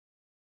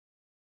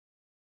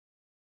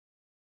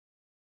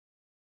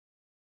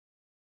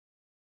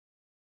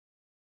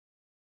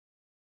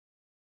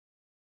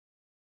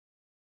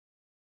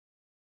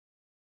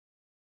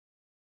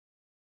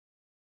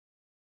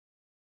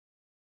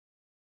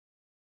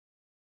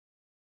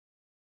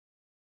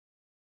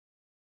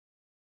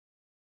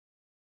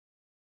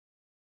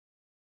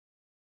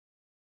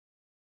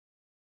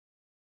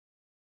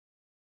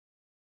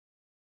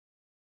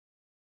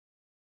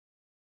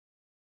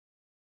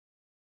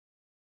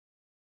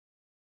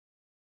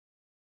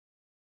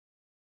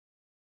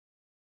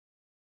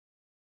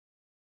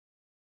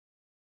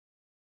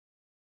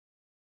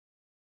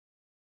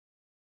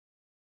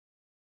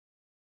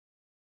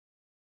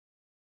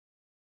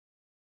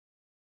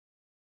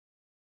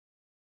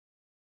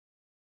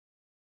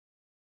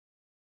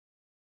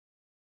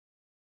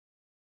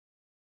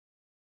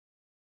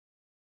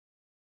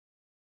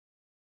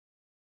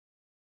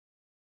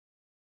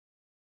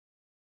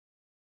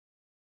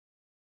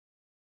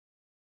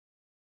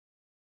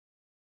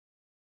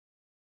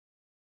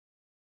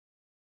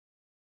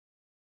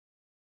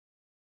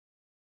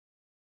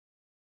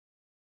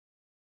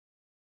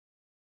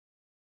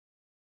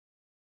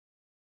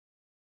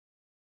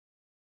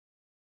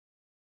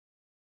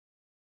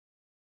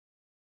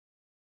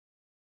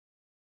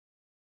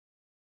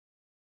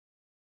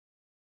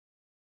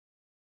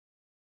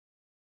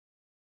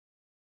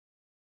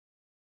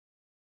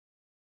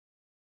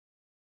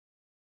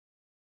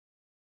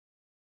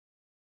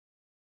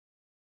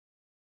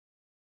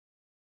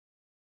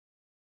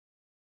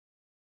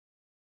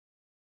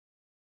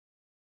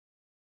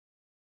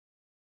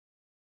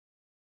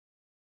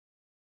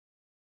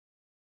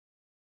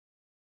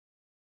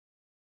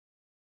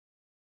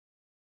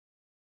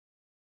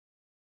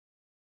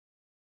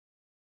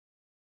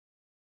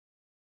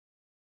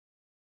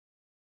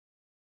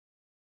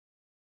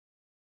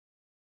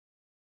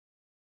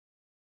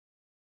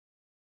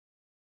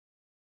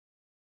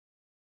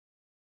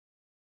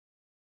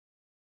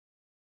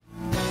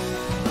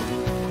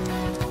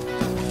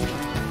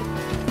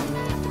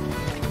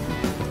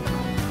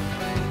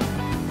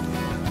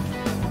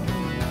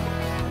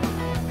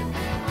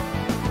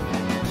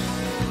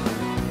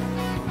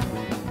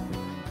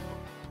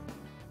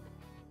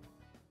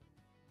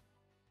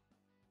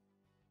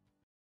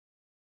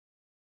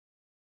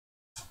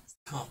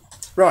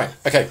Right,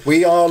 okay,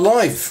 we are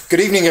live.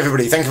 Good evening,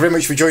 everybody. Thank you very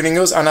much for joining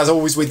us. And as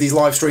always with these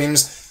live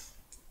streams,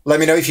 let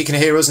me know if you can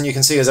hear us and you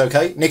can see us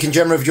okay. Nick and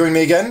Gemma have joined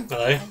me again.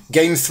 Hello.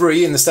 Game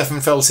 3 in the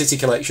Stefan Feld City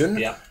collection.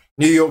 Yeah.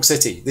 New York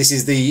City. This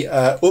is the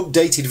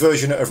updated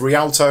version of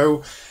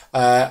Rialto,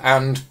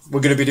 and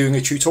we're going to be doing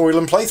a tutorial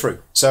and playthrough.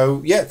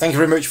 So, yeah, thank you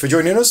very much for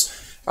joining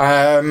us.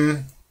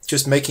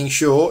 Just making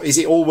sure, is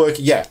it all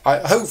working? Yeah,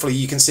 hopefully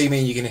you can see me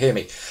and you can hear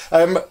me.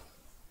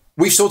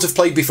 We've sort of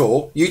played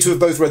before. You two have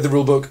both read the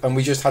rulebook, and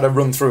we just had a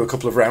run through a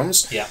couple of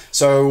rounds. Yeah.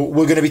 So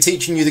we're going to be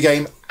teaching you the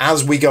game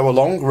as we go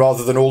along,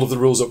 rather than all of the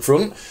rules up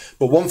front.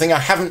 But one thing I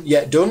haven't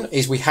yet done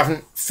is we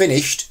haven't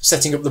finished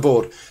setting up the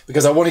board,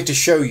 because I wanted to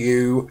show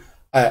you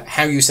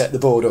how you set the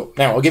board up.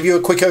 Now, I'll give you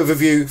a quick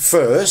overview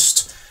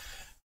first.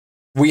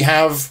 We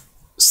have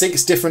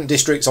 6 different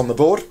districts on the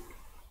board,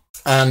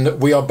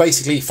 and we are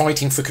basically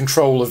fighting for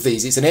control of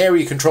these. It's an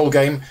area control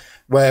game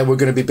where we're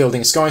going to be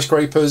building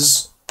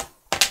skyscrapers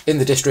in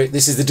the district.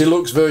 This is the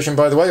deluxe version,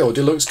 by the way, or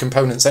deluxe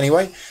components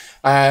anyway.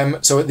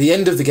 So at the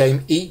end of the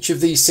game, each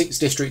of these 6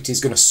 districts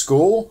is going to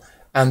score,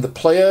 and the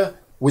player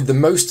with the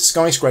most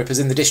skyscrapers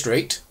in the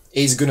district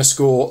is going to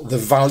score the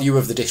value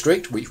of the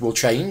district, which will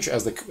change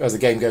as the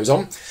game goes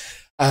on.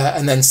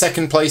 And then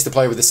second place, the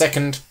player with the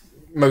second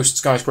most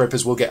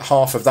skyscrapers will get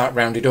half of that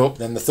rounded up.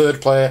 Then the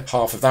third player,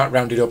 half of that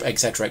rounded up,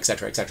 etc.,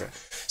 etc., etc.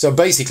 So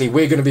basically,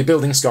 we're going to be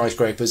building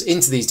skyscrapers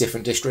into these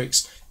different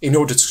districts in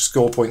order to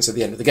score points at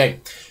the end of the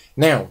game.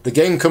 Now, the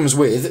game comes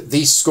with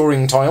these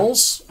scoring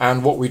tiles,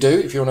 and what we do,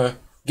 if you want to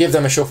give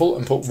them a shuffle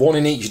and put 1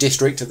 in each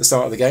district at the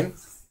start of the game.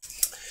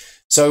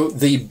 So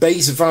the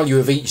base value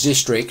of each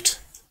district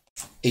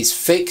is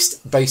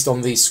fixed based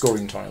on these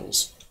scoring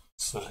tiles.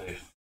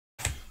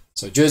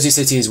 So Jersey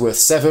City is worth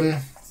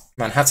 7,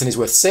 Manhattan is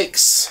worth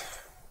 6,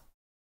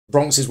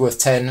 Bronx is worth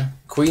 10,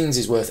 Queens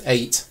is worth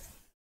 8,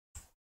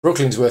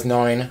 Brooklyn is worth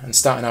 9, and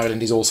Staten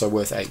Island is also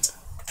worth 8.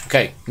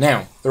 Okay,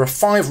 now, there are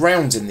 5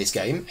 rounds in this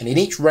game, and in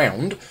each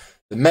round,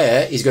 the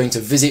mayor is going to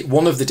visit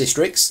one of the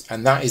districts,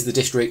 and that is the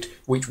district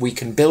which we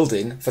can build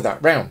in for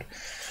that round.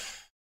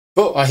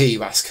 But I hear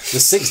you ask,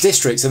 there's 6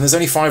 districts and there's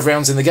only 5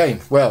 rounds in the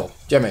game. Well,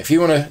 Gemma, if you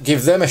want to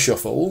give them a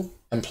shuffle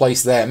and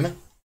place them,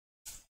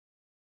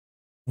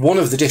 one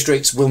of the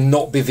districts will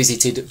not be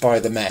visited by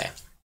the mayor,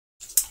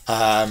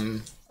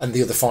 and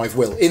the other 5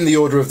 will, in the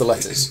order of the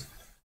letters.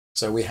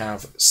 So we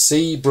have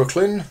C,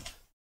 Brooklyn.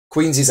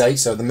 Queens is A,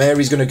 so the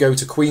mayor is going to go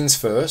to Queens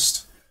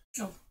first.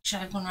 Oh, should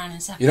I have one round in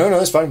second? You know, no,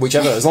 it's fine,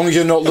 whichever, as long as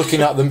you're not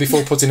looking at them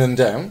before putting them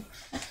down.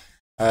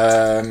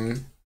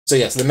 So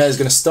yes, the mayor's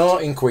going to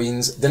start in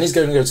Queens, then he's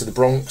going to go to the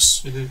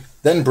Bronx,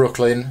 then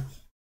Brooklyn,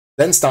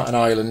 then Staten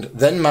Island,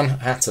 then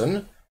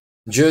Manhattan,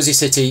 Jersey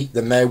City.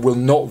 The mayor will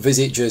not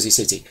visit Jersey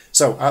City.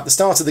 So at the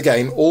start of the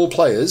game, all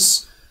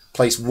players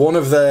place one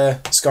of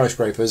their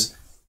skyscrapers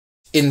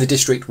in the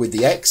district with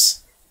the X.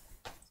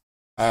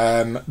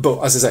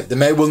 But as I say, the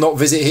mayor will not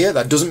visit here.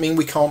 That doesn't mean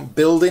we can't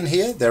build in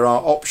here. There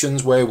are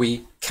options where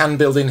we can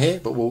build in here,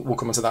 but we'll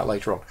come onto that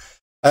later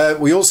on.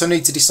 We also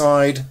need to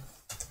decide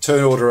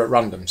turn order at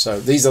random. So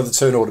these are the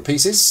turn order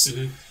pieces.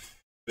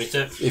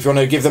 If you want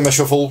to give them a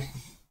shuffle,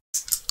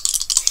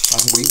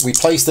 and we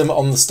place them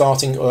on the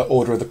starting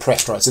order of the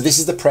press track. So this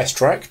is the press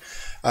track.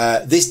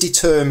 This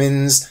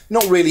determines,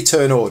 not really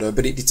turn order,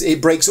 but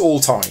it breaks all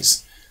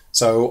ties.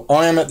 So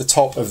I am at the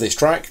top of this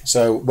track.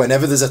 So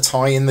whenever there's a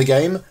tie in the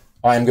game,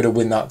 I am going to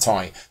win that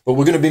tie. But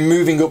we're going to be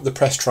moving up the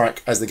press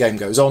track as the game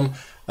goes on,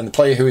 and the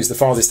player who is the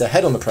farthest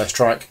ahead on the press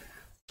track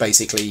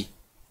basically,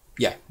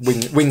 yeah,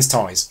 wins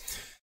ties.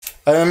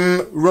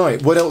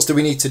 Right, what else do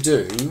we need to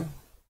do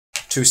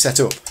to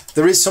set up?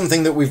 There is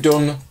something that we've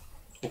done,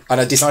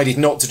 and I decided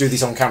not to do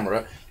this on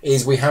camera,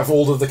 is we have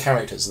all of the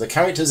characters. The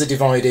characters are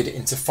divided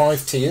into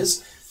 5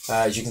 tiers,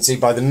 as you can see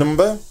by the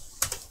number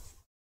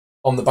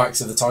on the backs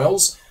of the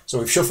tiles. So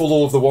we've shuffled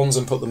all of the 1s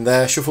and put them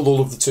there, shuffled all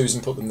of the 2s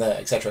and put them there,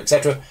 etc.,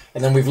 etc.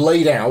 And then we've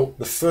laid out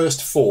the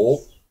first 4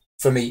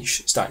 from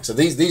each stack. So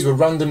these were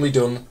randomly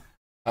done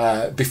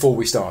before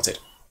we started.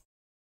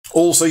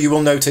 Also, you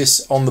will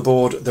notice on the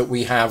board that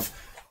we have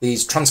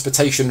these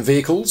transportation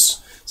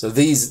vehicles. So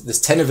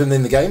there's 10 of them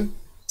in the game.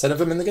 10 of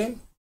them in the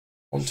game?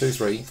 1, 2,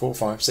 3, 4,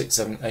 5, 6,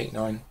 7, 8,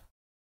 9,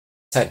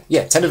 10.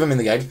 Yeah, 10 of them in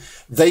the game.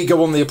 They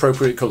go on the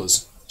appropriate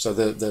colours. So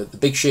the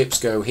big ships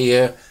go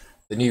here,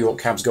 the New York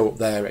cabs go up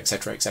there,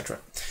 etc., etc.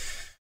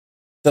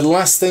 The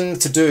last thing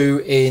to do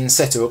in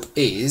setup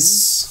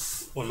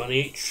is 1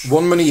 money each.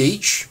 1 money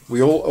each.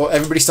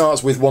 Everybody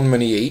starts with 1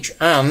 money each,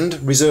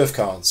 and reserve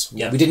cards.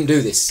 Yeah. We didn't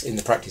do this in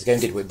the practice game,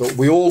 did we? But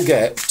we all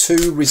get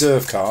 2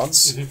 reserve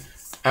cards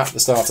at the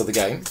start of the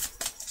game,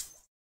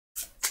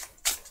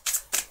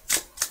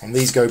 and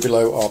these go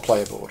below our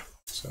player board.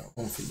 So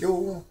 1 for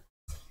you,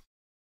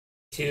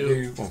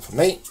 2, 1 for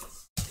me,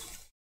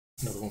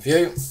 another 1 for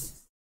you.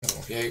 Another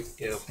one for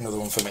you, another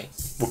one for me.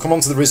 We'll come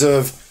on to the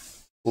reserve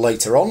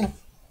later on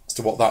as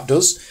to what that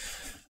does.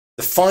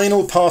 The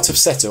final part of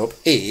setup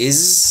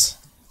is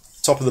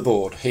top of the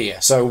board here.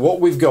 So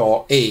what we've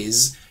got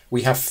is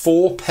we have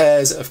 4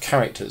 pairs of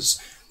characters.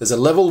 there's a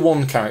level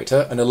 1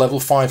 character and a level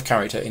 5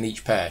 character in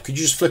each pair. Could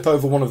you just flip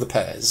over one of the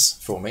pairs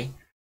for me?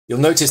 You'll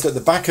notice that the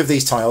back of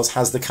these tiles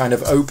has the kind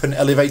of open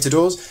elevator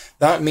doors.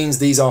 That means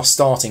these are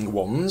starting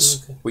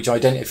ones, which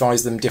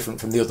identifies them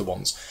different from the other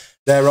ones.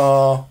 There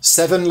are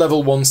 7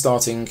 level 1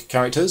 starting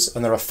characters,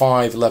 and there are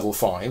 5 level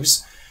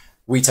 5s.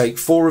 We take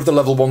 4 of the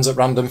level 1s at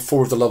random,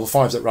 4 of the level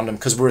 5s at random,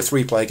 because we're a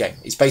 3-player game.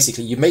 It's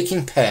basically you're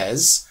making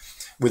pairs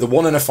with a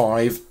 1 and a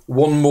 5,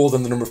 1 more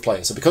than the number of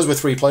players. So because we're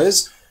 3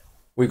 players,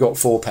 we've got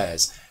 4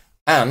 pairs.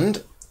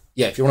 And,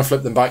 yeah, if you want to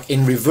flip them back,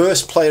 in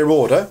reverse player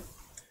order,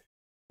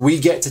 we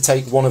get to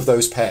take one of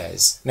those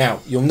pairs. Now,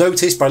 you'll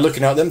notice by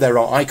looking at them, there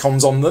are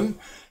icons on them.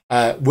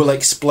 We'll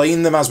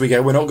explain them as we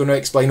go. We're not going to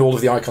explain all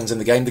of the icons in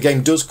the game. The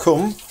game does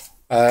come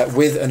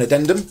with an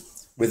addendum,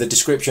 with a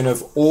description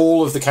of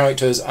all of the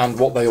characters and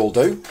what they all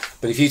do.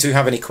 But if you two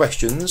have any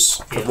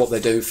questions of what they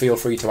do, feel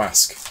free to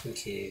ask.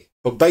 Thank you.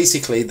 But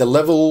basically, the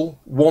level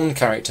 1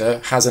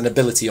 character has an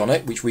ability on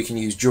it, which we can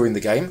use during the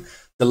game.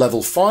 The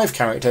level 5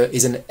 character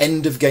is an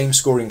end-of-game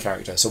scoring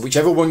character. So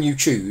whichever one you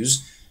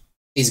choose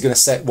is going to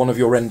set one of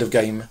your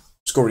end-of-game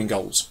scoring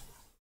goals.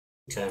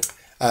 Okay.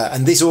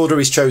 And this order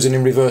is chosen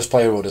in reverse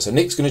player order. So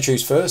Nick's going to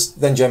choose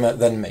first, then Gemma,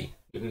 then me.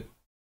 And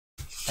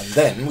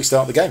then we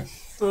start the game.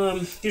 Can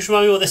you just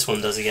remind me what this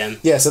one does again?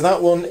 Yeah, so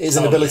that one is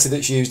an ability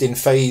that's used in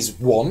phase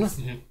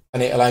 1,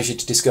 and it allows you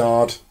to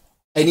discard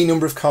any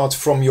number of cards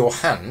from your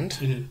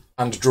hand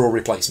and draw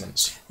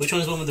replacements. Which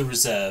one's the one with the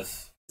reserve?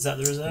 Is that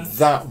the reserve?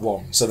 That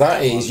one. So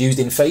that is used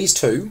in phase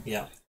 2.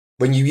 Yeah.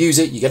 When you use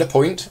it, you get a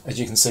point, as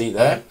you can see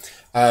there.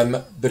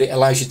 But it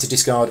allows you to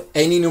discard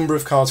any number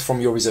of cards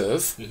from your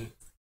reserve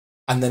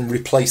and then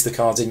replace the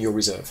cards in your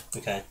reserve.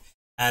 Okay.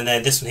 And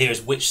then this one here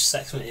is which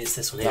section is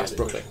this one here? That's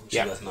Brooklyn.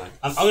 Yeah.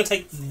 I'm going to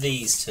take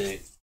these two.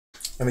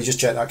 Let me just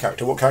check that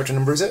character. What character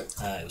number is it?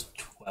 It was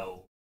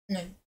 12.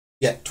 No.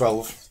 Yeah,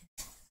 12.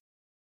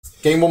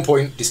 Gain 1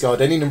 point, discard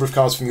any number of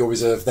cards from your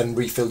reserve, then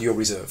refill your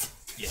reserve.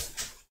 Yeah.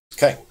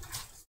 Okay.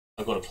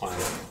 I've got a plan.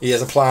 He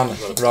has a plan.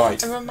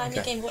 Right. And remind me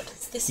again, what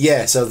is this?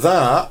 Yeah, so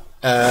that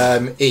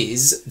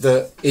is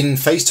that in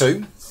phase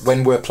 2,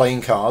 when we're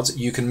playing cards,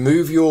 you can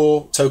move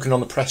your token on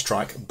the press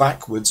track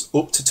backwards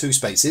up to 2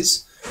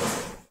 spaces.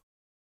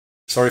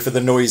 Sorry for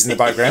the noise in the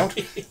background.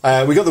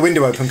 We got the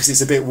window open because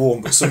it's a bit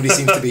warm, but somebody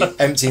seems to be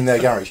emptying their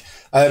garage.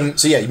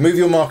 So yeah, you move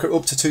your marker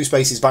up to 2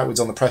 spaces backwards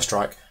on the press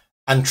track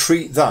and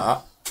treat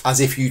that as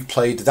if you'd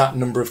played that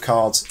number of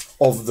cards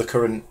of the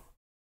current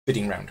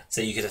bidding round.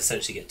 So you could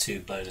essentially get 2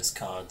 bonus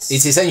cards.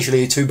 It's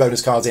essentially 2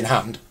 bonus cards in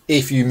hand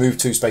if you move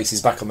 2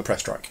 spaces back on the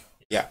press track.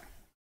 Yeah.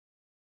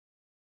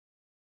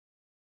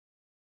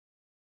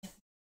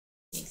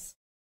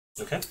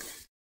 Okay.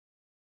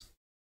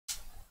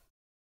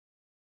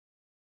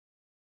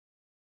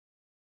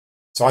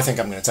 So I think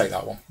I'm going to take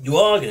that one. You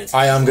are going to take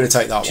I am going to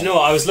take that one. Do you know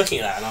what? I was looking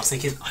at that and I was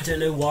thinking, I don't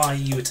know why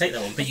you would take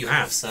that one, but you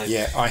have, so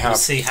yeah, I have. We'll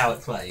see how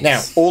it plays.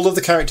 Now, all of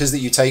the characters that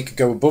you take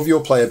go above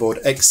your player board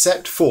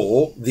except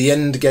for the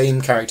end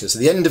game characters. So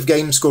the end of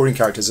game scoring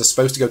characters are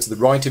supposed to go to the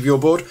right of your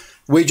board.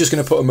 We're just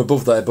going to put them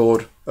above their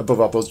board,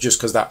 above our boards, just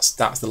because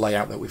that's the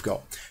layout that we've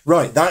got.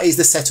 Right, that is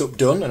the setup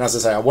done. And as I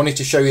say, I wanted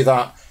to show you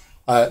that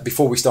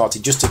before we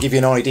started, just to give you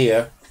an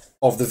idea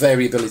of the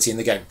variability in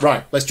the game.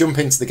 Right, let's jump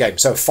into the game.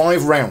 So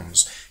 5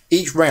 rounds.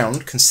 Each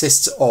round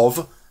consists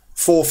of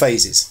 4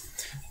 phases.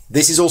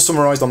 This is all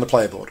summarised on the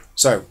player board.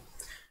 So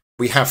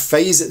we have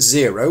phase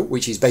 0,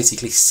 which is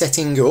basically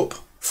setting up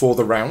for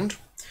the round.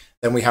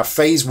 Then we have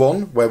phase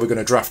 1, where we're going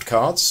to draft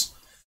cards.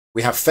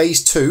 We have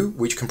phase 2,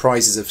 which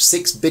comprises of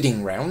 6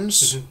 bidding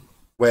rounds,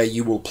 where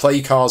you will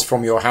play cards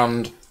from your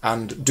hand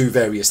and do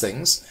various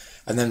things.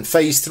 And then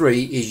phase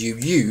 3 is you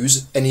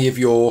use any of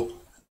your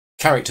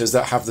characters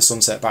that have the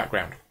sunset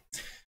background.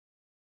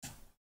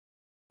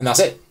 And that's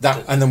it.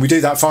 And then we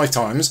do that 5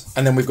 times,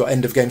 and then we've got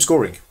end of game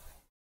scoring.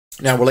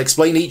 Now, we'll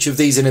explain each of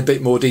these in a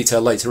bit more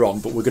detail later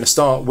on, but we're going to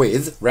start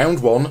with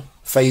round 1,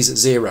 phase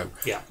 0.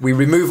 Yeah. We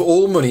remove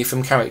all money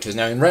from characters.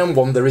 Now, in round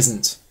 1, there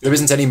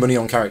isn't any money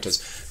on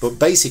characters, but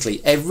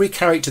basically every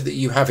character that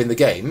you have in the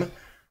game,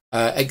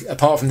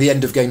 apart from the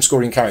end of game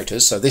scoring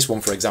characters, so this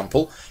one, for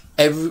example,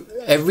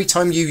 every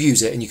time you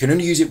use it, and you can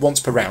only use it once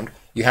per round,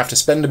 you have to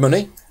spend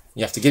money,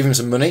 you have to give him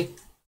some money,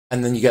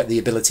 and then you get the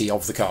ability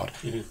of the card.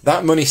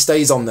 That money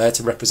stays on there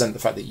to represent the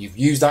fact that you've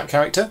used that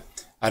character,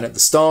 and at the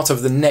start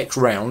of the next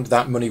round,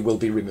 that money will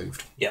be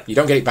removed. Yeah. You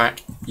don't get it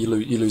back, you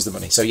lose the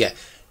money. So yeah,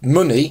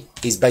 money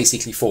is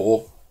basically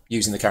for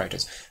using the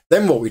characters.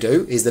 Then what we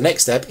do is the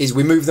next step is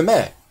we move the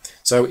mayor.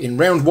 So in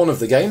round 1 of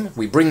the game,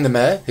 we bring the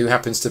mayor, who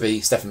happens to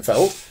be Stefan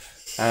Feld,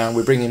 and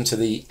we bring him to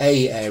the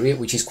A area,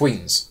 which is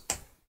Queens.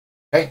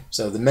 Okay,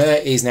 so the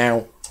mayor is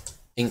now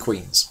in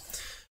Queens.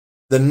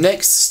 The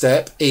next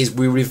step is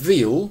we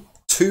reveal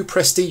 2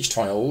 prestige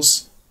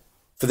tiles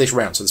for this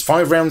round. So there's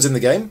 5 rounds in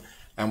the game,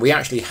 and we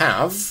actually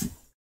have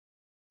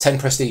 10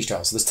 prestige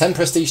tiles. So there's 10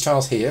 prestige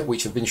tiles here,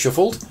 which have been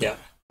shuffled. Yeah.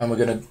 And we're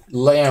going to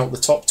lay out the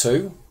top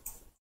 2.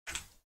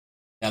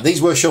 Now,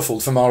 these were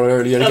shuffled from our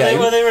earlier game.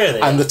 Were they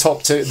really? And the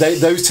top 2,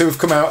 those 2 have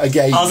come out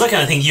again. I was looking,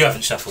 I think you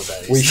haven't shuffled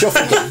those. We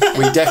shuffled them.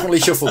 We definitely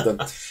shuffled them.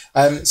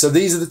 So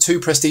these are the 2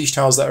 prestige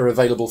tiles that are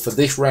available for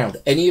this round.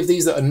 Any of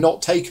these that are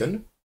not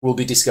taken will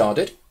be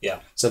discarded. Yeah.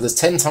 So there's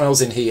 10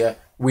 tiles in here.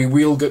 We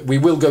will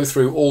go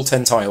through all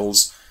 10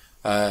 tiles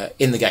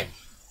in the game.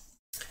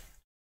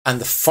 And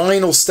the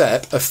final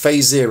step of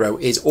phase 0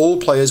 is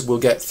all players will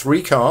get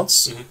 3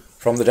 cards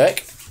from the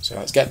deck. So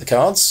let's get the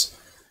cards.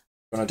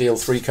 We're going to deal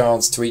 3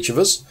 cards to each of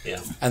us.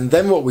 Yeah. And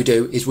then what we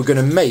do is we're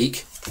going to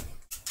make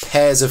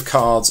pairs of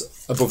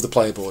cards above the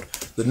player board.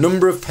 The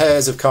number of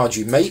pairs of cards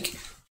you make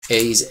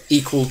is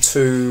equal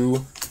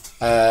to...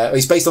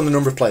 it's based on the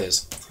number of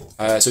players.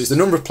 So it's the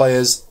number of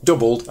players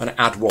doubled and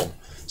add 1.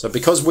 So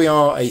because we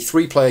are a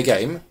 3-player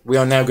game, we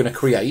are now going to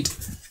create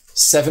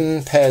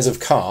 7 pairs of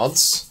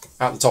cards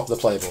at the top of the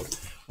player board.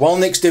 While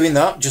Nick's doing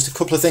that, just a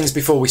couple of things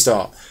before we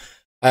start.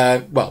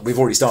 Well, we've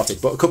already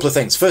started, but a couple of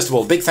things. First of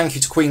all, big thank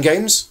you to Queen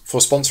Games for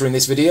sponsoring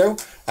this video.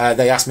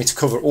 They asked me to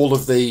cover all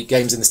of the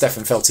games in the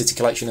Steffenfeld City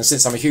Collection, and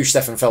since I'm a huge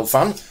Steffenfeld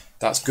fan,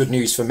 that's good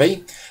news for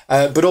me.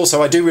 But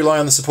also, I do rely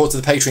on the support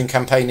of the Patreon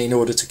campaign in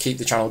order to keep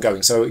the channel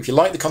going. So if you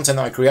like the content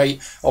that I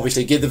create,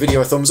 obviously give the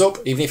video a thumbs up.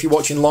 Even if you're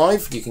watching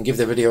live, you can give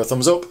the video a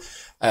thumbs up.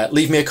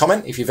 Leave me a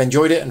comment if you've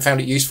enjoyed it and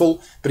found it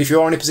useful. But if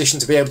you are in a position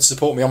to be able to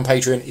support me on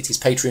Patreon, it is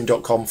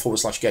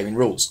patreon.com/gaming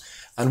rules.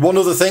 And one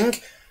other thing,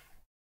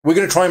 we're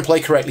going to try and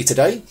play correctly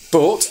today,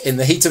 but in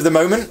the heat of the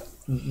moment,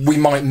 we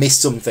might miss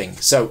something.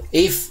 So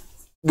if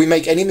we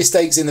make any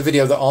mistakes in the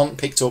video that aren't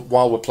picked up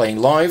while we're playing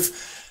live,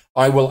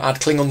 I will add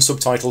Klingon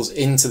subtitles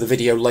into the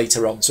video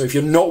later on. So if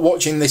you're not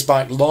watching this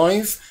back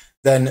live,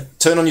 then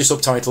turn on your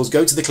subtitles,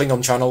 go to the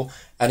Klingon channel,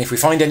 and if we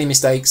find any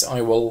mistakes,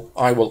 I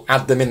will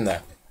add them in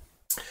there.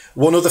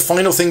 One other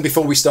final thing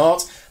before we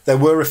start, there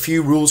were a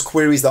few rules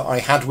queries that I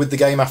had with the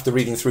game after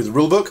reading through the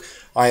rulebook.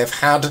 I have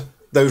had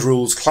those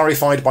rules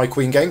clarified by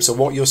Queen Games, so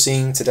what you're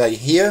seeing today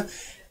here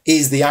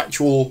is the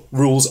actual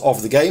rules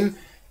of the game.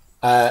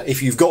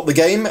 If you've got the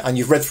game and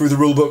you've read through the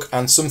rulebook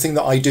and something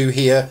that I do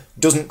here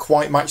doesn't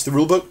quite match the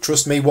rulebook,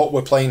 trust me, what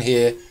we're playing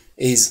here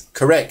is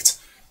correct.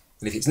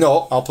 And if it's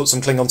not, I'll put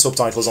some Klingon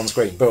subtitles on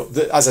screen. But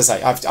as I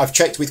say, I've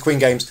checked with Queen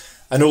Games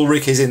and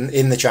Ulrich is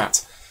in the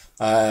chat.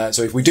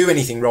 So if we do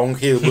anything wrong,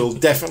 he will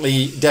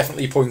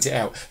definitely point it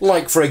out.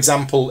 Like, for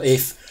example,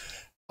 if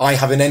I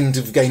have an end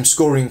of game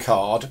scoring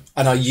card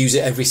and I use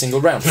it every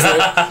single round.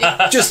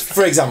 Just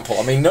for example,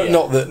 I mean,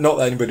 not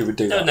that anybody would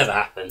do that. That would never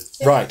happen.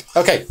 Right.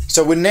 Okay.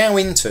 So we're now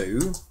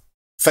into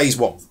phase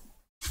 1.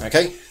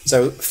 Okay.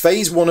 So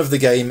phase 1 of the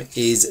game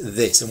is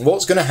this, and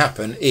what's going to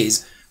happen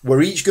is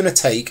we're each going to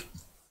take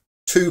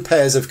 2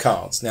 pairs of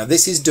cards. Now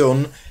this is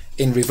done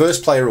in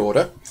reverse player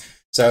order.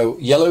 So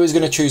yellow is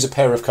going to choose a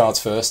pair of cards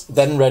first,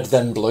 then red,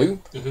 then blue,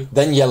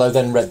 then yellow,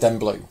 then red, then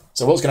blue.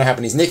 So what's going to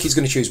happen is Nick is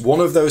going to choose one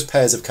of those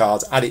pairs of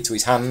cards, add it to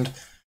his hand,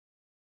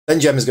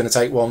 then Gemma's going to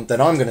take one, then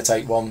I'm going to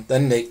take one,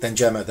 then Nick, then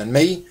Gemma, then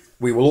me.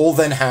 We will all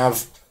then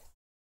have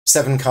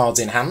 7 cards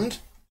in hand,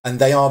 and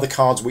they are the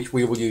cards which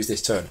we will use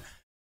this turn.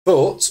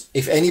 But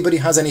if anybody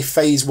has any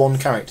phase 1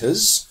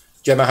 characters,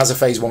 Gemma has a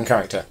phase 1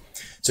 character.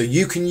 So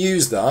you can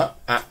use that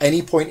at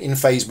any point in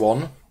phase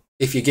 1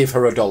 if you give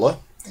her $1.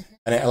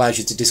 And it allows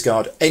you to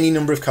discard any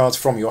number of cards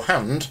from your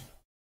hand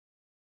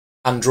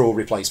and draw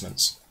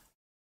replacements.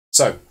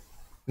 So,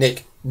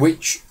 Nick,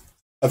 which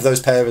of those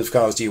pair of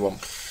cards do you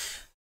want?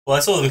 Well, I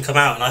saw them come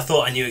out and I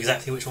thought I knew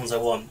exactly which ones I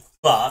want.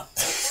 But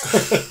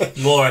the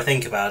more I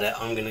think about it,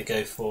 I'm going to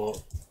go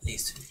for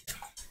these 2.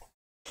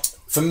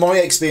 From my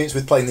experience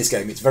with playing this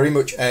game, it's very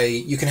much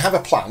you can have a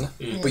plan,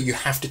 but you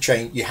have to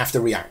change, you have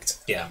to react.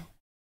 Yeah.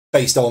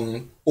 Based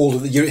on all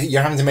of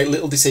you're having to make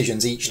little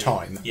decisions each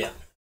time. Yeah.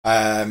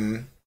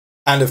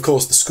 And of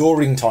course, the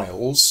scoring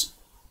tiles,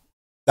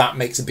 that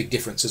makes a big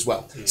difference as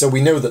well. So we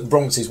know that the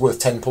Bronx is worth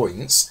 10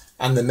 points,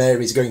 and the mayor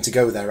is going to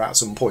go there at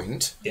some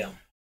point. Yeah.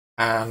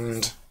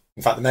 And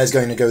in fact, the mayor's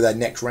going to go there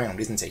next round,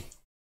 isn't he?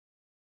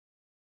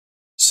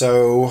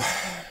 So,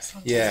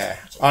 yeah,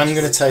 I'm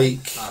going to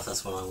take.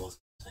 That's what I was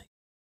going to take.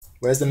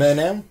 Where's the mayor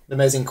now? The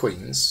mayor's in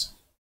Queens.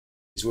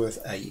 He's worth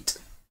 8.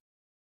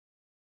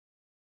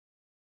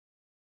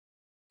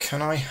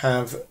 Can I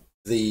have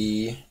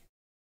the?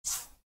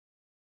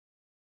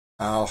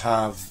 I'll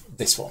have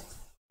this one.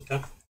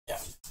 Okay. Yeah.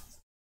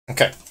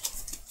 Okay.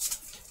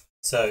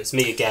 So it's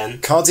me again.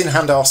 Cards in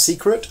hand are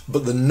secret,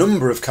 but the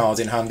number of cards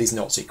in hand is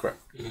not secret.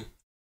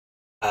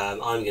 I'm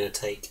going to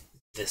take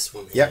this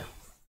one here. Yep.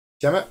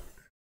 Gemma?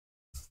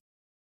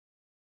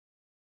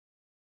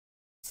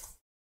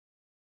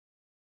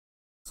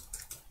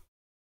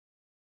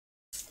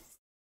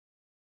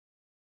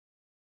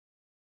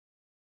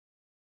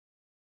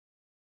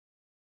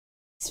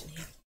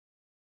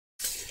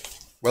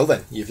 Well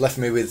then, you've left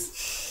me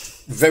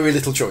with very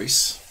little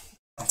choice.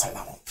 I'll take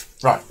that one.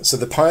 Right, so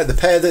the pair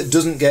that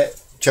doesn't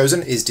get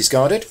chosen is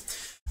discarded.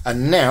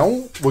 And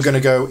now we're going to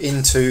go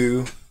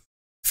into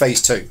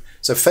phase 2.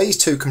 So phase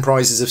 2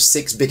 comprises of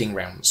 6 bidding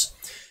rounds.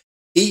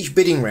 Each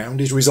bidding round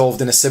is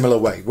resolved in a similar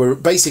way. We're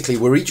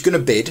each going to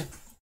bid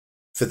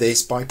for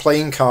this by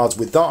playing cards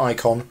with that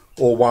icon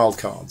or wild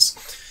cards.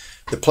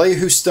 The player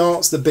who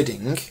starts the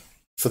bidding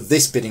for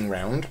this bidding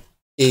round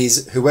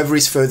is whoever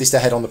is furthest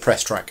ahead on the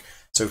press track.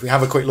 So if we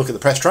have a quick look at the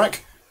press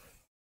track,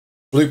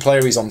 blue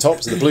player is on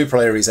top, so the blue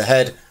player is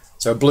ahead.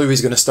 So blue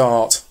is going to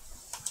start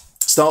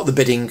the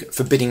bidding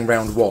for bidding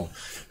round 1.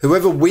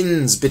 Whoever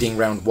wins bidding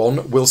round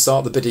 1 will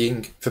start the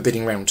bidding for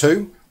bidding round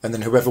 2, and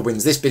then whoever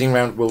wins this bidding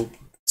round will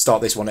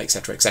start this one,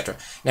 etc., etc.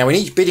 Now, in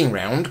each bidding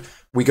round,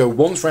 we go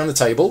once round the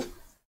table,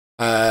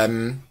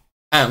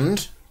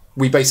 and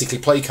we basically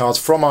play cards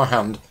from our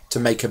hand to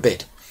make a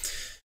bid.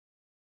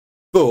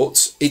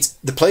 But it's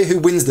the player who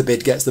wins the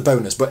bid gets the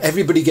bonus, but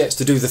everybody gets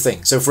to do the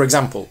thing. So, for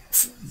example,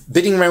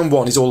 bidding round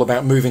 1 is all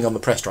about moving on the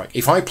press track.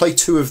 If I play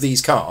 2 of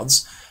these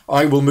cards,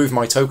 I will move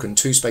my token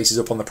 2 spaces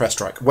up on the press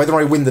track, whether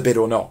I win the bid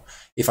or not.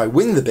 If I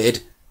win the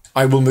bid,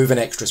 I will move an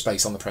extra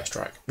space on the press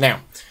track.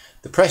 Now,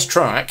 the press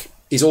track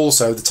is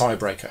also the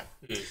tiebreaker.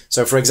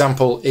 So, for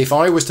example, if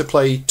I was to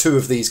play 2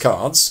 of these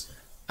cards,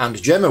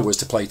 and Gemma was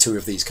to play 2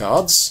 of these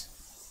cards,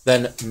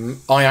 then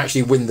I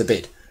actually win the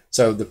bid.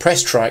 So the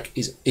press track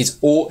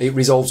it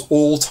resolves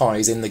all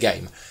ties in the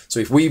game. So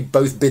if we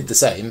both bid the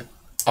same,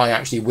 I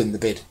actually win the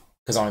bid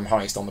because I'm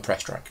highest on the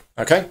press track.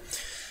 Okay.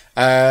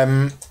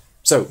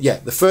 So yeah,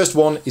 the first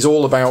one is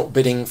all about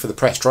bidding for the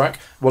press track.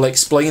 We'll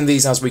explain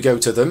these as we go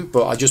to them,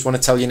 but I just want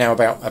to tell you now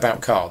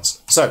about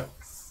cards. So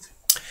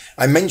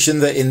I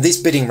mentioned that in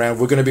this bidding round,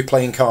 we're going to be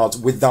playing cards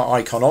with that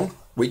icon on,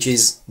 which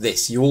is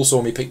this. You all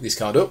saw me pick this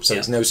card up, so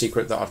It's no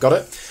secret that I've got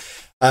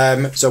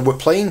it. So we're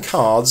playing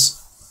cards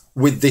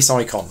with this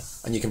icon,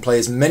 and you can play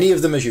as many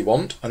of them as you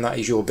want, and that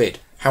is your bid.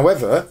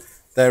 However,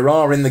 there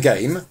are in the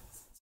game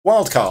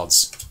wild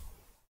cards.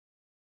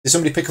 Did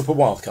somebody pick up a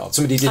wild card?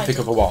 Somebody did pick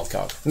up a wild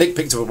card. Nick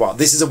picked up a wild.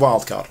 This is a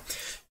wild card.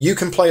 You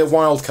can play a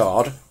wild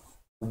card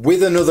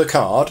with another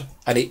card,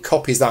 and it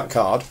copies that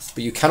card,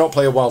 but you cannot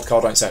play a wild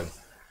card on its own.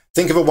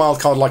 Think of a wild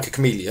card like a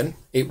chameleon.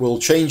 It will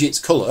change its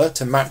colour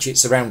to match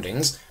its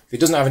surroundings. If it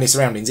doesn't have any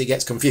surroundings, it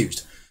gets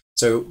confused.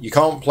 So you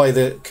can't play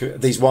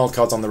these wild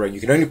cards on their own. You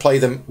can only play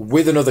them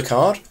with another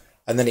card,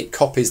 and then it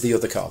copies the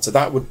other card. So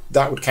that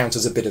would count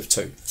as a bid of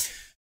 2.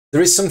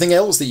 There is something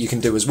else that you can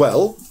do as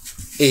well,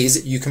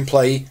 is you can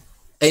play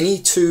any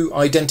 2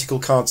 identical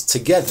cards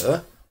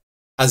together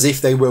as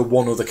if they were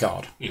one other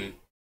card.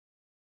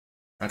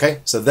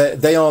 Okay, so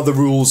they are the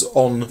rules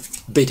on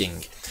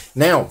bidding.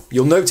 Now,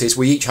 you'll notice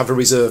we each have a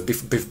reserve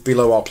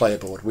below our player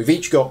board. We've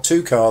each got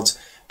 2 cards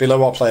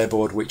below our player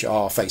board which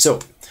are face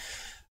up.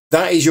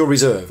 That is your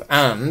reserve,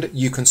 and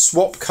you can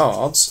swap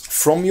cards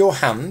from your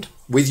hand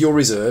with your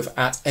reserve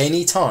at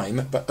any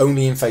time, but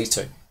only in phase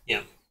 2.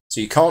 Yeah. So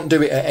you can't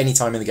do it at any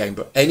time in the game,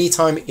 but any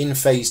time in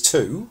phase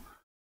 2,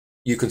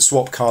 you can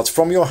swap cards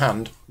from your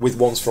hand with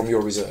ones from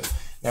your reserve.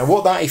 Now,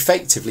 what that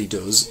effectively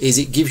does is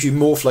it gives you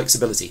more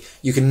flexibility.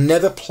 You can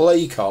never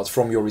play cards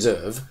from your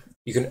reserve.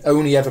 You can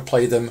only ever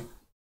play them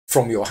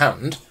from your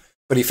hand.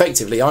 But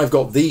effectively, I've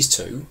got these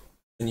 2,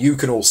 and you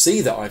can all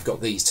see that I've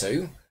got these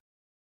 2.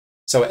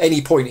 So at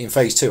any point in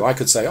phase 2, I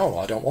could say, oh,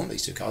 I don't want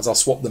these 2 cards. I'll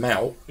swap them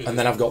out, and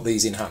then I've got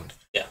these in hand.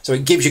 Yeah. So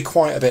it gives you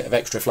quite a bit of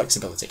extra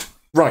flexibility.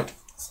 Right.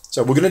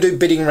 So we're going to do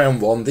bidding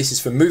round 1. This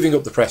is for moving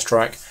up the press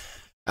track.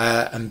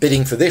 And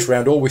bidding for this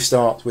round, always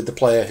start with the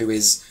player who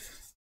is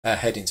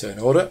ahead in turn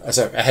order.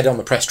 So ahead on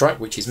the press track,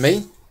 which is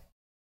me.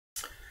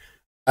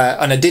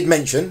 And I did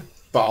mention,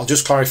 but I'll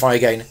just clarify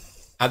again,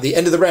 at the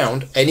end of the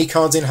round, any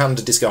cards in hand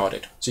are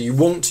discarded. So you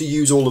want to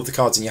use all of the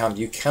cards in your hand.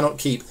 You cannot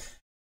keep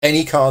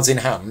any cards in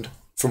hand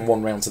from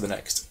one round to the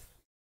next.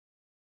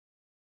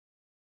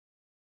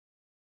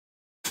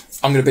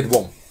 I'm going to bid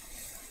 1.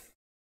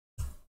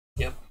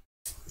 Yep.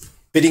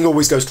 Bidding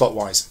always goes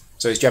clockwise.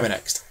 So it's Gemma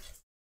next.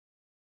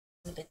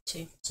 A bid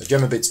 2. So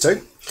Gemma bids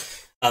 2.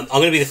 I'm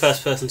going to be the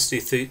first person to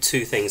do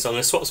 2 things. I'm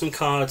going to swap some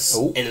cards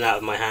in and out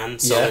of my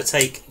hand. So I'm going to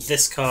take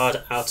this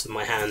card out of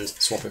my hand.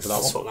 Swap it for that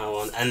one. Swap that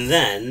one. And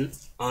then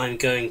I'm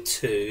going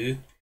to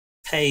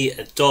pay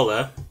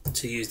 $1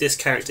 to use this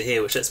character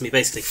here, which lets me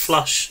basically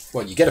flush.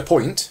 Well, you get a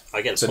point.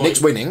 I get a so point.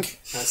 Nick's winning.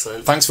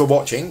 Excellent. Thanks for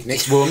watching.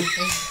 Nick's won.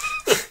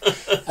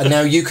 And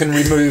now you can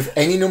remove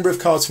any number of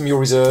cards from your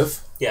reserve.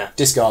 Yeah.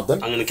 Discard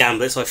them. I'm going to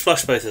gamble it, so I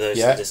flush both of those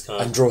and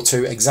discard. And draw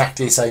 2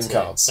 exactly the same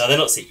cards. No, they're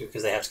not secret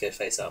because they have to go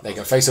face up. They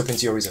go face up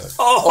into your reserve.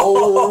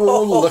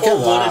 Oh, look at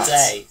that. What a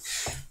day.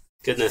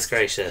 Goodness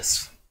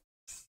gracious.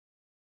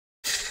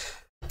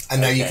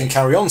 And now you can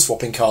carry on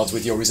swapping cards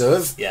with your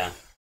reserve. Yeah.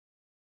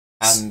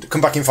 And come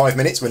back in 5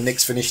 minutes when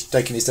Nick's finished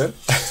taking his turn.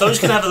 So I'm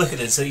just going to have a look at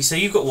this. So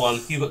you've got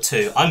 1, you've got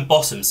 2. I'm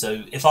bottom,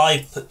 so if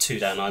I put 2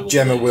 down, I will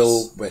Gemma lose.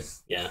 will win.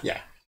 Yeah.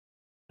 Yeah.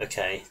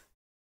 Okay.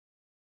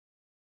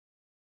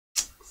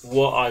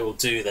 What I will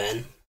do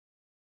then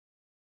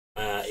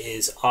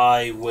is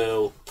I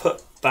will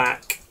put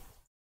back.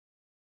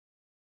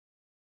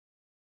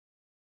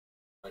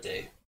 I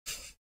do.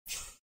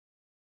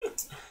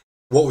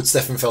 What would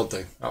Stefan Feld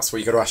do? That's what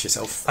you got to ask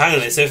yourself. Hang on a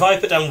minute. So if I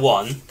put down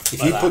 1,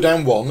 if you put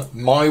down 1,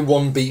 my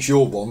 1 beats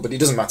your 1, but it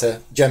doesn't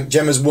matter.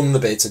 Gemma's won the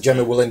bid, so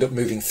Gemma will end up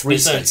moving 3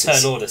 spaces.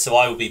 It's turn order, so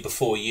I will be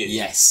before you.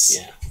 Yes.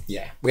 Yeah.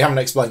 Yeah. We haven't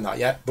explained that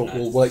yet, but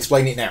we'll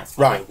explain it now.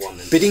 Right. One,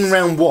 bidding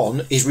round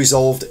 1 is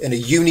resolved in a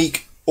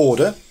unique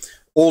order.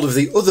 All of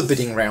the other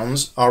bidding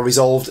rounds are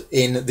resolved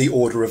in the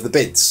order of the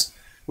bids.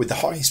 with the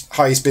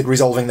highest bid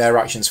resolving their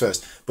actions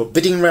first. But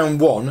bidding round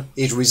 1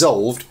 is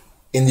resolved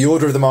in the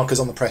order of the markers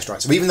on the press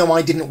track. So even though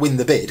I didn't win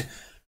the bid,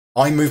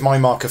 I move my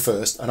marker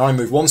first, and I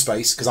move 1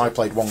 space because I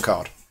played 1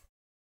 card.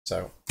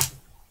 So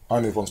I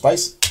move 1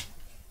 space.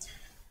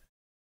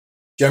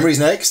 Gemma is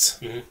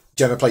next. Mm-hmm.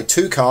 Gemma played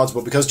 2 cards,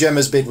 but because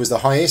Gemma's bid was the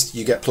highest,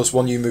 you get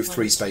 +1, you move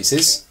 3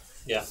 spaces.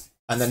 Yeah.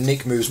 And then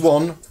Nick moves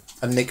 1,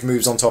 and Nick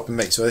moves on top of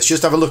me. So let's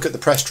just have a look at the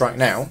press track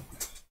now.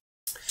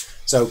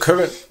 So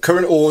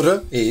current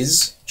order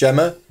is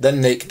Gemma,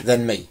 then Nick,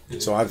 then me.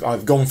 So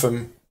I've gone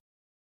from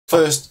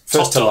first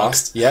to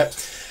last. Yeah.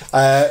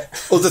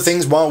 Other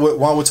things while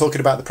we're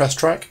talking about the press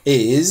track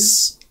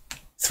is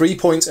 3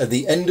 points at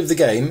the end of the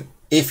game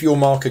if your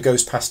marker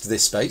goes past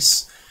this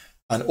space.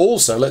 And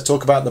also, let's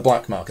talk about the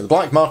black marker. The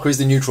black marker is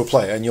the neutral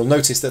player, and you'll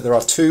notice that there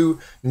are 2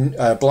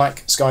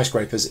 black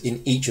skyscrapers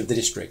in each of the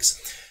districts.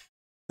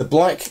 The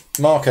black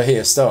marker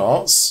here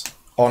starts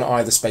on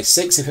either space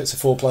 6 if it's a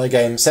 4-player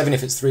game, 7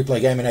 if it's a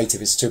 3-player game, and 8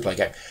 if it's a 2-player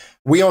game.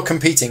 We are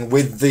competing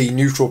with the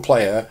neutral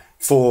player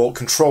for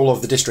control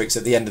of the districts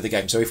at the end of the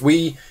game. So if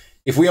we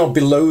are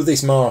below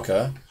this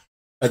marker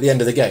at the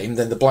end of the game,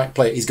 then the black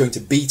player is going to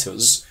beat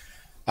us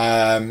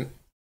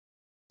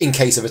in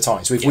case of a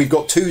tie. So if we've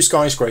got 2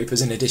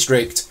 skyscrapers in a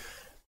district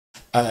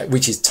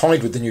which is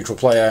tied with the neutral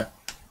player,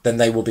 then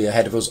they will be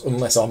ahead of us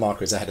unless our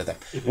marker is ahead of them.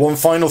 One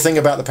final thing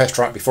about the press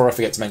track before I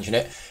forget to mention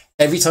it.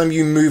 Every time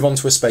you move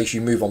onto a space,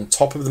 you move on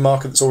top of the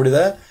marker that's already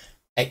there,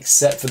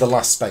 except for the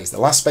last space. The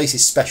last space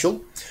is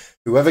special.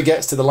 Whoever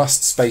gets to the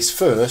last space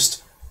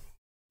first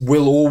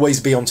will always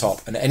be on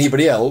top, and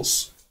anybody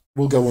else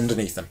will go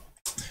underneath them.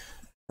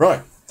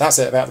 Right, that's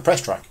it about the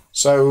press track.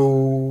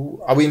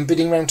 So, are we in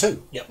bidding round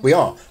 2? Yep. We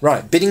are.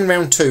 Right, bidding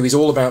round 2 is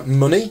all about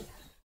money.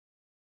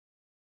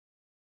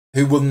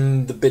 Who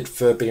won the bid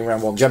for bidding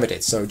round 1? Gemma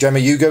did. So, Gemma,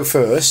 you go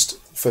first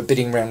for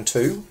bidding round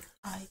 2.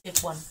 I did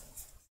 1.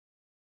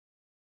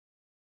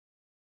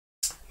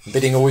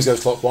 Bidding always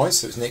goes clockwise,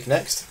 so it's Nick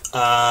next.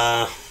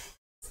 I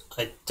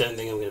don't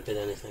think I'm going to bid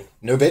anything.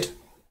 No bid.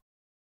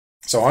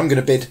 So I'm going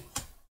to bid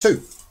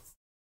 2.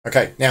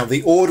 Okay, now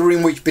the order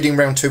in which bidding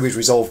round 2 is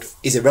resolved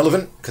is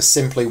irrelevant because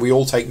simply we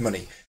all take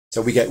money.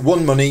 So we get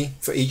 1 money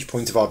for each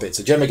point of our bid.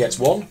 So Gemma gets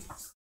 1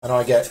 and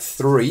I get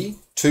 3.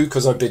 2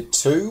 because I bid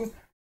 2,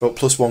 but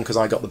 +1 because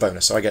I got the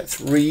bonus. So I get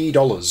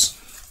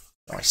 $3.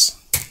 Nice.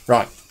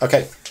 Right,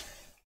 okay.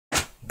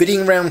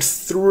 Bidding round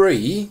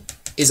 3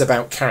 is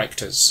about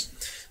characters.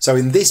 So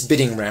in this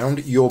bidding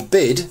round, your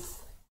bid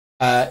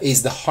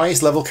is the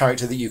highest level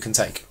character that you can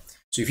take.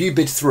 So if you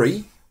bid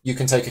 3, you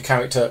can take a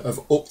character of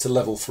up to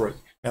level 3.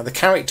 Now the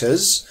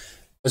characters,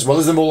 as well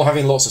as them all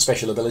having lots of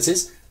special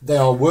abilities, they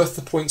are worth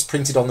the points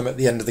printed on them at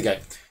the end of the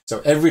game.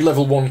 So every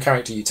level 1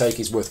 character you take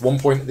is worth 1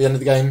 point at the end of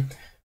the game.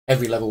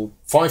 Every level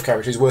 5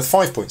 character is worth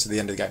 5 points at the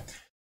end of the game.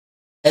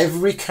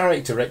 Every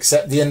character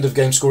except the end of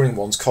game scoring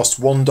ones costs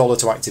 $1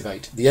 to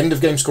activate. The end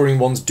of game scoring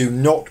ones do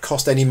not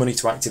cost any money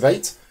to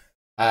activate.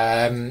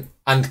 And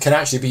can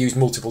actually be used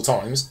multiple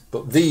times,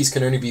 but these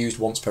can only be used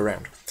once per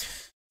round.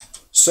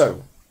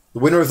 So, the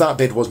winner of that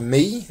bid was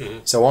me,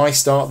 so I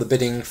start the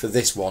bidding for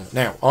this one.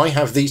 Now, I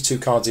have these 2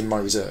 cards in my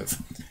reserve.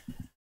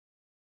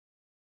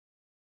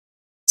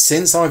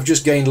 Since I've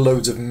just gained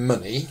loads of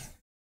money,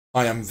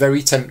 I am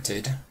very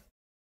tempted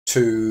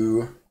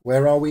to...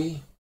 Where are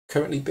we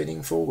currently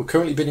bidding for? We're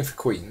currently bidding for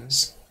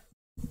Queens.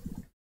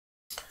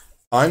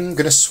 I'm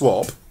going to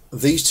swap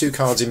these 2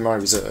 cards in my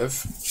reserve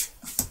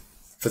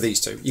for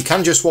these 2. You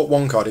can just swap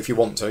 1 card if you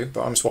want to,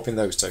 but I'm swapping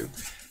those 2.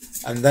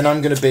 And then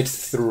I'm going to bid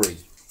 3,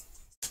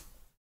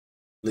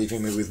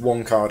 leaving me with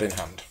 1 card in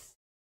hand.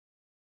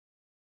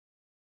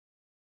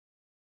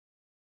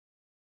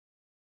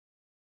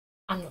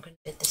 I'm not going to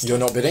bid this. You're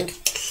not bidding?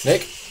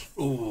 Nick?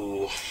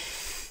 Ooh.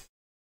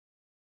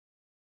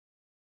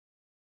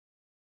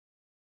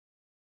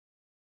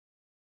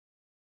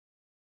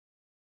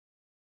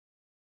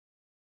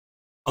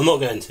 I'm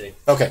not going to.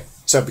 Okay,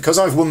 so because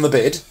I've won the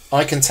bid,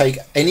 I can take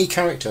any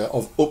character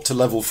of up to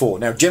level 4.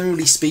 Now,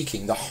 generally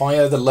speaking, the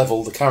higher the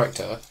level the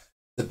character,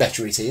 the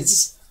better it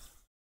is.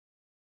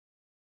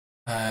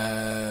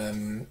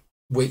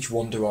 Which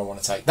one do I want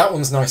to take? That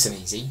one's nice and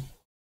easy.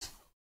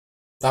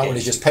 That one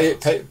is just pay her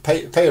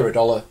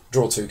 $1,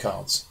 draw 2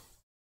 cards.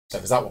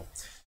 Same as that one.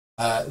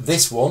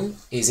 This one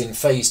is in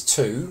phase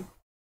 2.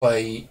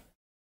 Play...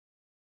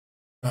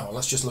 Oh,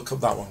 let's just look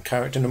up that one.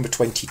 Character number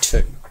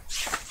 22.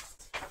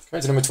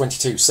 Character number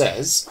 22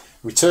 says,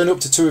 return up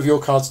to 2 of your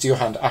cards to your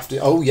hand after...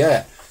 Oh,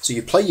 yeah. So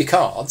you play your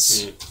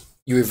cards,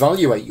 you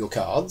evaluate your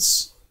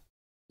cards,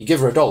 you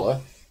give her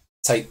 $1,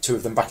 take 2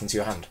 of them back into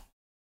your hand.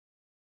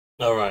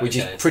 All right. Which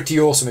is pretty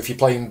awesome if you're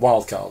playing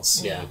wild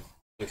cards. Yeah.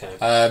 Okay.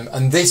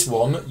 And this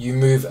one, you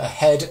move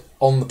ahead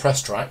on the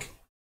press track,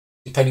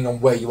 depending on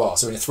where you are.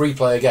 So in a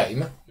 3-player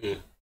game,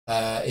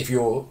 if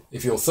you're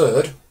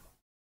third,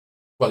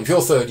 well, if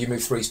you're third, you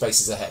move 3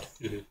 spaces ahead.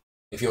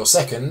 If you're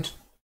second,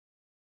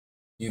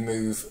 you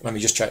move. Let me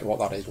just check what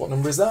that is. What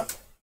number is that?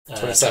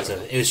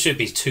 27. It should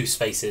be 2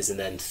 spaces and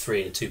then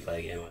 3 in a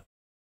 2-player game.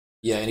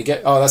 Yeah, and you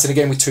get. Oh, that's in a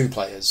game with 2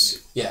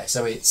 players. Yeah,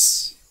 so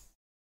it's.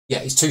 Yeah,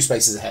 it's 2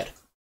 spaces ahead.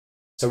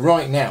 So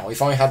right now,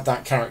 if I had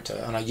that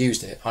character and I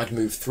used it, I'd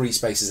move 3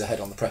 spaces ahead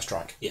on the press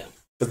track. Yeah.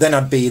 But then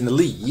I'd be in the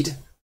lead,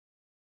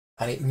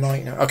 and it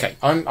might... Okay,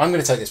 I'm going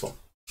to take this one.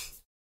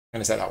 I'm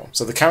going to take that one.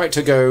 So the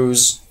character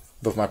goes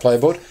above my player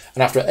board,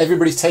 and after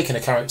everybody's taken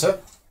a character,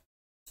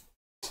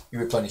 you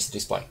replenish the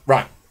display.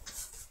 Right.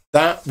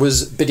 That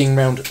was bidding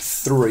round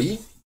 3.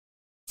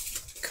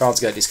 Cards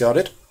get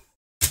discarded.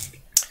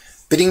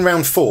 Bidding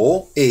round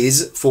 4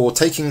 is for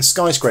taking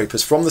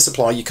skyscrapers from the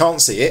supply. You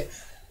can't see it,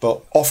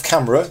 but off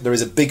camera there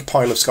is a big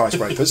pile of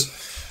skyscrapers,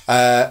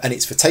 and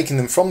it's for taking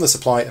them from the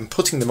supply and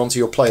putting them onto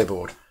your player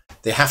board.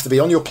 They have to be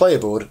on your player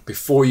board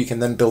before you can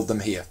then build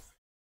them here.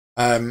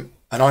 And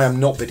I am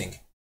not bidding.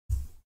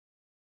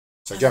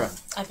 So Gemma.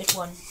 I bid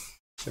 1.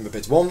 Gemma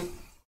bids 1.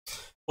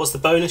 What's the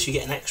bonus? You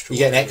get an extra. You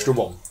get an extra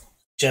 1.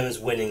 Gemma's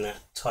winning that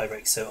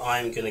tiebreak, so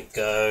I'm going to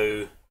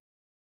go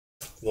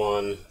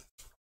 1,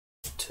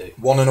 2.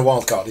 1 and a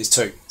wild card is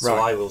 2. So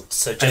right. I will.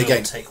 So Gemma again,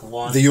 will take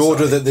 1. The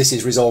order that this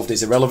is resolved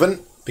is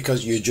irrelevant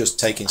because you're just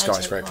taking I take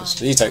skyscrapers. 1.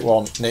 So you take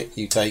 1, Nick,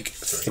 you take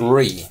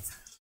 3.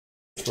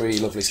 3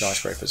 lovely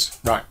skyscrapers.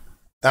 Right,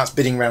 that's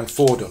bidding round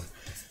 4 done.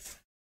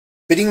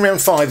 Bidding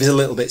round 5 is a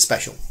little bit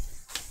special.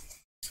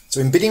 So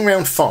in bidding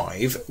round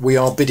 5, we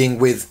are bidding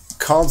with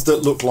cards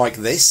that look like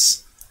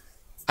this,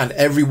 and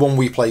every one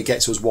we play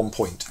gets us 1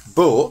 point.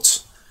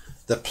 But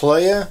the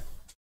player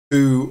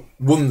who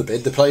won the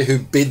bid, the player who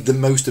bid the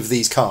most of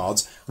these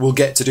cards, will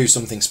get to do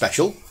something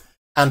special.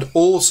 And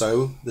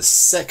also, the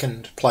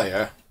second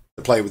player,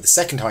 the player with the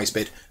second highest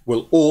bid,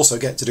 will also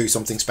get to do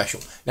something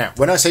special. Now,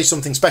 when I say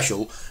something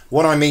special,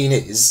 what I mean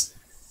is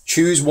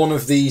choose one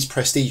of these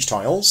prestige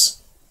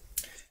tiles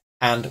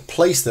and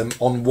place them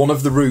on one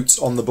of the routes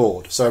on the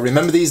board. So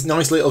remember these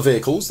nice little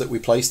vehicles that we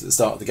placed at the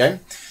start of the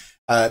game?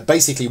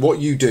 Basically, what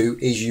you do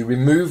is you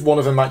remove one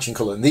of a matching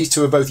colour, and these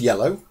 2 are both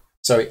yellow.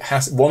 So it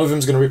has one of them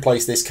is going to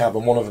replace this cab,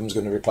 and one of them is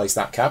going to replace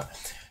that cab.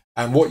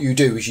 And what you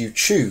do is you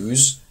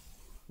choose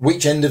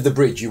which end of the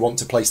bridge you want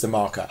to place the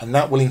marker, and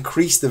that will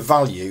increase the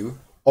value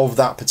of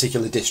that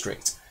particular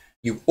district.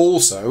 You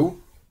also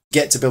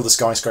get to build a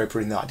skyscraper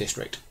in that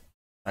district.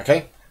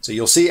 Okay, so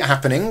you'll see it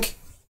happening.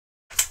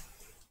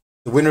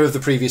 The winner of the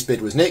previous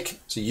bid was Nick,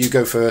 so you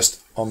go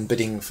first on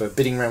bidding for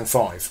bidding round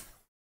 5.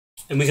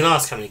 And we can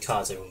ask how many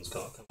cards everyone's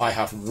got. I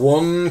have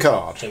 1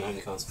 card. Don't know how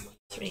many cards.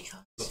 3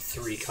 cards. I've got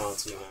 3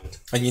 cards in your hand.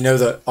 And you know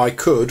that I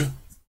could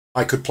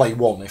play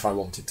 1 if I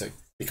wanted to,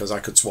 because I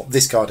could swap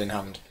this card in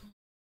hand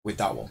with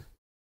that one.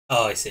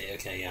 Oh, I see.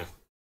 Okay, yeah.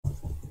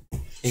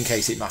 In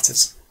case it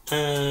matters.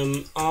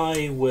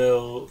 I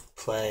will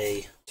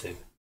play 2.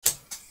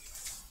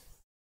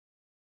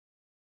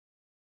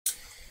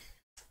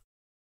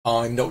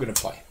 I'm not going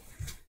to play.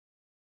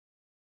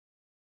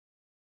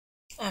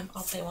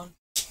 I'll play 1.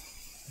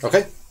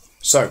 Okay,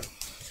 so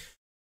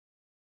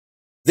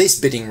this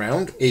bidding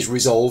round is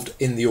resolved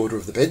in the order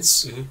of the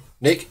bids. Mm-hmm.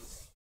 Nick,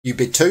 you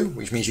bid 2,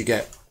 which means you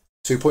get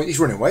 2 points. He's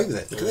running away with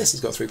it. Look at this, he's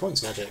got 3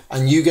 points. Magic.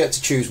 And you get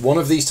to choose one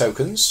of these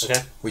tokens,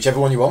 Okay. whichever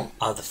one you want.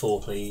 The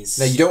 4, please.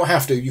 Now, you don't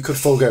have to. You could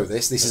forego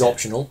this. This is Okay.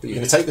 optional, but you're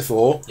going to take the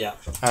 4. Yeah.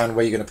 And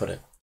where are you going to put it?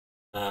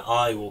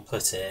 I will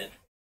put it.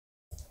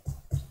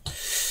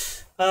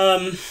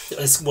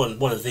 It's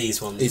one of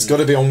these ones. It's got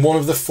to be on one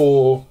of the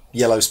 4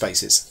 yellow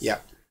spaces. Yeah.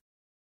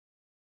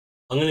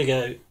 I'm going to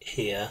go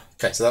here.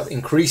 Okay, so that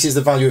increases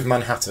the value of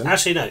Manhattan.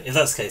 Actually, no. If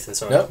that's the case, then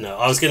sorry. Yep. No,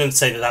 I was going to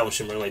say that one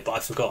shouldn't run away, but I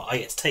forgot. I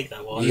get to take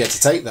that one. You get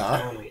to take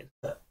that. And I get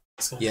to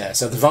put. Yeah,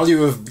 so the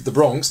value of the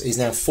Bronx is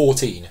now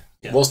 14.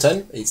 Yeah. It was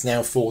 10, it's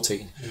now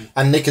 14.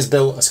 And Nick has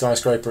built a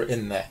skyscraper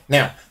in there.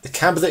 Now, the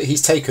cab that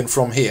he's taken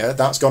from here,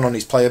 that's gone on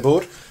his player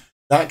board.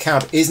 That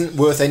cab isn't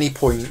worth any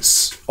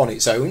points on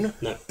its own,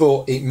 No.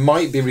 but it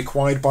might be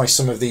required by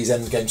some of these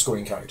endgame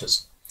scoring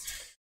characters.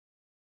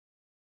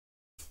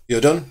 You're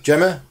done.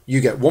 Gemma,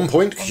 you get 1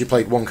 point because you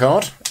played 1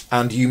 card,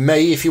 and you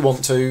may, if you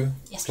want to,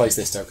 Yes, place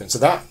this token. So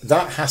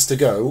that has to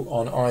go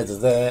on either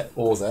there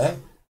or there.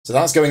 So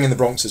that's going in the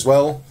Bronx as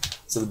well.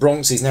 So the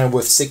Bronx is now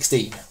worth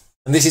 16.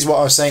 And this is what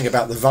I was saying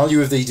about the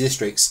value of these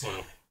districts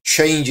Wow.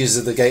 changes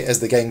as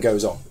the game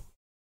goes on.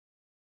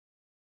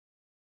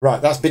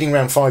 Right, that's bidding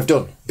round 5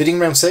 done. Bidding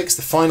round 6,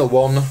 the final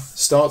one,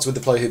 starts with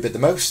the player who bid the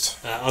most.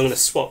 I'm going to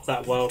swap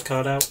that wild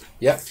card out.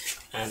 Yep.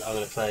 And I'm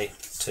going to play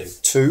 2.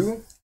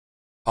 2.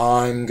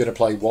 I'm going to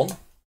play 1.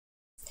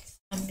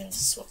 I'm going to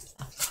swap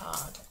that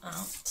card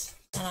out.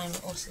 And I'm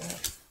also going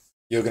to...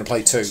 You're going to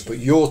play 2. But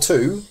your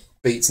 2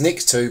 beats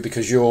Nick's 2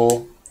 because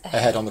you're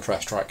ahead on the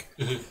press track.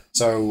 Mm-hmm.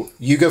 So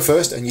you go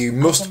first, and you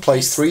must can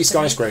place 3 place 3.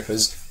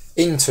 skyscrapers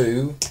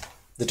into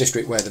the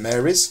district where the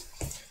mayor is.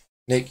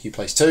 Nick, you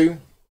place 2,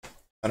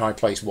 and I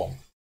place 1.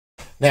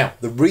 Now,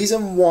 the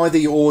reason why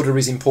the order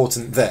is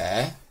important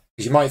there,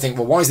 because you might think,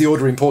 well, why is the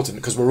order important?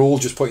 Because we're all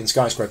just putting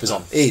skyscrapers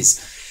on,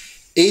 is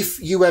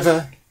if you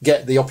ever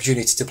get the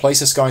opportunity to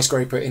place a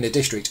skyscraper in a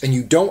district and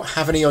you don't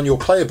have any on your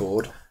player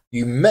board,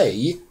 you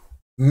may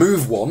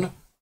move one,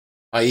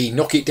 i.e.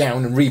 knock it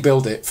down and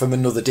rebuild it from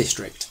another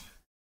district.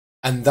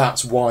 And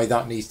that's why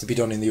that needs to be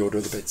done in the order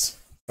of the bids.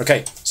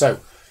 Okay, so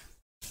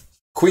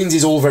Queens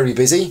is all very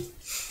busy.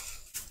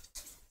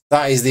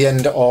 that is the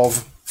end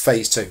of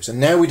phase 2. So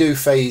now we do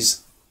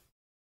phase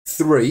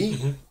 3.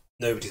 Mm-hmm.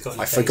 Nobody's got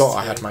any I phase forgot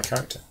I 3. had my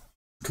character.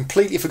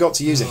 Completely forgot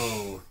to use him.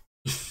 Oh,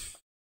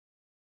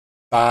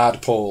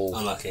 Bad Paul.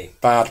 unlucky.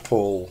 Bad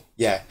Paul.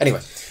 Yeah. Anyway,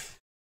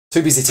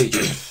 too busy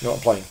teaching, not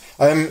playing.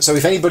 So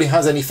if anybody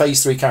has any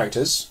phase 3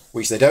 characters,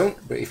 which they don't,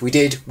 but if we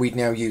did, we'd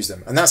now use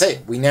them. And that's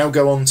it. We now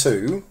go on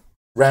to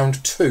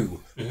round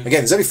 2. Mm-hmm.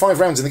 Again, there's only 5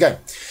 rounds in the game.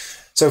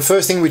 So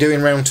first thing we do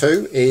in round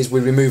 2 is we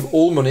remove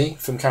all money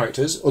from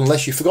characters,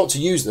 unless you forgot to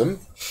use them,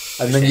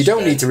 and then you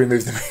don't need to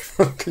remove them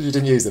because you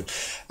didn't use them.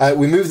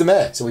 We move the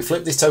mayor. So we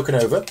flip this token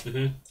over.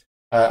 Mm-hmm.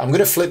 I'm going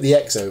to flip the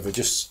X over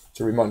just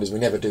to remind us we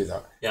never do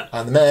that. Yeah.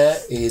 And the mayor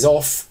is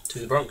off To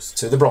the Bronx.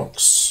 to the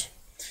Bronx.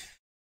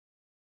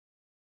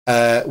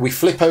 We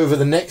flip over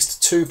the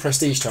next 2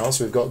 prestige tiles.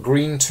 So we've got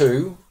green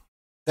 2.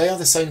 They are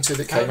the same 2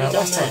 that How came have out you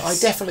last done time. I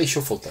this? definitely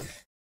shuffled them.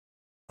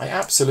 I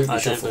absolutely I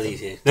don't shuffled them.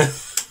 believe you.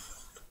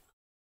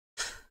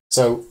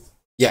 So,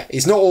 yeah,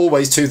 it's not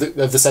always 2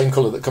 of the same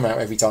colour that come out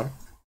every time.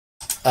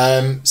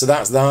 So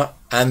that's that.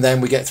 And then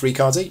we get 3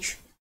 cards each.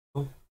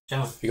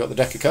 Gemma. You got the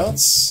deck of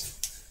cards.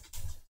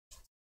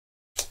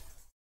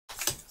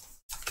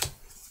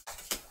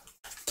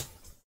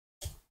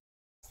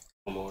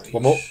 One more each.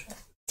 One more.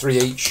 3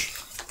 each.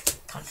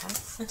 Can't count.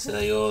 So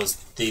they're yours.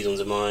 These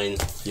ones are mine.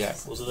 Yeah.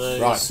 What are those?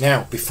 Right,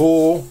 now,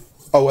 before...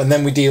 Oh, and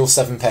then we deal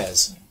 7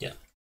 pairs. Yeah.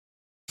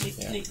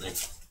 Yeah.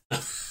 Neatly.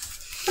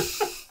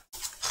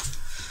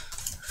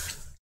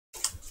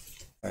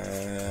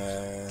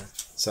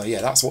 So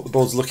yeah, that's what the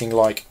board's looking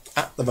like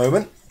at the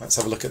moment. Let's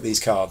have a look at these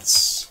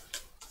cards.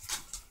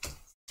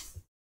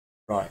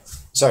 Right,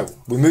 so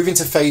we're moving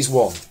to phase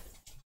 1.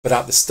 But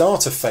at the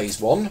start of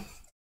phase 1,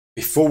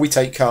 before we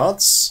take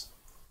cards,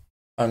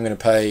 I'm going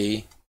to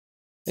pay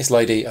this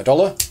lady $1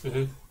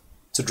 Mm-hmm.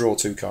 to draw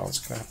 2 cards.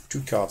 Can I have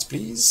 2 cards,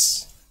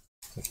 please?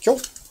 Thank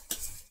you.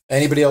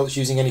 Anybody else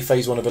using any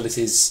phase 1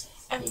 abilities?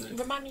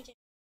 Remind me.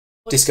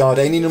 Discard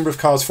any number of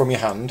cards from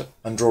your hand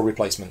and draw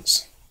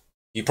replacements.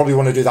 You probably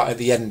want to do that at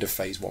the end of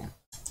phase 1,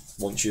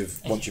 once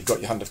you've got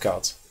your hand of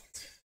cards.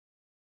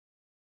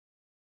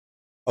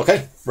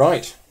 Okay,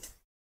 right.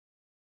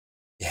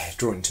 Yeah,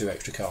 drawing 2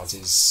 extra cards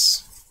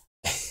is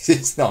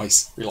it's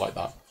nice. We like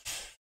that.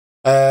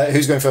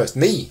 Who's going first?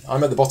 Me.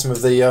 I'm at the bottom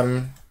of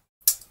the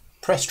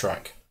press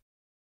track.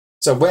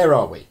 So where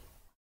are we?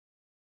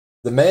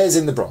 The mayor's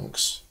in the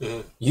Bronx.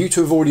 Mm-hmm. You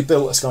 2 have already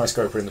built a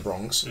skyscraper in the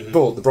Bronx, Mm-hmm.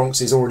 but the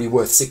Bronx is already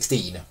worth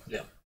 16.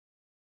 Yeah.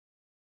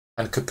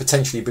 And could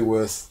potentially be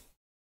worth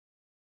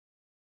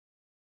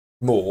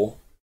more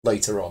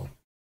later on.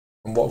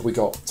 And what have we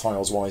got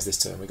tiles wise this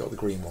turn? We got the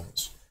green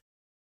ones.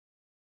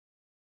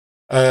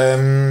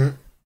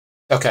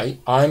 Okay,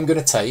 I'm going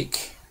to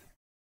take...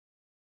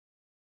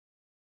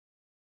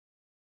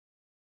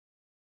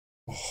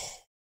 I'm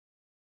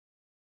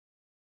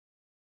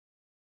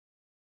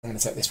going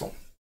to take this one.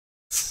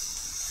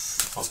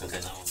 I was going to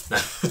take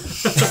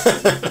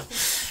that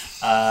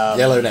one.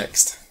 Yellow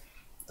next.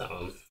 That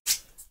one.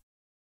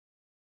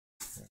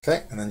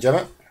 Okay, and then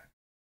Gemma.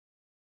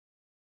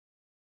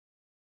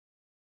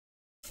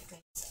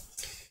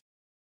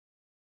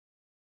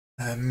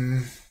 I'll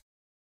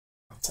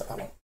take that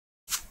one.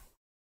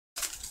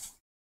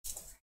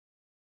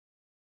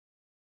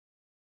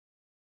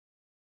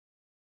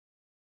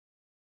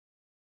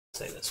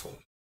 Take this one.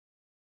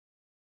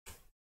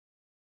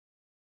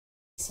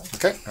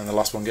 Okay, and the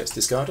last one gets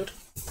discarded.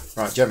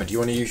 Right, Gemma, do you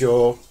want to use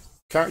your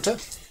character?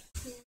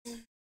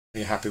 Are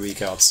you happy with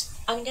your cards?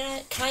 I'm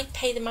gonna. Can I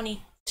pay the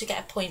money to get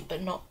a point,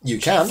 but not? You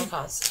change can. my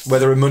cards?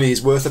 Whether money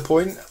is worth a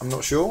point, I'm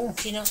not sure.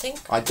 Do you not think?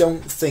 I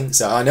don't think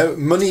so. I know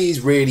money is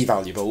really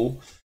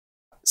valuable.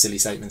 Silly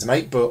statement to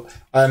make, but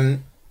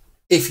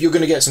if you're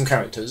going to get some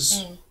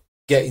characters,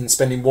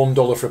 spending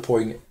 $1 for a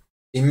point,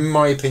 in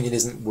my opinion,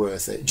 isn't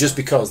worth it. Just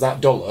because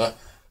that dollar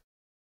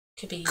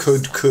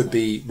could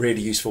be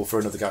really useful for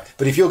another guy.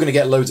 But if you're going to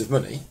get loads of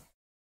money,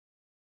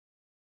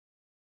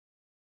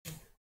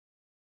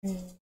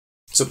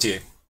 it's up to you.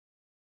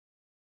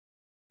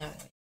 No.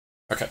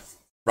 Okay,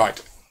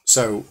 right.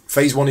 So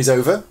phase 1 is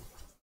over.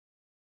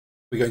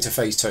 We're going to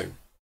phase 2.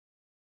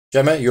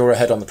 Gemma, you're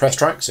ahead on the press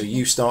track, so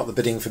you start the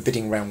bidding for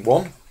bidding round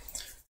 1.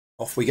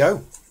 Off we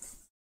go.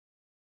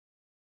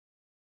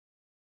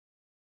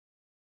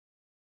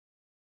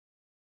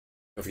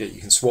 Don't forget you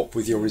can swap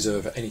with your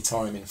reserve at any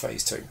time in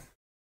phase 2.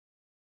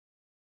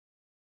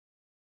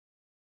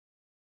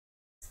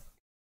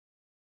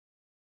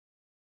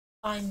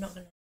 I'm not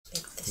gonna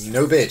bid this.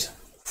 No bid.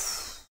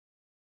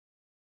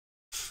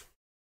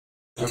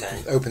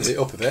 Okay. Opens it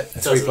up a bit. A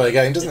It does 3-player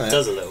game, doesn't it? It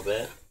does a little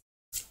bit.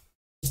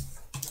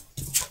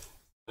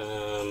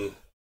 I'm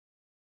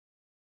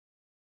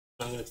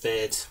going to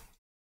bid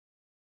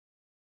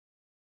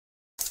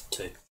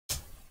 2.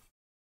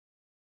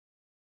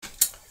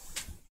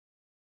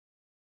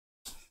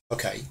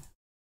 Okay.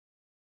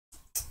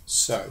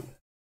 So.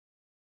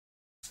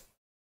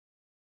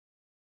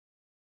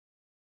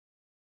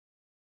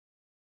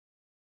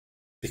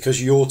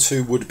 Because your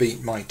 2 would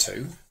beat my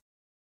 2,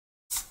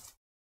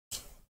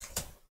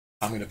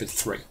 I'm going to bid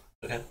 3.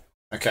 Okay.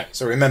 Okay,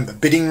 so remember,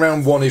 bidding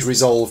round 1 is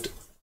resolved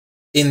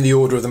in the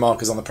order of the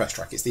markers on the press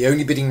track. It's the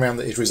only bidding round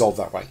that is resolved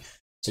that way.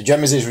 So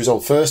Gemma's is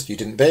resolved first, you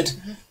didn't bid.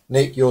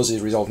 Nick, yours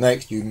is resolved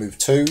next, you move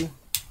 2.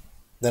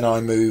 Then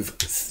I move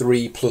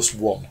 3 plus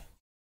 1.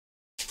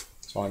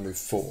 So I move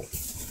 4.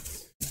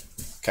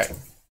 Okay.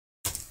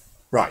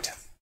 Right.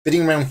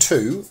 Bidding round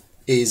 2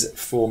 is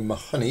for my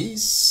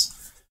honeys.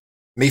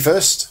 Me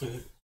first.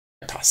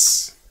 I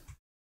pass.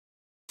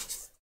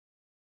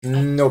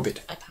 No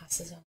bid. I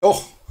pass as well.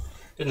 Oh!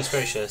 Goodness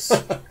gracious.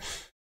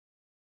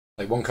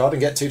 Play 1 card and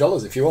get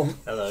 $2 if you want.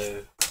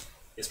 Hello.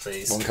 Yes,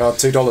 please. 1 card,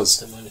 $2.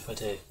 Don't mind if I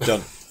do. Done.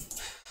 I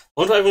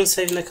wonder what everyone's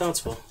saving their cards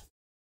for.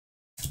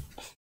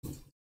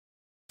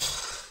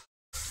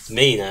 It's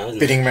me now, isn't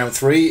Bidding round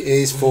 3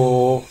 is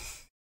for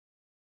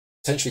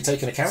potentially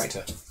taking a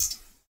character.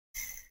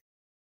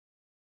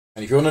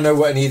 And if you want to know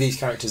what any of these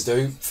characters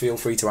do, feel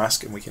free to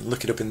ask and we can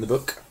look it up in the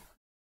book.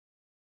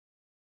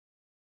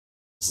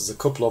 There's a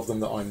couple of them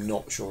that I'm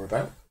not sure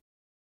about.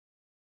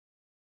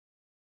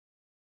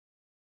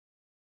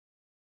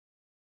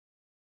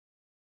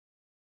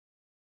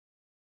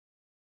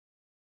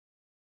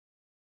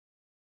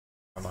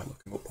 I might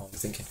look them up while I'm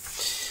thinking.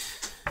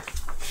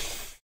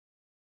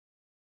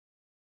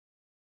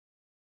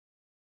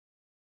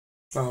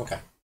 Oh, okay.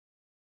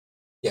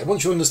 Yeah,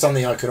 once you understand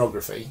the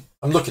iconography,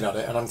 I'm looking at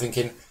it and I'm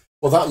thinking,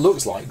 well, that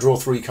looks like draw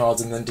 3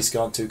 cards and then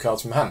discard 2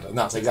 cards from hand, and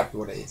that's exactly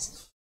what it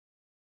is.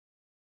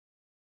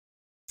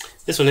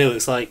 This one here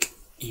looks like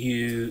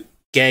you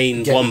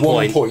gain Get 1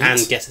 1 point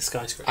and get a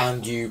skyscraper.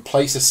 And you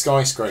place a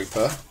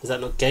skyscraper. Is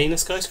that not gain a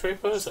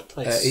skyscraper? Or is that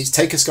place? It's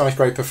take a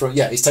skyscraper from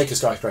it's take a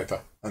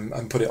skyscraper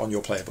and put it on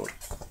your player board.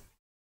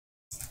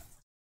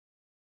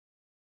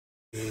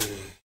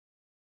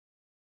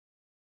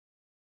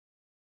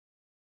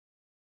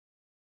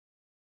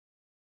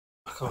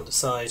 I can't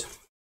decide.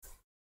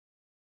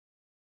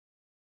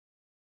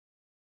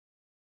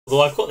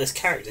 Although I've got this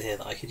character here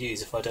that I could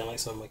use if I don't like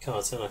some of my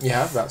cards, don't I?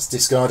 Yeah, that's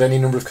discard any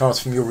number of cards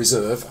from your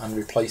reserve and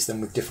replace them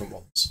with different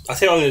ones. I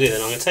think what I'm going to do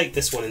then, I'm going to take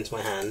this one into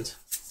my hand.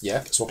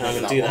 Yeah, swap And I'm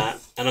over going to that do one. that,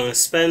 and I'm going to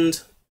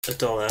spend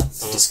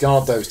 $1.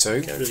 Discard those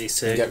 2. Get rid of these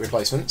 2. And get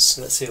replacements.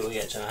 Let's see what we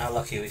get, Jenna. How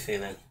lucky are we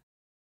feeling?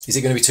 Is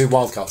it going to be 2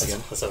 wild cards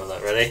again? Let's have a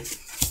look. Ready?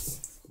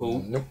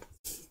 Ooh. Nope.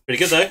 Pretty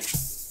good though.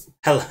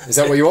 Hello. Is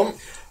that what you want?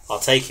 I'll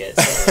take it.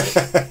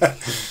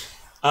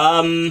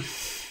 I'll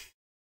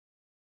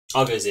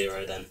go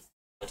 0 then.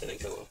 I don't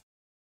think I will.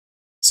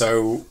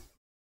 So,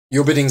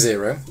 you're bidding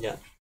 0. Yeah.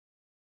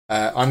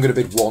 I'm going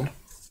to bid 1.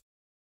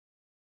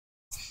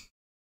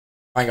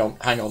 Hang on.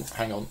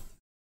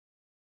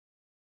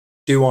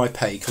 Do I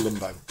pay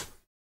Columbo?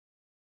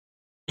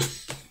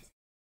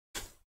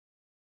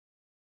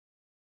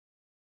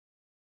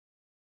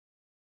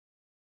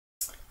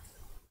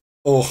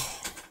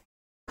 Oh.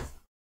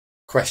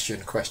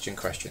 Question.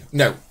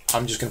 No,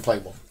 I'm just going to play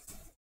 1.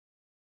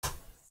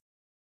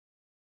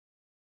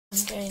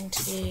 I'm going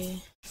to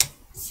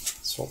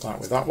Swap that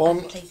with that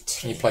one. play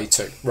 2. And you play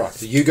 2. Right,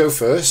 so you go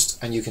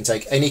first, and you can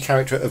take any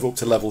character of up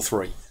to level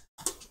 3.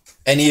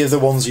 Any of the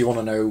ones you want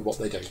to know what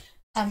they do.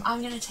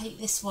 I'm going to take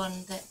this one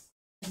that.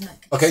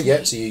 Okay,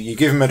 yeah, so you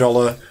give him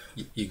 $1,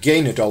 you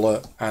gain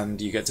 $1, and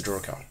you get to draw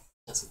a card.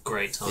 That's a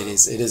great time. It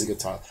is a good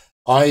tile.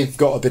 I've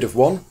got a bid of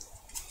 1,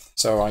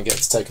 so I get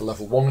to take a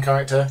level 1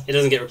 character. It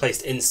doesn't get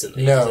replaced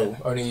instantly. Does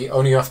No, it?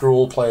 only after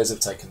all players have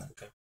taken them.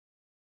 Okay.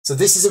 So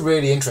this is a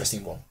really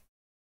interesting one.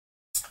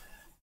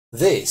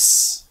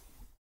 This,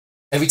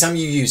 every time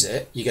you use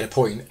it, you get a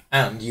point,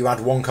 and you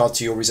add 1 card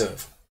to your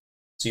reserve.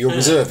 So your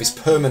reserve is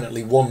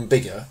permanently 1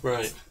 bigger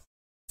Right.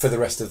 for the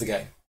rest of the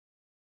game.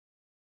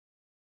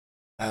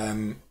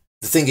 The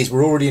thing is,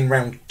 we're already in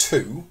round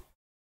 2,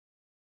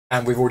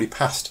 and we've already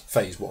passed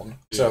phase 1,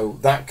 so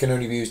that can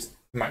only be used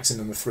a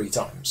maximum of 3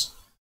 times.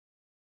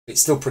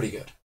 It's still pretty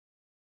good.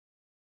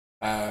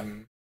 I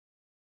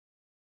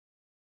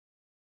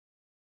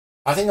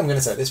think I'm going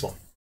to take this one,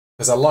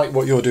 because I like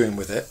what you're doing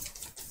with it.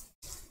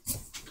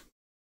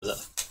 Okay,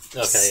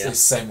 yeah. It's the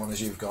same one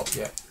as you've got,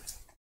 yeah.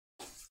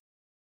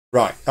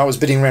 Right, that was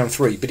bidding round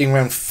 3. Bidding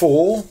round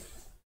 4,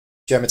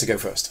 Gemma to go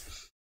first.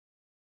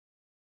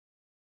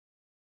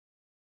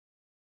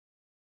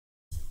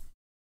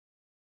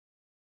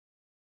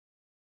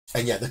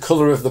 And yeah, the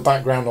colour of the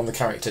background on the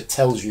character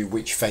tells you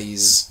which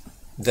phase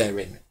they're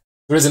in.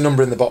 There is a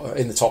number in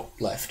the top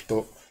left,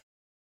 but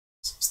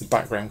it's the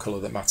background colour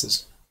that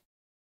matters.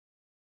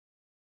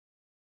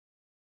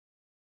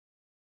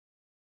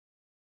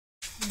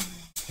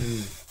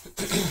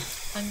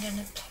 I'm going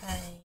to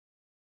play.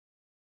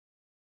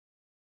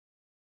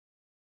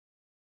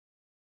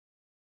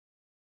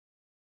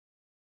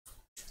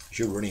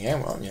 You're running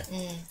out, aren't you?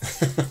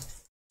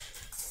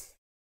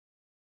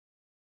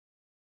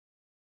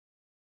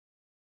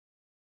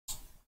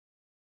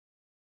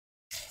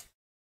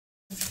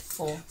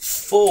 4.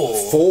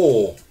 4.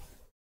 4.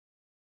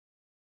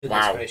 Goodness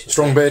Wow. gracious.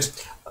 Strong bid.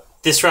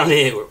 This round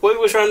here,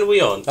 which round are we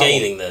on? That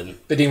Gaining then.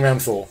 Bidding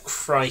round 4.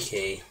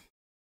 Crikey.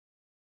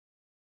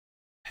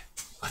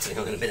 I don't think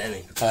I'm going to bid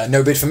any.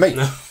 No bid for me.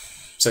 No.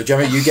 So,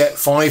 Gemma, you get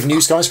 5 new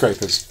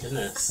skyscrapers.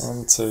 Goodness.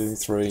 1, 2,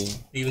 3. You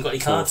even got any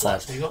cards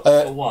left? Have you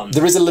got one?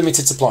 There is a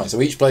limited supply,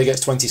 so each player gets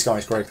 20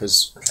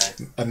 skyscrapers,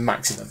 Okay. a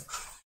maximum.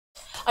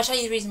 I'll tell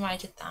you the reason why I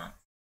did that.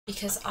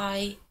 Because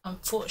I,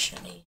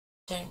 unfortunately,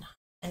 don't have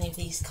any of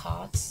these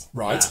cards.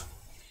 Right. Yeah.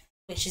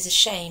 Which is a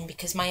shame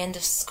because my end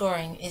of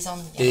scoring is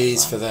on the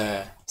Is other for one.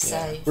 there. So-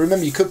 Yeah. But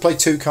remember, you could play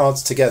 2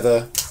 cards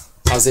together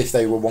as if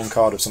they were 1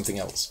 card of something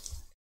else.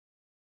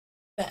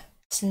 But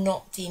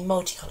not the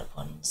multicolored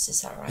ones,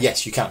 is that right?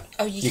 Yes, you can.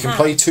 Oh, you can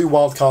play 2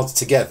 wild cards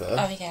together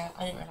Oh, yeah,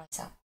 I didn't realise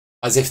that.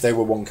 as if they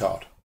were 1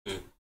 card.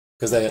 Mm.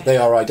 Because Okay. they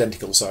are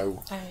identical,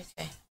 so... Oh,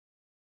 okay.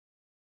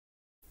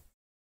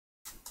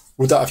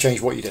 Would that have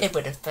changed what you did? It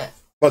would have, but...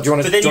 Well, do you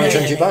want to But then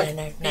change it back?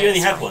 No, You only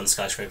it's had fine. one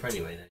skyscraper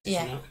anyway, though. did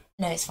Yeah. you not?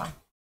 No, it's fine.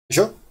 You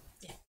sure?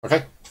 Yeah.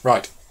 Okay,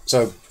 right.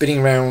 So,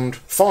 bidding round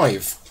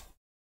 5.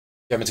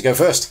 You want me to go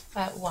first?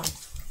 1.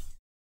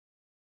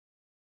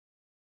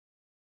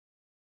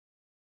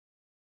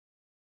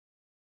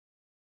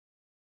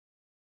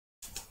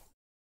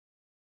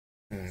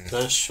 Can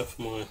I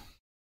shuffle my...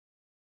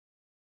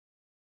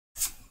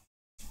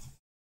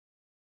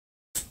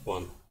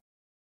 1.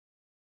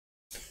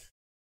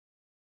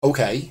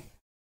 Okay.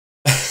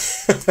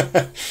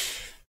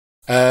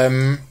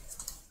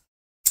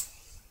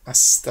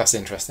 That's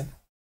interesting.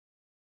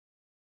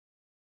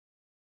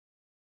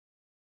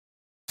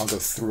 I'll go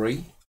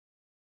 3.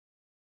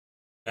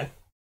 Okay.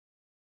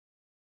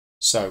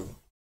 So,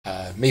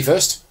 me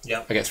first.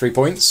 Yep. I get 3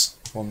 points.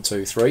 1,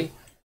 2, 3.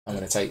 I'm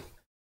going to take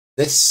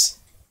this.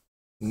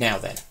 Now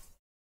then.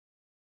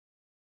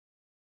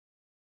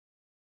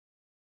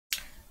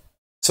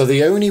 So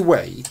the only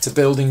way to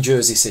build in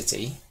Jersey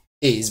City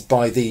is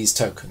by these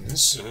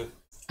tokens, Mhm.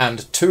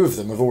 and 2 of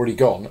them have already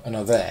gone and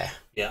are there.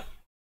 Yeah.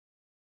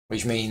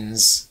 Which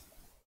means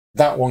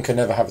that one can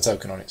never have a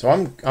token on it. So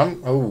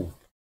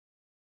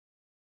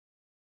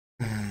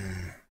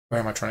where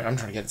am I trying? I'm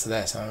trying to get it to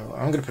there, so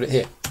I'm going to put it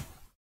here.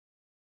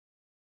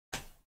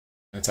 I'm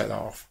going to take that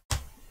off,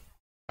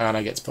 and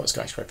I get to put a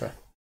skyscraper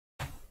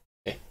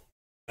here.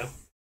 Yeah.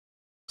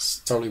 It's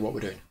totally what we're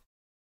doing.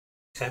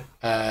 Okay.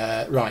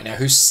 Right, now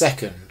who's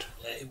second?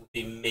 It would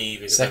be me.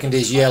 because Second I'm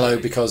is yellow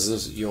tied.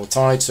 because you're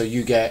tied, so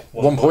you get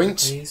 1 point,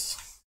 please.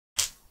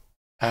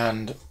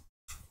 and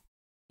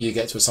you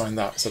get to assign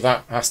that. So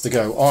that has to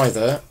go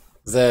either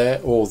there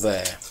or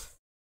there.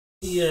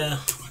 Yeah,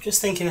 I'm just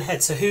thinking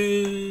ahead. So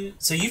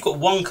you've got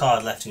 1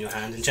 card left in your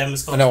hand, and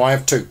Gemma's got... No, I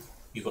have 2.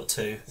 You've got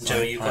 2. And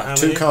Gemma, you've I got how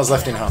have many? 2 cards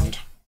left in Yeah. hand.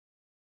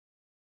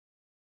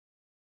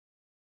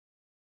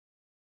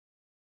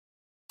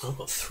 I've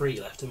got 3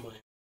 left in my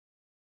hand.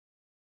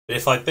 But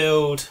if I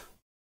build...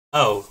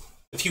 Oh,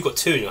 if you've got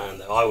 2 in your hand,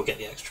 though, I will get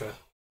the extra.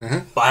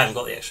 Mhm. But I haven't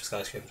got the extra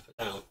skyscraper to put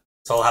down.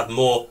 So I'll have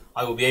more...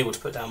 I will be able to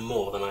put down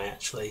more than I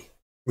actually...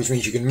 Which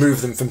means you can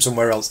move them from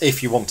somewhere else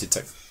if you wanted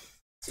to.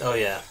 Oh,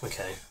 yeah,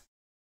 okay.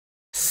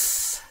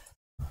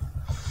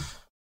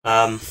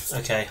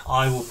 Okay,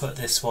 I will put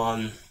this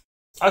one...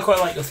 I quite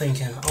like your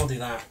thinking. I'll do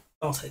that.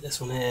 I'll take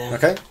this one here.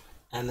 Okay?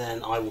 And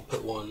then I will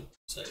put one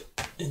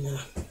in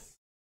there.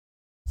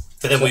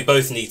 But then we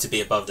both need to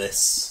be above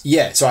this.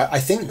 Yeah, so I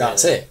think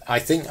that's Yeah. it. I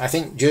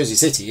think Jersey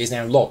City is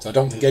now locked. I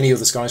don't think any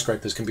other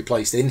skyscrapers can be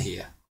placed in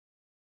here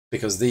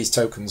because these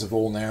tokens have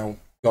all now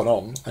gone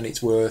on and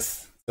it's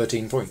worth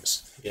 13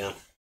 points. Yeah.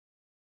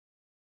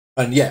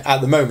 And yeah,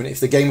 at the moment, if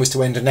the game was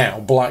to end now,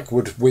 Black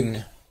would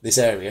win this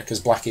area because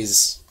Black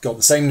is got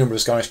the same number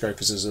of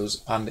skyscrapers as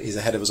us and is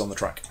ahead of us on the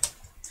track.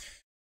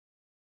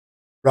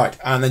 Right,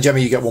 and then Gemma,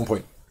 you get 1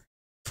 point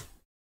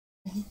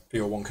for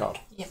your 1 card.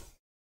 Yep.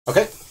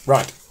 Okay,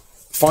 right.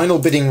 Final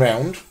bidding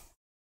round.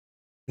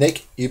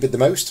 Nick, you bid the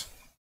most.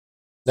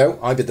 No,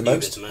 I bid the You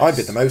most. bid the I most.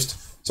 bid the most.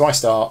 So I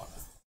start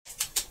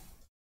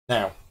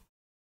now.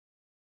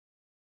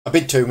 I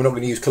bid 2. We're not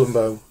going to use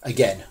Columbo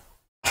again.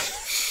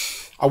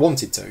 I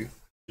wanted to,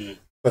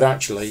 but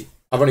actually,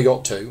 I've only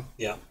got 2.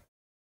 Yeah.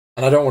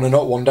 And I don't want to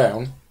knock 1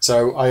 down,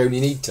 so I only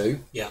need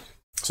 2. Yeah.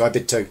 So I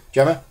bid 2.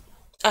 Gemma,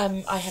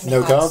 I have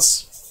no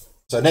cards.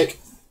 So Nick,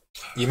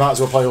 you might as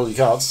well play all your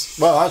cards.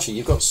 Well, actually,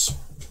 you've got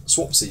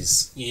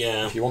swapsies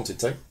Yeah. if you wanted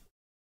to.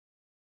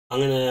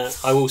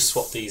 I will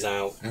swap these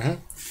out. Mhm.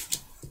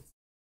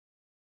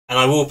 And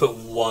I will put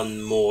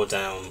 1 more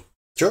down.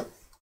 Sure.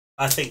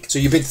 I think So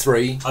you bid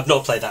 3. I've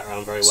not played that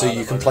round very well. So you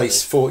have can I,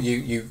 place 4.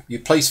 You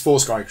place 4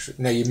 skyscrapers.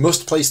 Now you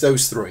must place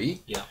those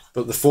 3. Yeah.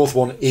 But the 4th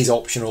one is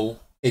optional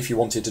if you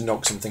wanted to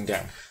knock something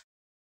down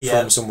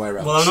from somewhere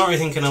else. Well, I'm not really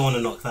thinking I want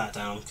to knock that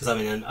down because I'm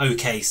in an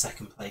okay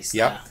second place.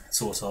 Yeah. There,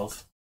 sort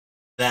of.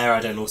 There, I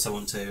don't also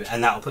want to,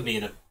 and that will put me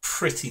in a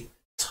pretty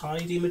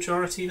tidy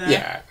majority there.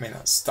 Yeah, I mean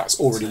that's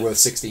already So- worth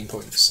 16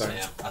 points. So,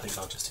 Yeah, I think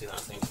I'll just do that.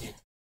 Thank you.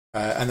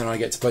 and then I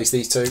get to place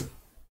these 2.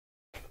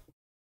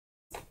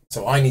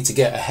 So I need to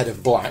get ahead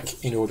of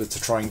Black in order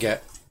to try and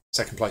get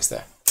second place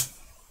there.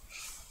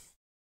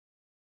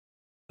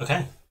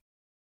 Okay.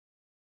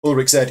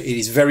 Ulrich said it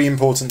is very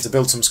important to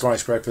build some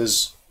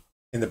skyscrapers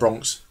in the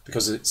Bronx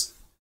because it's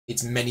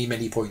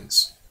many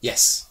points.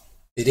 Yes,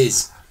 it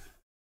is.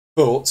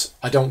 But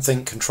I don't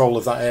think control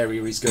of that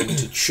area is going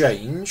to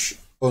change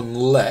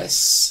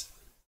unless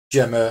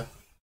Gemma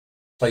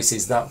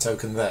places that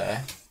token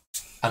there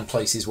and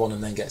places one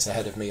and then gets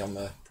ahead of me on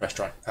the press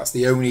track. That's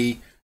the only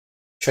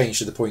change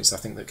to the points I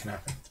think that can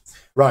happen.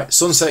 Right,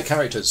 sunset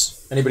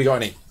characters. Anybody got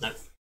any? No.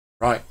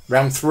 Right,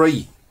 round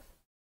 3.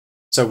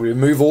 So we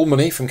remove all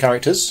money from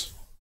characters.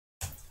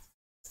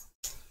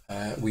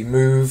 We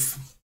move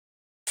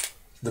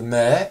the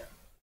mayor.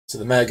 So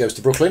the mayor goes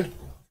to Brooklyn.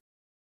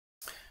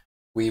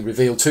 We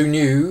reveal 2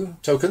 new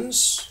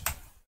tokens.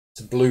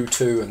 It's a blue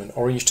 2 and an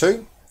orange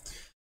 2.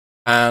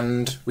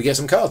 And we get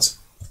some cards.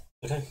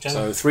 Okay,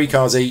 so 3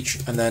 cards each,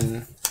 and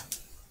then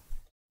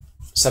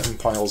 7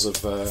 piles of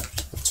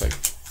 2.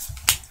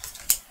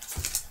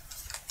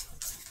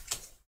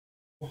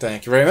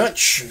 Thank you very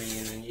much. Me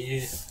and then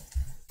you.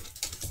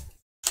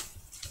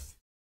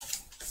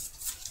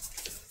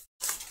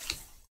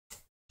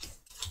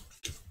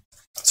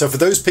 So for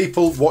those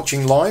people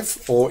watching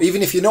live, or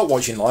even if you're not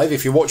watching live,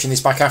 if you're watching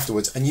this back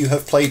afterwards and you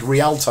have played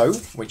Rialto,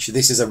 which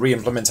this is a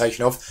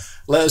re-implementation of,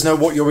 let us know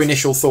what your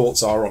initial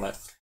thoughts are on it.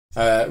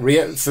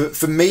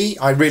 For me,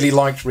 I really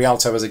liked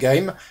Rialto as a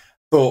game,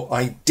 but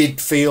I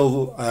did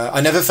feel, I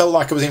never felt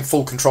like I was in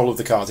full control of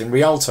the cards. In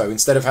Rialto,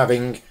 instead of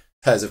having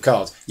pairs of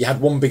cards, you had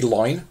one big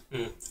line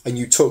and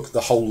you took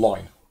the whole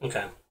line.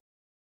 Okay.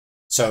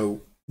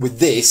 So with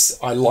this,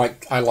 I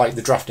like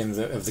the drafting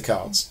of the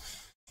cards.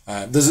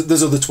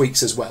 There's other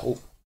tweaks as well,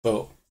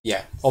 but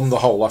yeah, on the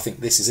whole, I think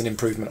this is an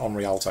improvement on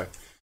Rialto.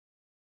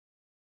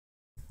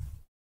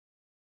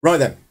 Right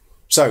then,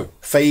 so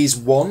phase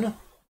 1,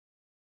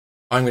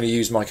 I'm going to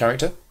use my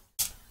character.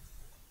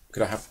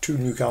 Could I have 2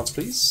 new cards,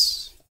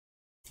 please?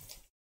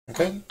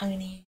 Okay. I'm going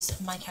to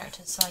use my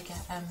character, so I get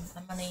a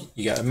money.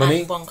 You get a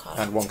money and 1 card.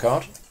 And 1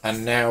 card,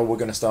 and now we're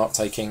going to start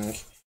taking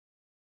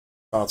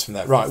cards from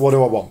there. Right, what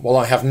do I want? Well,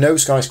 I have no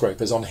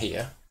skyscrapers on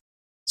here,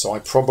 so I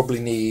probably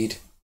need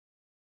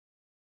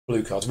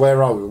blue cards.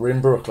 Where are we? We're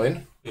in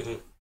Brooklyn. Mm-hmm.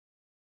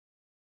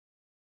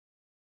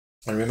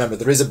 And remember,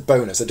 there is a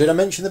bonus. Did I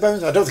mention the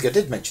bonus? I don't think I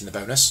did mention the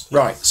bonus.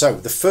 Right, so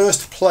the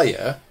first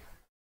player...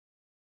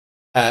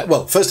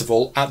 well, first of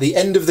all, at the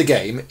end of the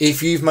game,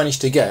 if you've managed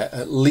to get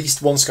at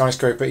least 1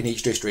 skyscraper in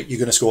each district, you're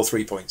going to score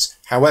 3 points.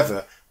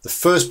 However, the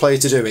first player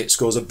to do it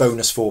scores a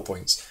bonus 4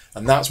 points.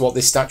 And that's what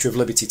this Statue of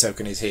Liberty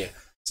token is here.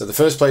 So the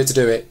first player to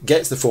do it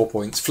gets the 4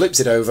 points, flips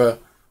it over,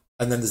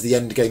 and then there's the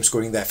end game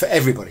scoring there for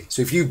everybody.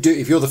 So if you're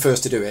the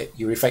first to do it,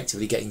 you're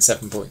effectively getting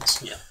 7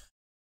 points. Yeah.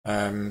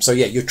 So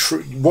yeah,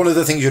 one of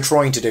the things you're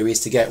trying to do is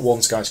to get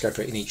 1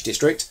 skyscraper in each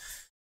district.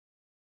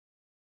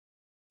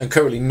 And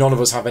currently, none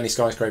of us have any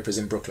skyscrapers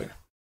in Brooklyn.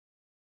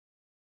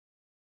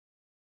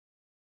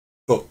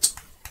 But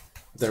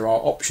there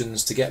are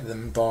options to get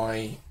them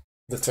by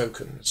the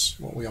tokens.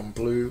 What are we on?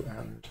 Blue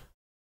and...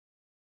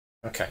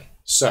 Okay,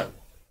 so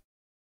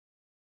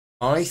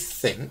I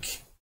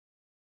think...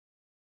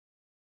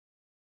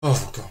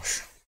 Oh,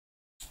 gosh.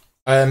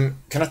 Can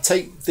I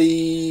take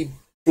the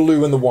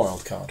blue and the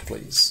wild card,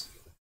 please?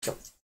 Yep.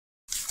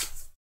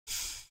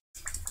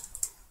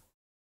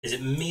 Is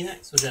it me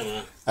next or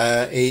Gemma?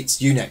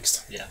 It's you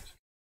next. Yeah.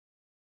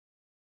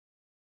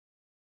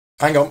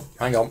 Hang on.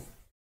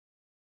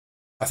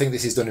 I think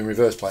this is done in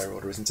reverse player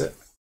order, isn't it?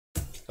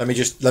 Let me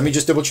just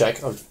double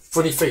check. I've a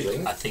funny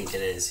feeling. I think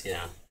it is,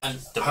 yeah.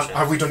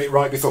 Have we done it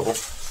right before?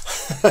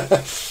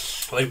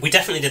 Well, we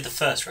definitely did the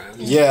first round.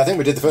 Yeah, I think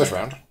we did the first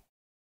round.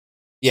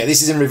 Yeah,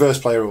 this is in reverse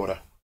player order.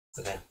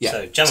 Okay. Yeah.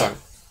 So, Gemma. So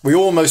we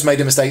almost made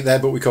a mistake there,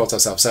 but we caught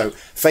ourselves. So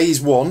phase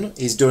 1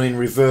 is done in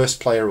reverse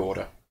player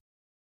order.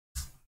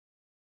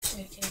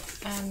 Okay.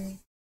 I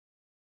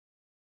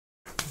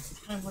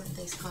don't want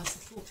those cards to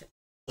fall.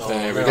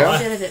 There we I go.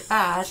 feel a bit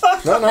bad.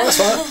 No, that's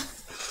fine.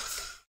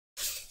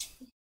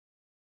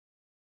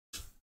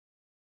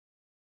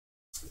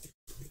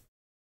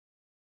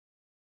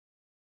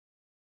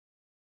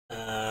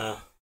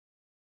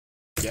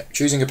 Yeah,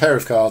 choosing a pair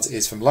of cards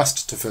is from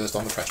last to first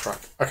on the press track.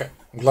 Okay,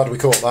 I'm glad we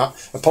caught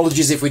that.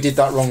 Apologies if we did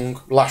that wrong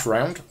last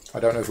round. I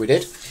don't know if we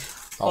did.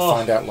 I'll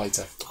find out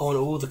later. I want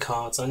all the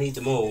cards. I need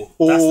them all.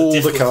 All That's the the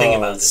difficult thing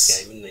about cards.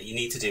 this game, isn't it? You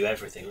need to do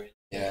everything, really.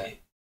 Yeah.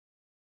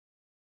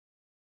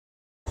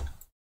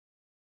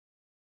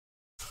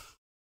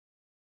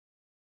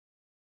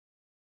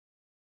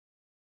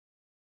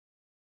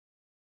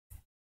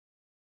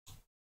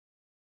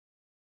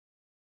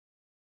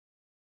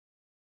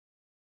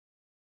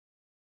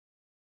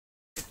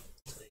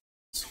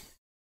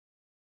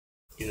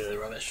 You know the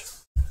rubbish.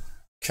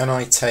 Can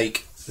I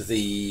take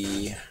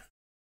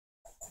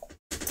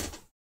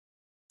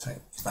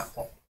that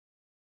one?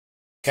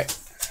 Okay.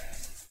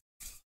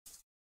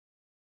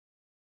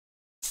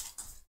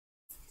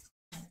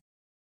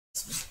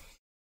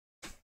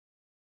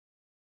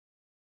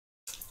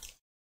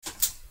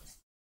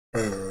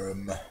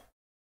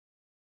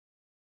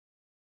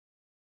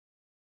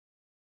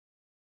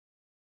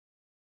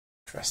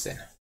 Interesting.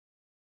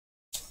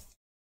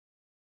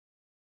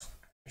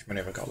 Which money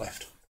have I got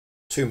left?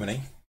 2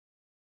 money.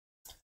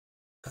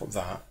 Got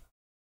that.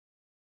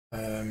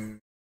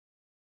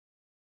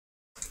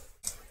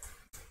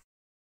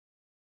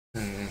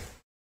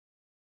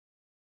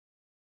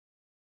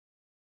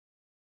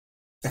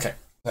 Okay,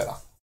 like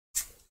that.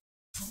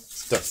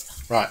 Done.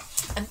 Right.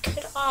 And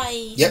could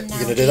I Yep, now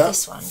you're going to do do that.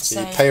 this one? So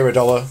you pay her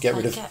 $1, get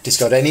rid of,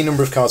 discard any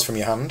number of cards from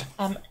your hand.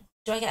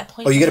 Do I get a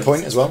point? Oh, you get a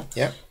point as well.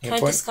 Yeah, you Can get a I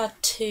point. discard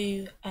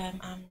 2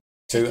 and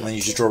 2, and then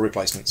you just draw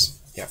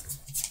replacements. Yeah.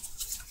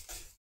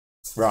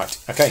 Right.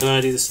 Okay. Can I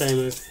do the same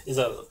with... Is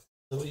that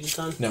what you've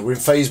done? No, we're in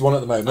phase 1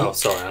 at the moment. Oh,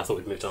 sorry, I thought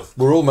we'd moved on.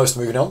 We're almost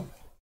moving on.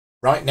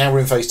 Right, now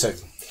we're in phase 2. Do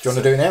you want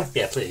to do it now?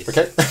 Yeah, please.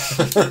 Okay.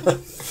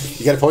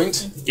 You get a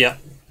point. Yeah.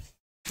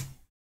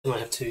 I might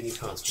have 2 new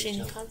cards. 2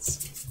 new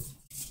cards.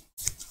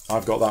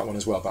 I've got that one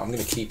as well, but I'm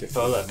going to keep it.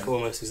 Oh, look,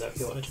 almost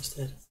exactly what I just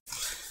did.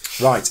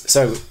 Right,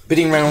 so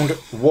bidding round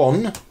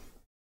 1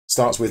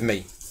 starts with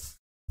me.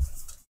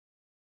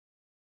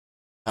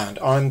 And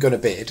I'm going to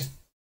bid...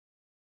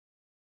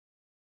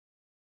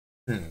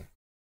 I'm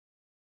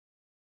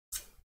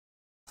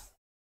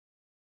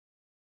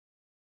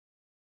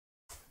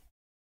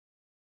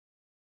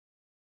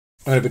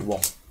going to bid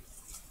 1.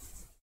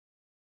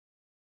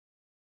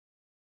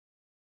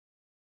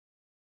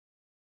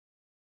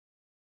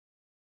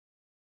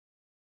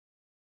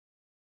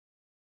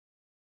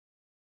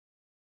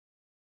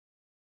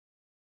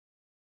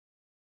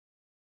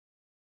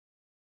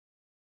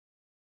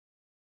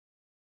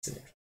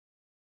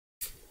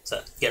 So,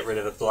 get rid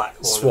of a black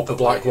one. Swap a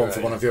black one for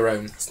one of your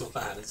own. It's not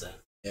bad, is it?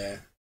 Yeah.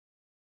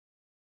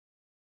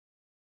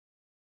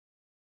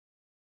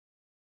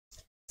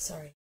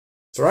 Sorry.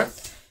 It's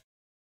alright.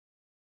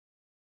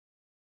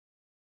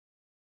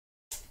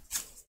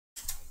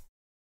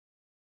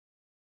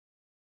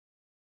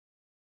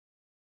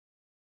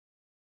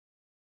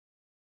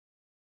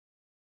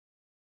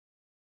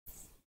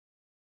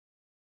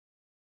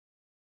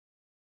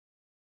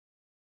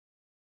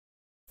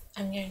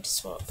 I'm going to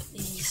swap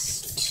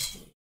these 2.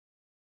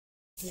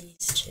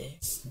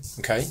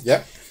 Okay,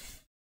 yep.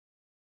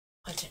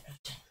 I don't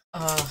know.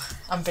 Oh,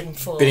 I'm bidding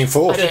 4. Bidding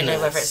 4. I don't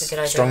know whether it's a good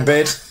idea. Strong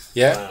bid.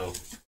 Yeah. Wow.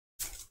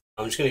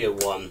 I'm just going to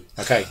go 1.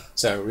 Okay,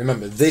 so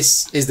remember,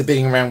 this is the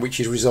bidding round which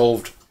is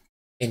resolved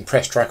in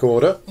press track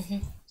order.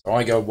 So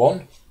I go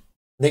 1,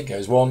 Nick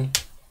goes 1,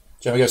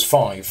 Gemma goes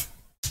 5.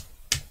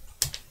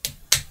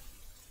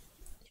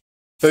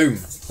 Boom.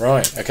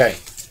 Right, okay.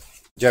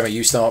 Gemma,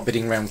 you start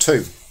bidding round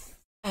 2.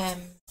 I'm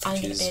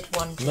going to bid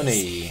 1, please.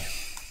 Money.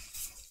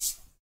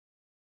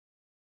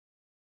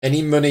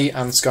 Any money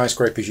and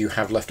skyscrapers you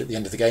have left at the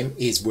end of the game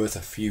is worth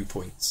a few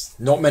points.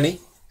 Not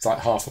many. It's like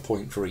half a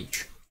point for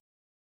each.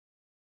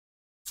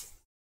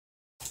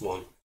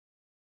 1.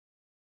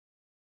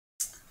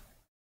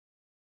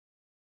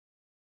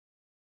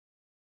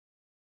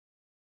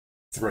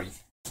 Three.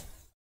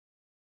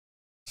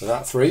 So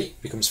that 3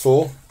 becomes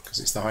 4 because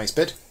it's the highest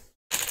bid.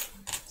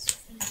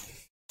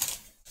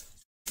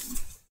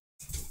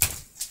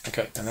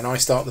 Okay, and then I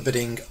start the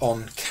bidding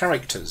on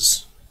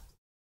characters.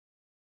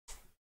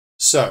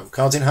 So,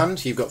 cards in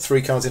hand. You've got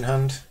 3 cards in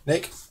hand.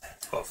 Nick?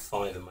 I've got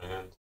 5 in my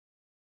hand.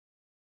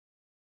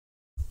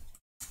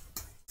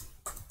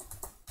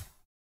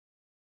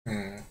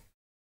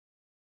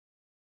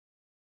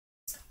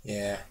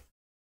 Yeah.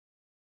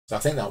 So I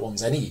think that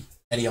one's any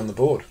on the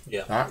board.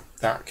 Yeah.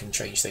 That can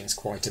change things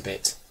quite a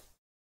bit.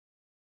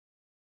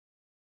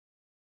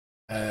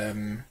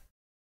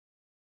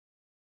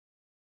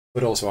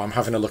 But also I'm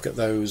having a look at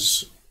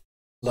those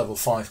level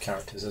 5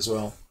 characters as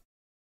well.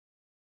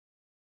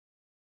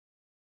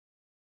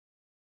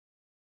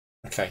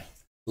 Okay,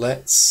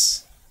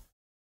 let's...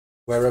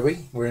 Where are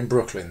we? We're in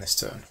Brooklyn this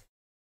turn.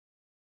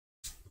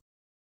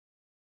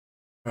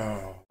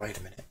 Oh, wait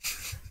a minute.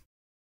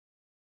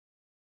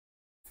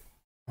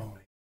 Oh,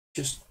 I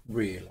just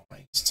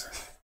realised.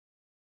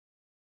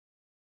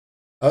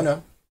 Oh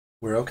no,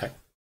 we're okay.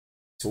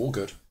 It's all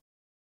good.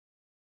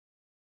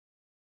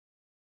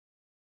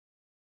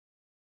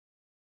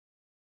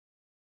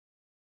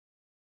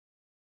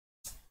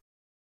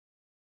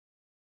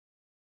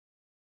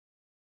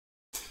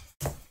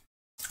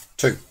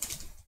 Two.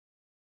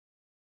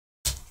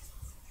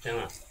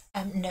 Gemma.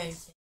 No.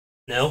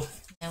 No?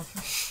 No.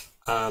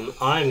 I'm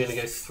going to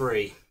go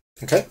 3.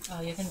 Okay.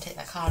 Oh, you're going to take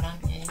that card,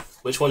 aren't you?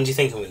 Which one do you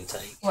think I'm going to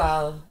take?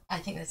 Well, I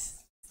think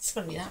it's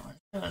got to be that one,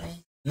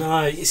 surely.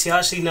 No, you see,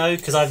 actually no,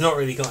 because I've not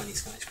really got any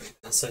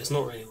skyscrapers, so it's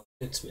not really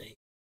good to me.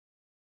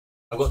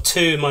 I've got 2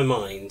 in my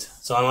mind,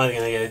 so I'm either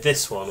going to go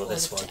this one or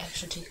this one.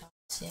 Extra 2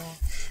 cards, yeah.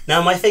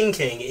 Now, my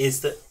thinking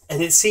is that,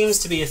 and it seems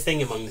to be a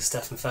thing among the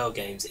Stefan Feld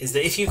games, is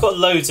that if you've got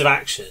loads of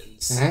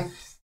actions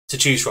to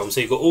choose from,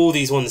 so you've got all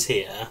these ones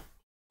here,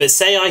 but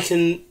say I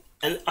can,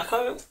 and I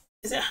can't remember,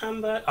 is it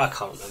Hamburg? I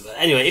can't remember.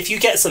 Anyway, if you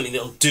get something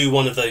that'll do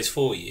one of those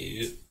for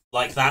you,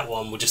 like that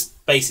one will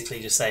just basically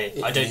just say,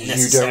 I don't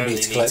necessarily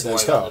need to collect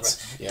those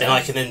cards. Then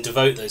I can then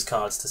devote those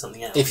cards to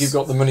something else. If you've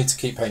got the money to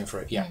keep paying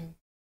for it, yeah.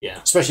 Yeah.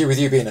 Especially with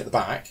you being at the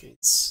back,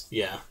 it's...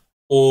 Yeah.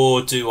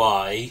 Or do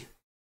I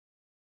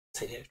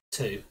take the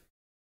extra 2?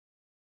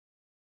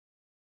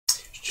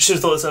 Should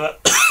have thought this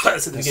about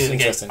that's at the beginning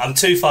of the game. I'm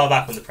too far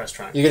back on the press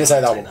track. You're going to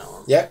say that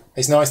one. Yeah.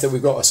 It's nice that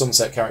we've got a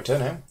sunset character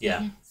now.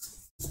 Yeah.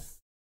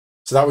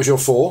 So that was your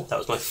 4. That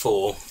was my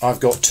 4.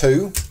 I've got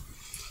 2.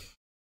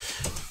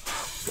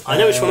 I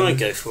know which one I'd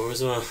go for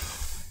as well.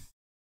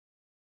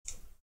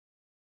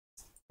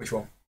 Which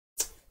one?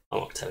 I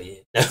won't tell you.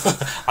 No,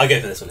 I'll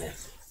go for this one here.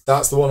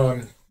 That's the one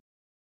I'm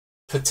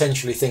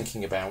potentially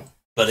thinking about.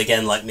 But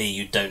again, like me,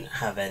 you don't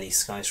have any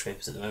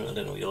skyscrapers at the moment. I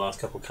don't know what your last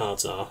couple of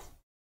cards are.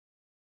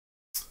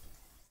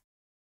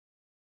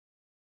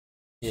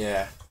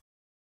 Yeah.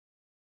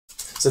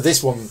 So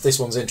this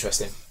one's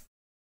interesting.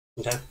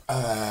 Okay.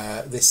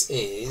 This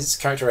is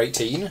character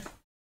 18.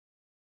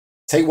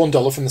 Take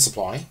 $1 from the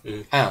supply,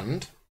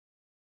 and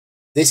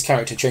this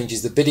character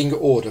changes the bidding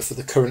order for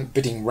the current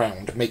bidding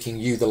round, making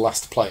you the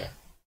last player.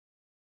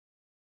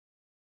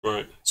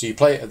 Right. So you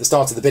play it at the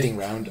start of the bidding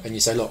round, and you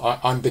say, look,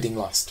 I'm bidding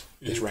last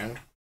this round.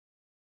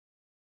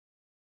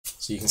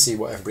 So you can see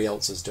what everybody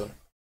else has done.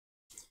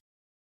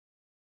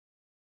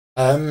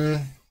 I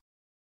mean,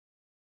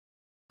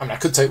 I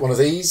could take one of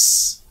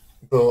these,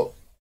 but...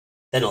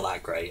 They're not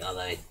that great, are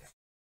they?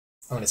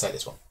 I'm going to take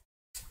this one.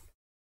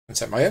 I'm going to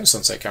take my own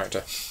Sunset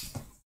character.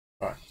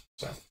 Right,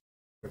 so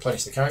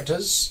replenish the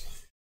characters.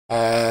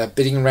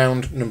 Bidding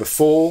round number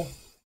 4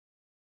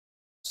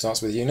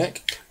 starts with you,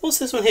 Nick. What's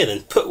this one here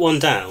then? Put one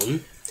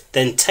down,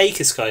 then take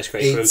a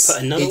skyscraper and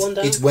put another one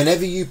down? It's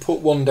whenever you put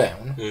one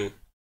down,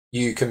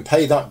 you can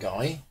pay that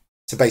guy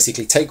to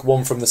basically take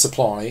one from the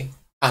supply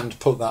and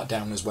put that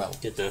down as well.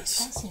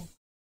 Goodness. Awesome.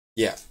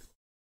 Yeah.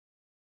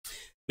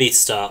 Me to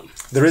start.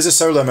 There is a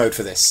solo mode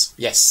for this.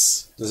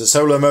 Yes. There's a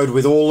solo mode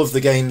with all of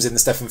the games in the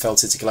Stefan Feld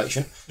City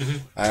collection.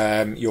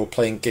 You're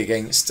playing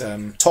against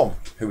Tom,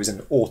 who is an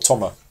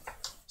Automa.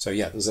 So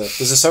yeah, there's a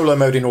solo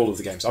mode in all of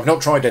the games. I've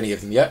not tried any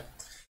of them yet.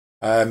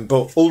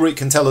 But Ulrich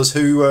can tell us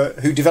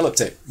who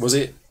developed it. Was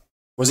it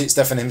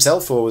Stefan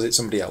himself or was it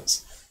somebody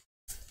else?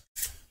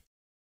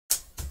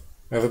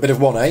 We have a bit of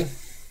 1A.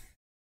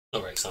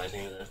 Not very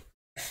exciting, is it?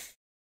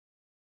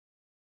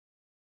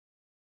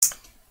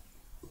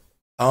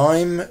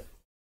 I'm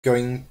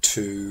going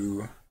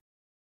to...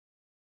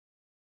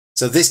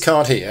 So this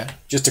card here,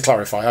 just to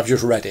clarify, I've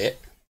just read it.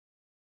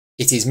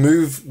 It is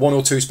move 1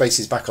 or 2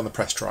 spaces back on the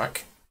press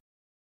track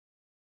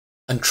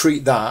and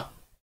treat that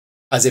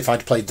as if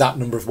I'd played that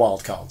number of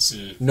wild cards,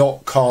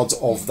 not cards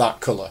of that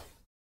colour.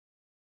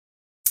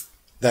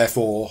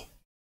 Therefore,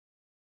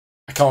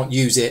 I can't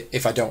use it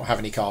if I don't have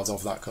any cards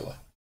of that colour.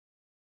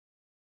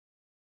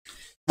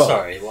 Well,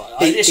 sorry,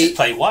 it should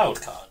play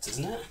wild cards,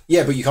 isn't it?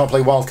 Yeah, but you can't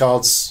play wild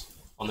cards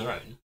on their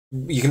own.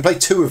 You can play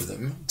 2 of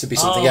them to be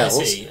something else.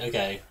 I see.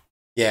 Okay.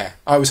 Yeah,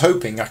 I was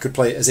hoping I could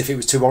play it as if it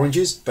was 2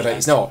 oranges, but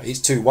it's not. It's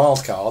 2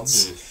 wild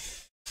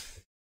cards.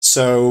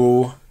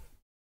 So,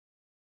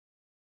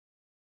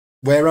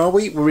 where are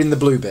we? We're in the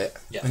blue bit,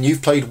 and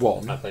you've played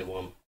 1. I played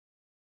 1.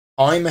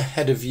 I'm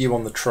ahead of you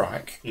on the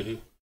track.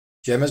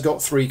 Gemma's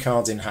got 3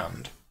 cards in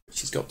hand.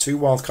 She's got 2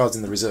 wild cards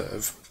in the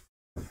reserve.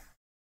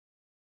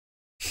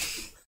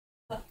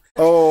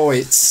 Oh,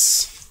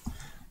 it's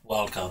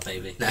wild card,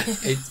 baby.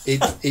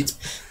 It's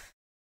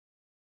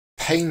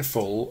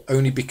painful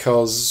only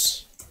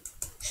because.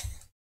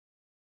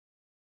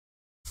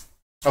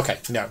 Okay,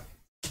 no.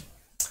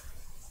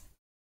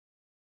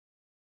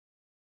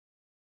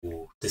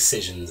 Ooh,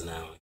 decisions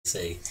now. I can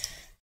see.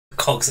 The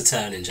cogs are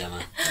turning,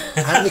 Gemma.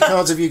 How many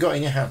cards have you got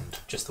in your hand?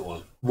 Just the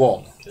 1.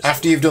 1.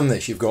 After you've done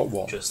this, you've got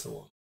 1. Just the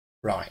 1.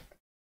 Right.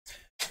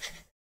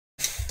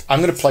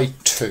 I'm going to play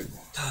 2.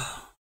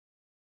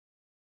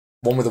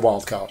 1 with a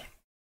wild card.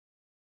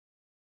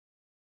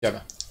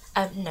 Gemma.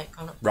 No,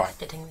 I'm not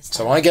bidding this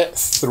time. So I get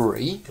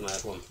 3. Can I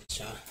have 1, please,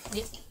 Gemma?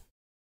 Yep.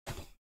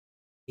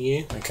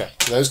 You? Okay,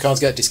 those cards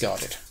get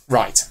discarded.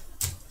 Right.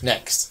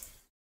 Next.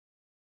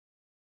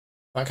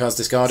 That card's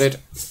discarded.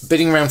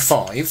 Bidding round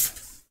 5.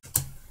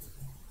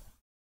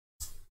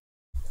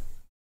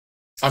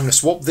 I'm going to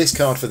swap this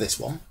card for this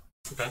one.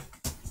 Okay.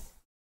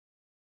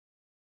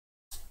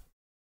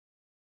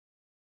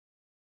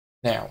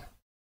 Now.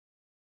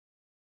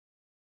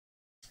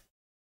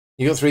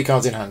 You've got 3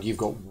 cards in hand, you've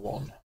got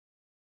 1.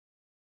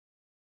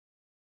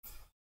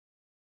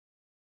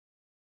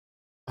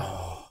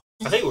 Oh.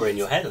 I think we're in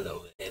your head a little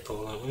bit here,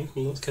 Paul, aren't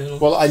we? What's going on?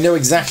 Well, I know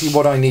exactly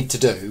what I need to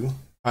do,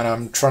 and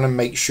I'm trying to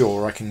make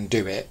sure I can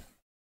do it.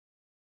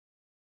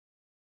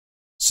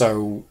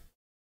 So,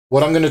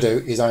 what I'm going to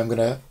do is I'm going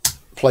to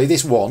play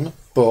this 1,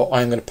 but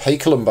I'm going to pay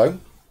Columbo.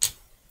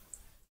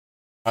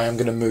 I am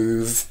going to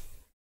move...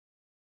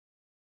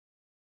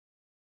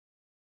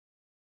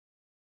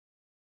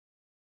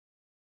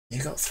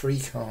 You got 3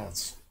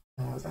 cards.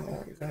 Oh, I don't know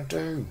what you're going to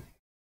do.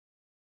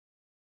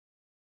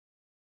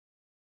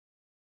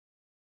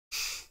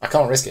 I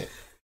can't risk it.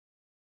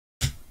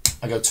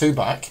 I go 2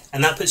 back.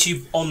 And that puts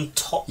you on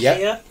top here?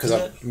 Yeah, because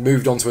I've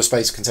moved onto a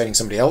space containing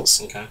somebody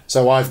else. Okay.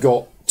 So I've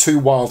got 2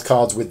 wild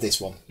cards with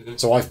this one.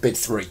 So I've bid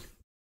 3.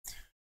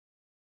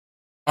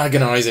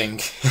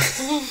 Agonising.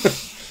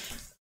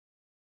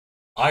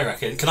 I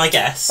reckon. Can I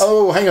guess?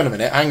 Oh, hang on a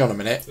minute.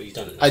 Well, you've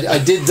done it. I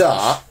did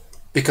that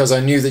because I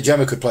knew that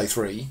Gemma could play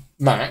 3,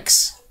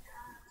 max.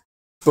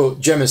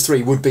 But Gemma's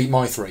 3 would beat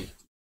my 3.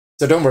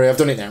 So don't worry, I've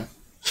done it now.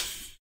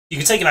 You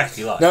can take it back if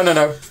you like. No.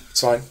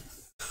 It's fine.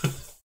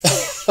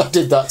 I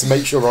did that to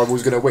make sure I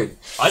was going to win.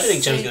 I don't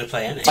think Gem's going to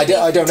play any. I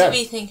don't know. Do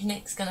we think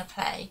Nick's going to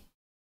play?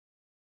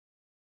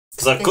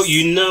 Because I've got,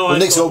 you know, Well,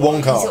 Nick's got one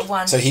He's card, got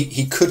one. so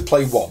he could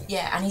play one.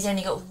 Yeah, and he's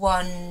only got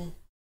one.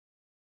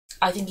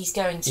 I think he's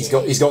going to.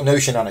 He's got no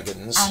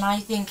shenanigans. And I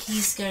think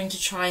he's going to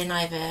try and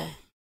either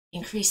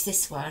increase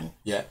this one,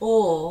 Yeah.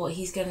 or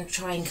he's going to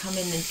try and come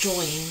in and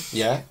join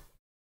Yeah.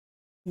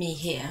 me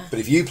here. But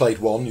if you played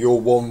one,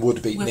 your one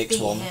would beat Would Nick's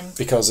beat one him.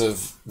 because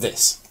of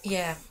this.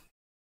 Yeah.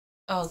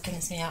 Oh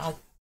goodness me! I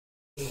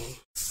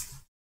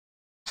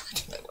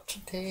don't know what to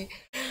do.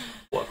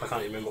 What? I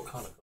can't even remember what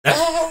card I've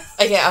got.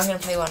 Okay, I'm going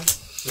to play one.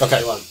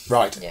 Okay. One.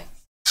 Right. Yeah.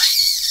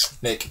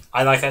 Nick.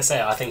 Like I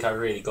say, I think I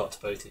really got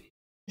to both of you.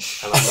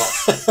 And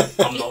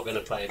I'm not going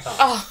to play a card.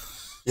 Oh.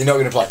 You're not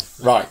going to play.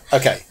 Right.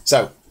 Okay.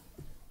 So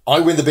I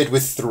win the bid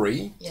with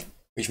 3. Yeah.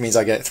 Which means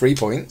I get 3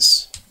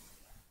 points.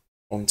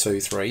 1, 2,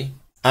 3.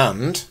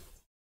 And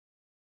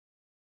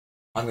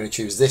I'm going to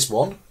choose this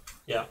one.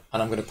 Yeah.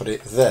 And I'm going to put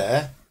it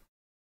there.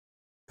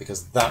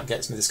 Because that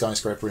gets me the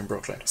skyscraper in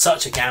Brooklyn.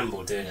 Such a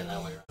gamble doing it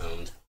that way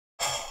around.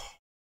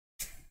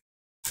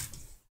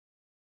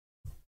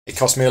 It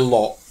cost me a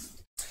lot.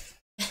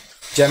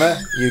 Gemma,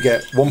 you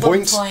get 1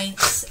 point. 1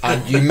 point.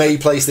 And you may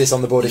place this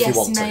on the board if you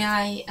want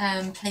may to.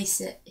 I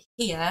place it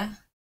here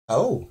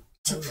Oh.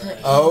 to put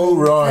Oh,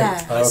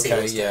 right. there? I see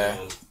Okay, what's yeah.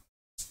 going on.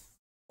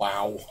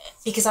 Wow.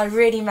 Because I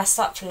really messed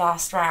up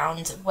last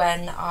round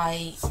when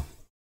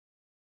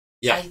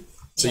Yeah.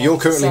 So you're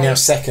currently so now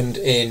second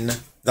in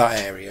that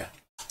area.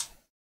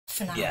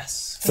 for now.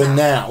 Yes. For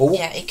now.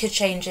 Yeah, it could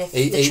change if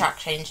It- the it- track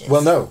changes.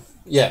 Well, no.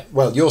 Yeah.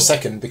 Well, you're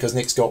second because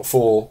Nick's got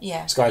 4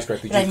 Yeah.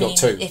 skyscrapers. But You've I mean, got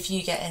 2. if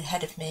you get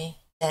ahead of me,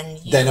 then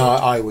you Then would.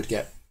 I would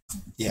get.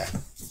 Yeah.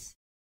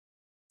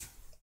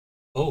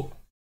 Oh.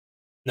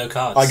 No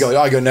cards. I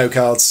got no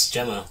cards.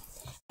 Gemma.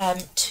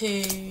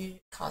 2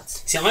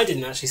 cards. See, I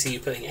didn't actually see you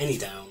putting any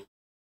down.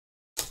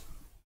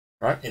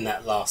 Right. In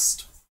that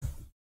last.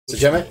 So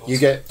Gemma, you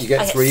get I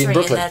get 3 in 3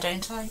 Brooklyn, there,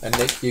 don't I? and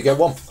Nick, you get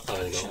 1. I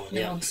only got one. No,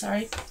 Yeah. I'm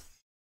sorry.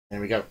 There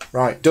we go.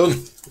 Right,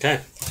 done.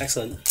 Okay.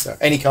 Excellent. So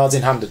any cards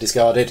in hand are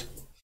discarded.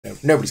 No,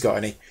 nobody's got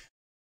any.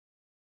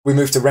 We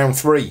move to round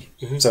 3.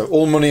 Mhm. So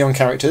all money on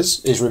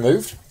characters is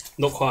removed.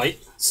 Not quite.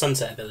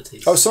 Sunset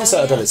abilities. Oh, sunset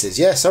yeah. abilities.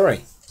 Yeah,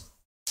 sorry.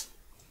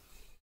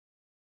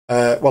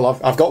 Well,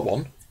 I've got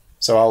one,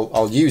 so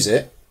I'll use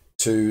it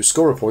to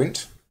score a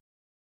point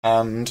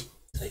and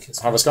Take us.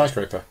 have a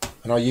skyscraper.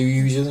 And are you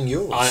using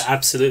yours? I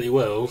absolutely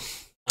will.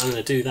 I'm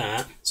going to do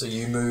that. So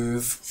you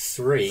move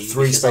 3.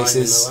 3 because I'm in the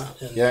spaces.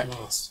 in the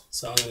last.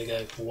 So I'm going to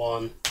go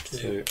 1, 2.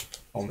 2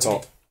 on 3.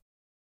 top.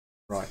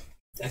 Right.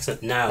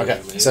 Excellent. Now. Okay.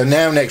 we move. So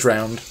now next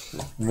round,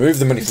 remove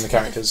the money from the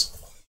characters.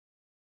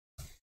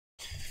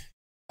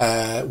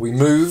 We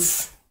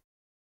move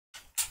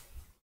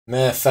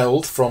Mayor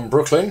Feld from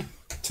Brooklyn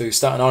to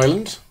Staten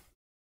Island,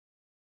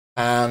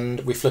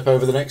 and we flip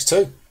over the next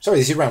 2. Sorry,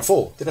 this is round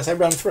 4. Did I say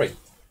round 3?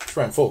 It's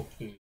round 4.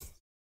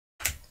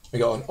 We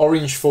got an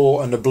orange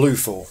 4 and a blue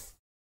 4.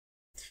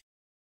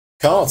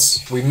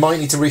 Cards. We might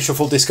need to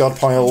reshuffle discard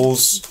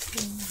piles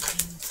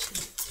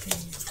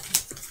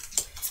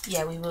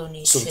Yeah, we will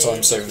need sometime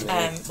to. soon.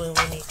 We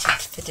will need to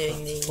for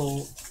doing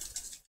the.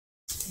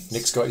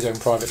 Nick's got his own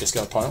private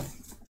discard pile.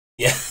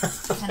 Yeah.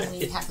 Can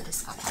we have the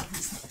discard pile?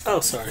 Oh,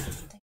 sorry.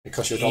 It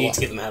costs you You need $1.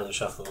 to give them a hell of a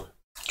shuffle.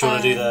 Do you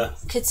want to do the?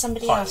 Could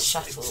somebody piles, else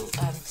shuffle?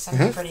 Because I'm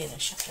Mhm. brilliant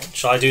at shuffling.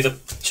 Shall I do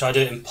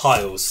it in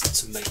piles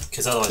to make?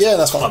 Because otherwise, Yeah, they'll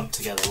that's fine. clump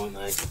together, won't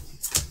they?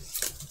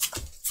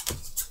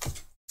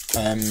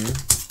 And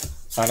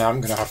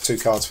I'm going to have 2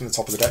 cards from the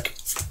top of the deck.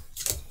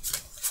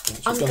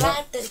 Once I'm we've done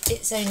glad that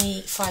it's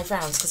only 5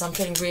 rounds because I'm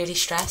feeling really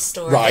stressed.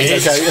 Or Right. It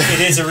is, Okay.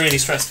 it is a really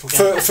stressful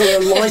game. For a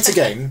lighter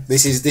game,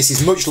 this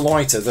is much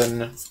lighter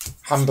than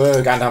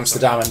Hamburg and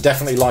Amsterdam, and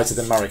definitely lighter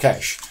than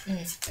Marrakesh.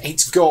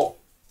 It's got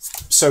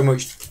so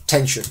much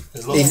tension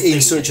There's lots of in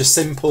thinking. such a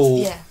simple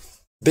Yeah.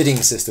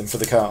 bidding system for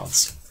the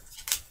cards.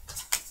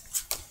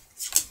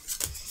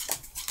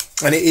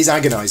 And it is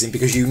agonising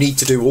because you need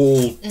to do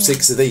all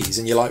 6 of these,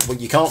 and you're like, well,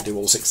 you can't do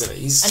all 6 of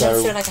these. I don't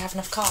So feel like I have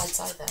enough cards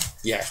either.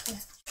 yeah,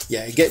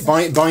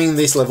 buying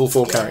this level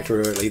 4 Yeah.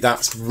 character early.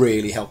 That's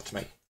really helped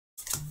me.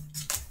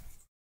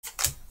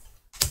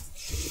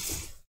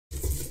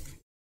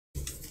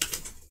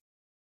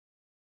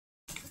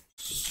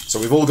 So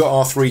we've all got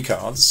our 3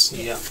 cards.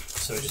 Yeah.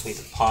 So we just need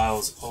the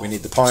piles. We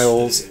need the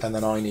piles, 2. and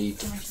then I need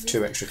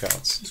 2 extra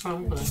cards. It's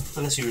fine, whatever.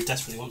 Unless you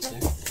desperately want to.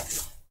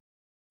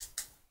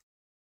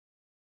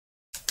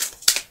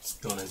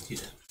 Go on then, you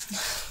do.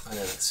 I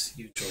know that's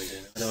you enjoy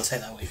doing it. I don't want to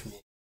take that away from you.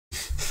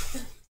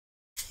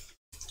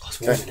 Oh,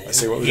 it's warm Okay, in here. let's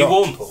see what we've you got.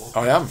 warm, Paul?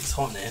 I am. It's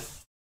hot in here.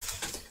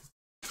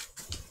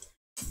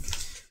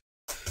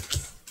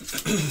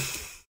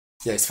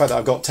 Yeah, it's the fact that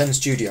I've got 10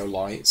 studio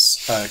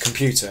lights,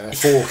 computer,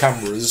 4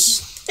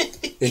 cameras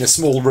in a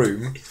small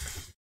room.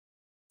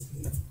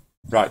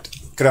 Right.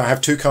 Could I have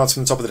 2 cards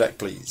from the top of the deck,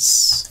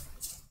 please?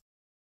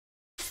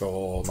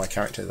 For my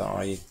character that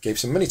I gave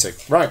some money to.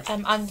 Right.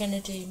 I'm going to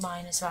do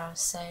mine as well.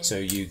 So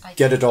you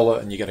get $1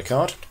 and you get a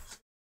card.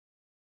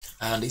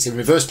 And it's in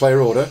reverse player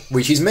order,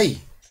 which is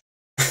me.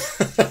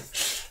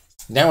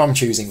 Now I'm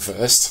choosing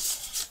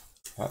first.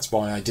 That's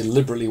why I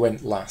deliberately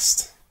went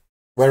last.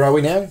 Where are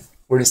we now?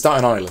 We're in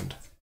Staten Island.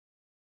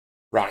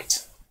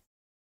 Right.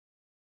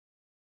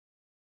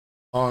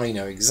 I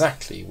know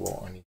exactly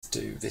what I need to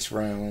do this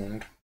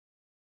round.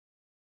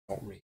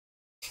 Not really.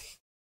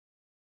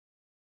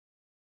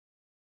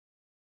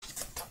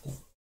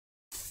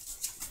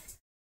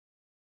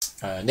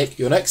 Nick,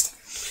 you're next.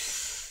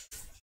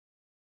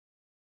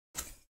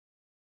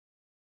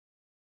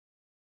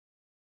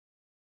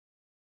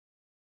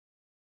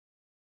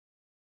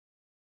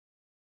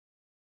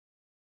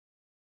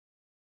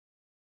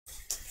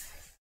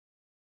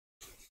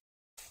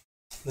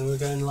 Then we're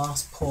going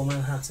last. Poor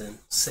Manhattan,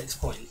 6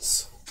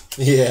 points.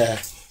 Yeah.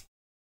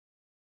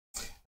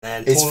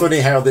 And it's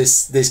funny how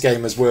this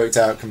game has worked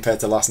out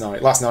compared to last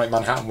night. Last night,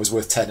 Manhattan was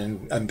worth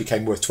 10 and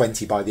became worth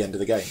 20 by the end of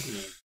the game.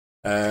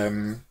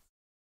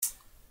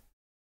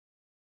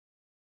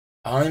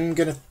 I'm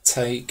going to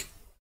take...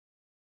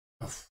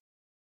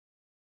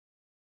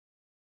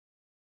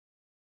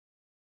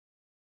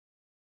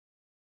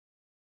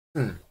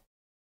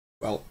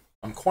 Well,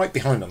 I'm quite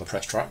behind on the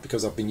press track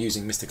because I've been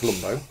using Mr.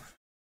 Columbo.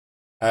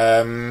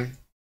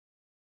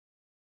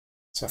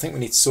 So I think we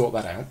need to sort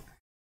that out.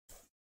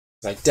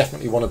 I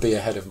definitely want to be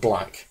ahead of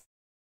black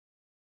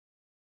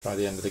by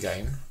the end of the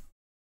game.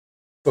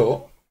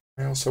 But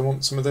I also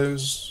want some of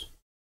those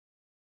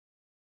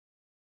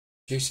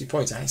juicy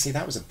points. Actually,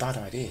 that was a bad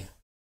idea.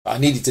 But I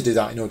needed to do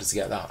that in order to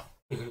get that.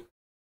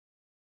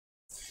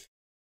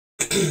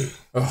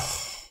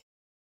 Oh.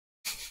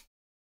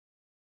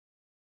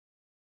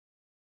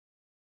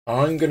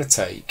 I'm going to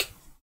take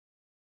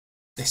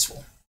this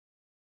one.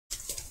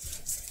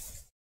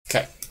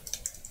 Okay.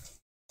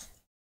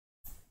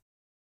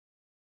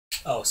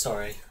 Oh,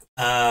 sorry.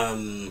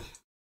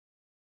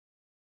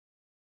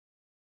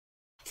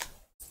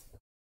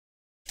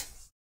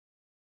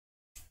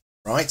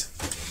 Right.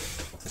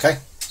 Okay.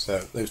 So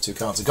those two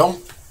cards are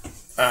gone.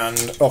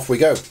 And off we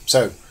go.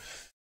 So.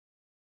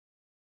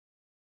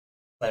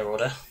 Player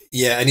order.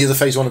 Yeah, any other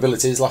phase 1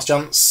 abilities? Last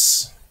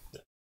chance?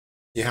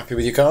 You happy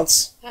with your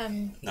cards?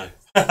 No.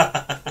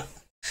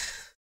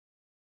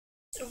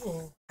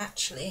 Oh,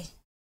 actually.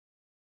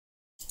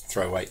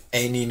 Throw away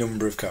any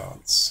number of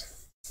cards.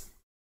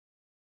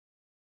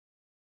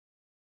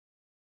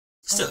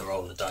 Still a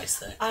roll of the dice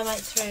there. I might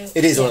throw...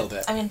 It is a little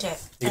bit. I'm going to do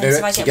it. You do it,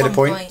 so I so get you get a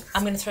one point.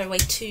 I'm going to throw away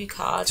 2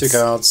 cards. 2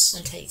 cards.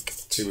 And take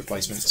 2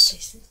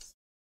 replacements.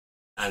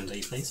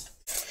 Andy, please.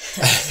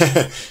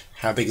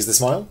 How big is the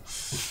smile?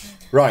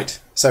 Right,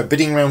 so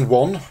bidding round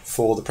 1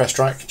 for the press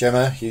track.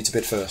 Gemma, you to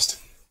bid first.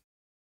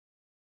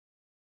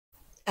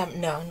 No,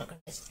 I'm not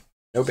going to bid.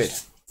 No bid.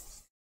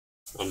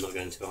 I'm not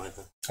going to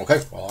either.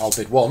 Okay, well, I'll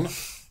bid 1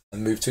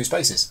 and move 2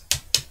 spaces.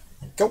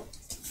 Go.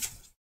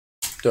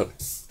 Done.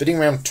 Bidding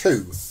round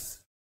 2.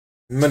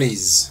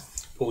 Monies.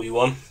 Paul, you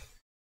won.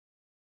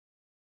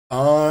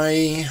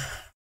 I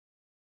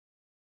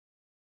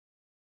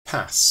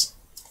pass.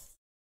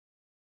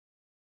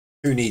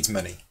 Who needs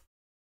money?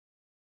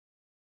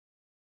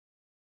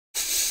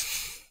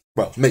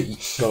 Well, me,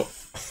 but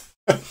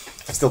I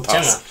still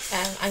pass.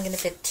 Gemma. I'm going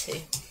to bid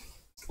 2.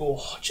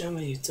 Oh,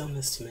 Gemma, you've done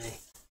this to me.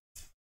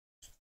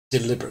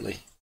 Deliberately.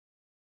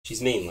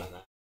 She's mean like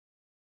that.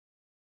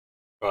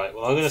 Right,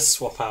 well, I'm going to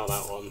swap out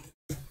that one.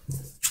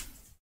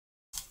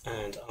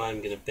 And I'm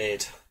going to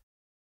bid...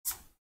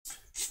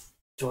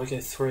 Do I go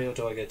 3 or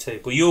do I go 2?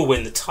 Well, you'll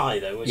win the tie,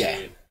 though, won't Yeah.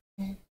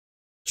 you?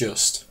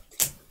 Just.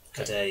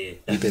 How dare you?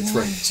 You bid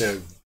 3.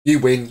 So you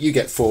win, you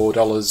get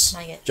 $4.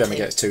 I get Gemma 2.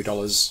 gets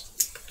 $2.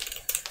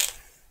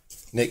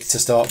 Nick to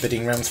start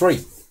bidding round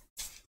 3.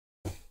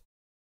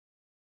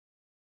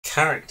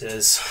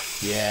 Characters.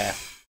 Yeah.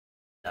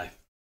 No.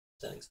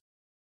 Don't think so.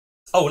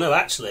 Oh, no,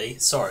 actually,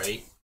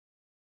 sorry.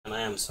 And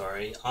I am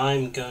sorry.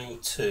 I'm going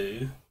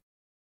to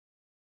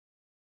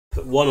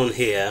put 1 on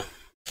here.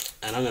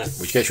 And I'm going to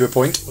Which gets you a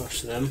point.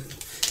 rush them.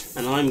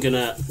 And I'm going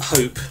to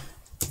hope...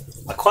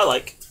 I quite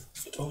like...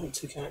 Do I want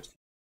 2 characters?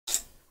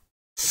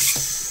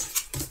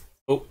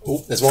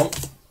 Oh, there's one.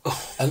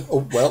 Oh. And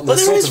well, But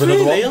there's there sort is of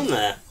another really, one. on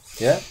there.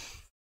 Yeah.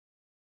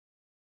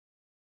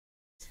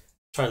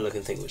 Trying to look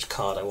and think which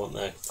card I want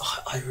though.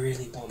 Oh, I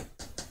really want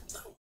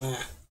that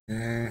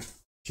one.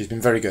 She's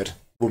been very good.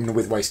 Woman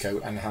with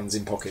waistcoat and hands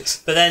in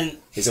pockets. But then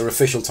Is her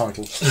official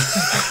title.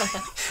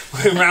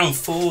 we're in round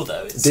 4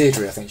 though.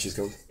 Deirdre, I think she's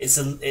called.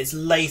 It's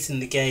late in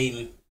the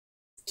game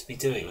to be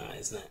doing that,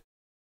 isn't it?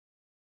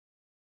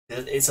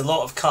 It's a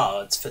lot of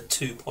cards for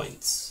 2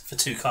 points for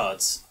 2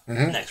 cards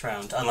next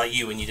round. Unlike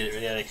you when you did it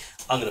really early.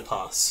 I'm going to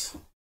pass.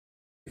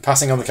 You're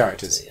passing on the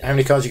characters. Yeah. How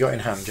many cards you got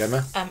in hand,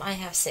 Gemma? I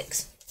have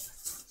 6.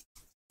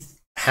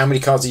 How many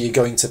cards are you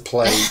going to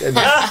play?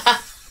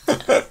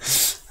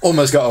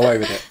 Almost got away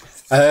with it.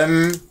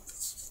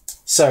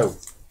 So,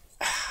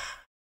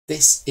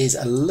 this is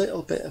a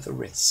little bit of a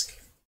risk.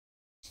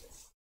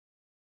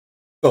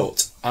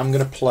 But I'm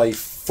going to play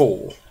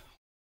 4.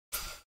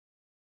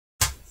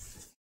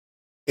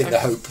 In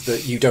the hope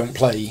that you don't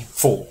play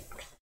 4.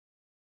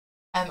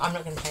 I'm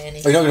not going to play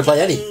any. Oh, you're not going to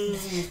play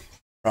any?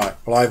 Right,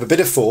 well I have a bid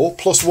of 4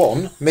 plus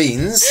 1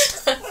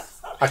 means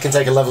I can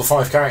take a level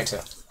 5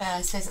 character.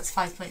 I suppose that's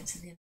 5 points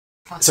at the end.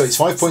 So it's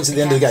 5 points at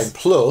the end of the game.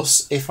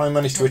 Plus, if I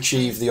manage to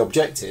achieve the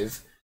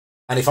objective,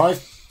 and if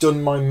I've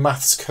done my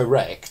maths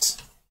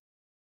correct,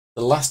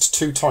 the last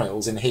 2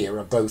 tiles in here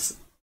are both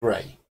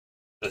grey.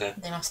 Okay.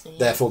 They must be.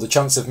 Therefore, the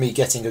chance of me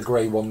getting a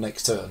grey one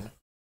next turn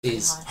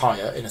is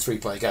higher in a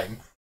 3-player game.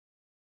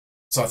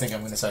 So I think I'm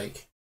going to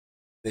take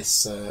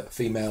this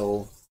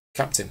female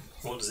captain.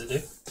 What does it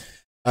do?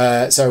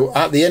 So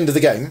at the end of the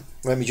game,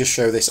 let me just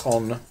show this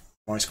on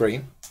my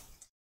screen.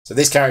 So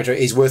this character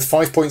is worth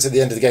 5 points at the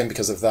end of the game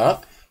because of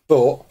that.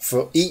 But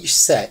for each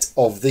set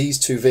of these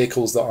 2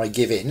 vehicles that I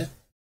give in,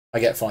 I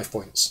get 5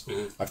 points.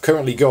 I've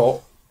currently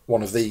got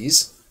one of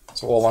these,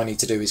 so all I need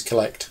to do is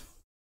collect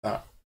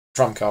that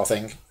tramcar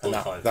thing, and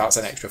that's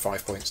an extra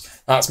 5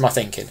 points. That's my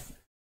thinking.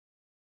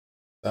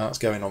 That's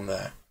going on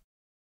there.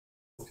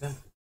 Okay.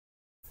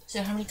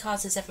 So how many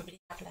cards does everybody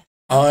have left?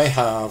 I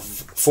have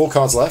 4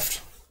 cards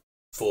left.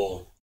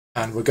 4.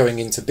 And we're going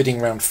into bidding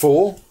round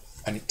 4,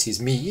 and it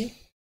is me.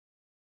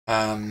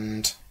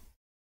 And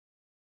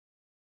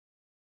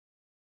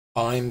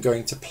I'm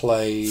going to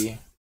play...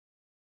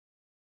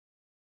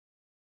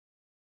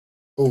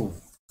 Oh,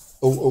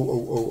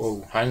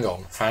 hang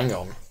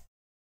on.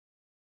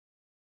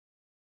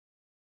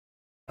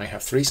 I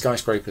have 3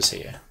 skyscrapers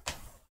here.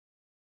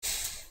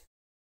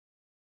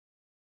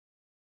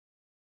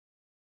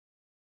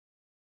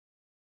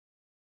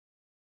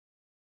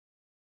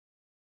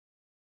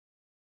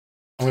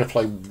 I'm going to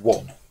play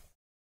 1.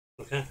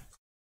 Okay.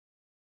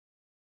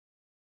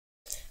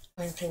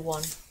 I'm going to play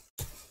 1.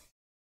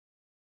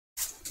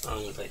 I'm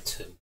going to play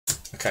 2.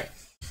 Okay.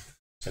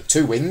 So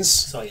 2 wins.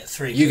 So I get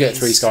 3. You get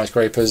 3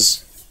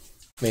 skyscrapers.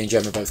 Me and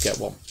Gemma both get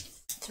 1.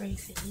 3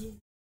 for you.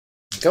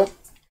 Go.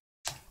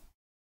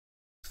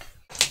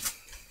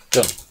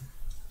 Done.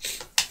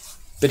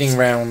 Bidding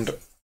round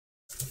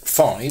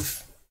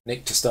 5.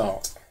 Nick to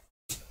start.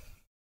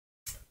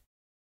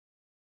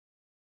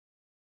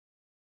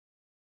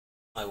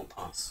 I will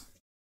pass.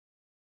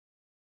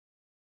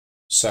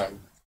 So.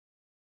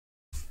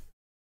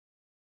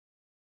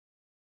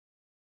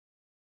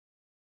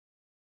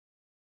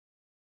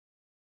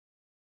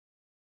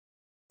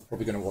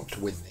 Probably going to want to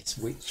win this.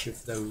 Which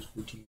of those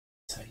would you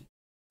take?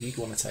 You'd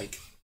want to take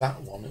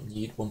that one, and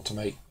you'd want to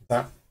make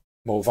that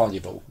more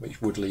valuable,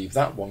 which would leave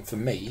that one for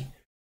me,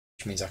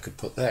 which means I could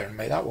put there and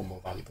make that one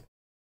more valuable.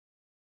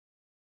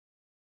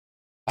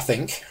 I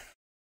think.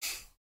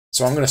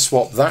 So I'm going to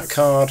swap that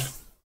card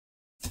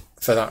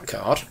for that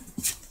card,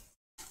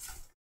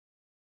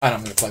 and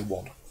I'm going to play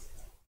 1.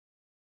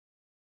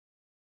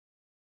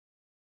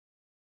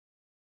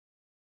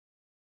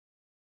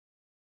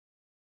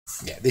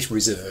 Yeah, this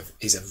reserve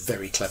is a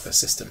very clever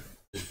system.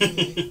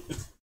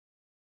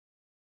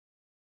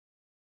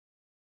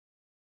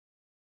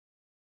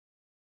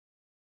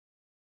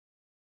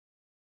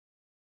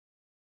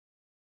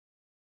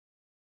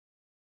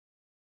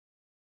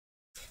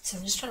 So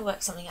I'm just trying to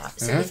work something out.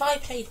 So if I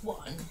played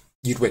 1,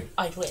 you'd win.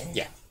 I'd win.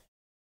 Yeah.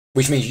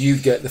 Which means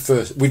you'd get the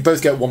first... We'd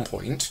both get 1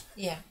 point.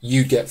 Yeah.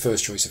 You'd get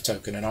first choice of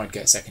token, and I'd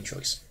get second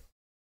choice.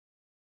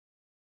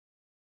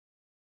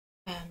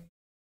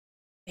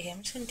 Okay,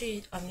 I'm just going to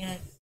do... I'm going to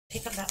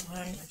pick up that one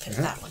and put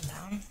that one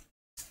down.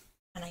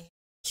 And I get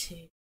to...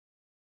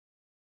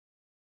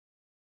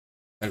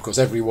 And of course,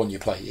 every one you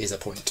play is a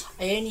point.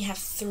 I only have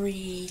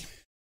 3...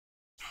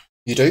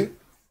 You do?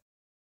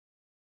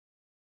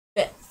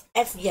 But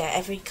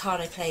every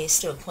card I play is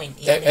still a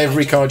point.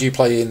 Every card you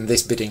play in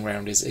this bidding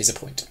round is a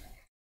point.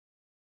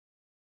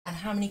 And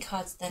how many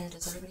cards then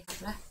does everybody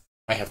have left?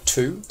 I have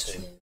 2.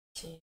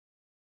 2.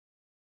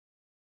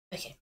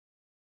 Okay.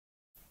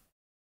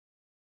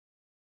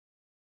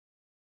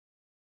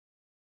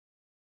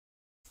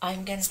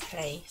 I'm going to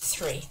play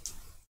 3.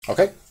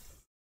 Okay.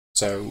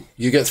 So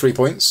you get 3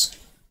 points.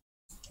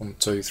 1,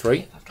 2,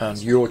 3.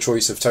 And your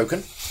choice of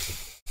token.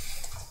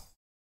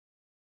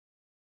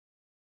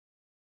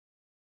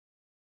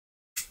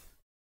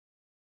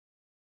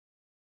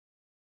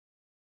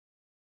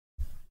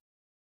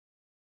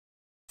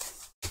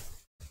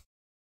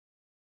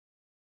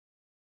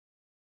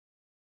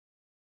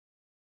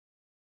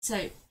 So,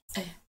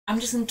 I'm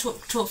just going to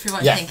talk through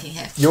what I'm thinking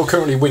here. You're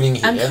currently winning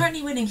here. I'm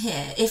currently winning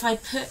here. If I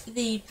put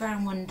the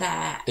brown one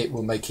there... It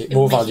will make it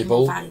more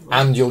valuable,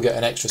 and you'll get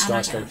an extra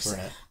skyscraper in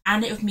it.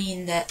 And it would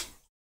mean that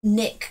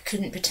Nick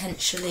couldn't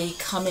potentially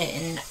come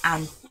in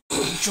and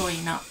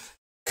join up.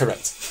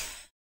 Correct.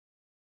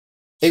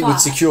 It would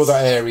secure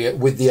that area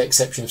with the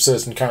exception of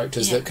certain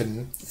characters that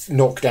can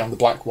knock down the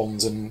black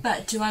ones.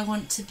 But do I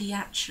want to be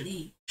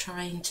actually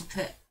trying to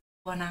put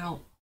one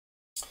out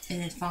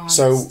in advance?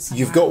 So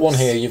you've got one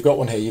here, you've got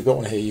one here, you've got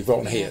one here, you've got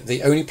one here.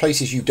 The only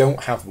places you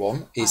don't have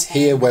one is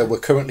here where we're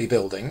currently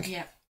building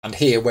and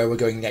here where we're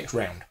going next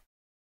round.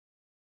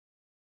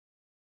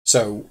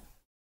 So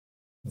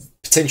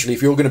potentially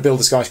if you're going to build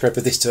a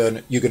skyscraper this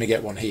turn, you're going to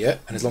get one here,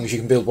 and as long as you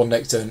can build one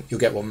next turn, you'll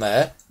get one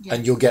there,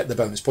 and you'll get the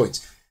bonus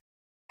points.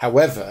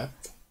 However,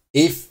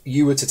 if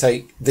you were to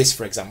take this,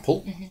 for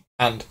example,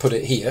 and put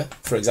it here,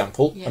 for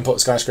example, and put a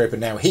skyscraper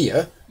now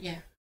here,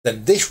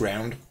 then this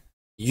round,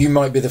 You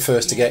might be the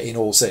first to get in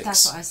all 6.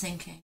 That's what I was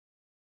thinking.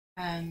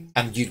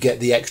 And you'd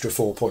get the extra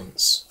 4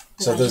 points.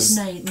 But So I there's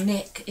just know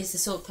Nick is the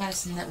sort of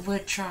person that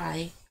would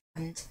try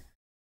and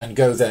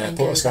go there, and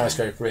put go a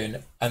skyscraper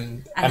in,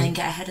 and then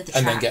get ahead of the track.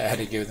 and then get ahead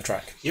of you in the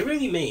track. You're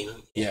really mean,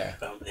 aren't you, Yeah.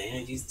 about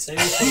me? You say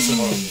all sorts of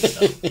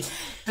horrible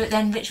stuff. But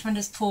then which one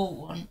does Paul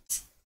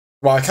want?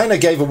 Well, I kind of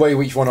gave away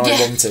which one I Yeah.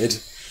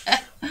 wanted.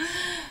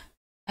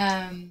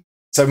 Um,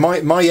 So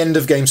my end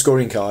of game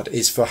scoring card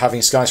is for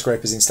having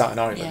skyscrapers in Staten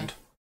Island. Yeah.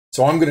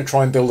 So I'm going to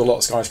try and build a lot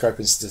of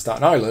skyscrapers to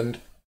Staten Island,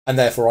 and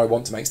therefore I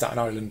want to make Staten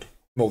Island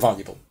more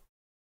valuable.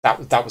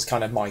 That was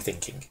kind of my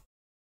thinking.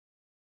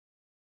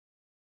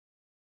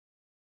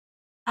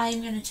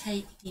 I'm going to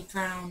take the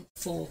brown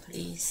 4,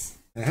 please.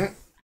 Mm-hmm.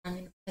 I'm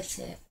going to put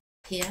it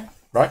here.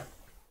 Right,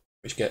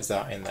 which gets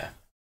that in there.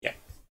 Yeah.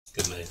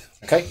 Good move.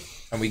 Okay,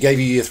 and we gave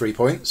you your 3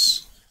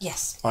 points.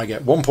 Yes. I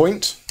get 1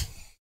 point,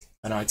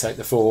 and I take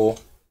the 4,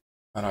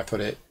 and I put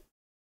it.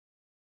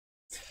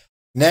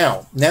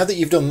 Now that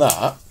you've done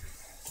that,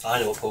 I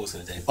know what Paul's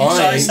going to do. What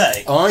should I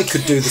say? I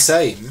could do the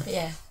same,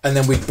 Yeah. and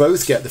then we'd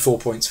both get the 4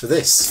 points for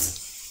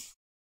this.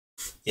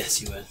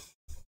 Yes, you would.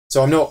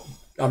 So I'm not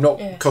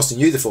Yeah. costing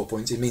you the 4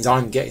 points. It means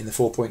I'm getting the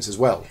 4 points as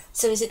well.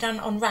 So is it done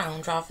on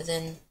round rather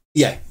than...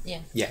 Yeah.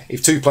 Yeah. Yeah.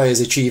 If 2 players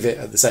achieve it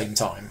at the same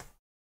time.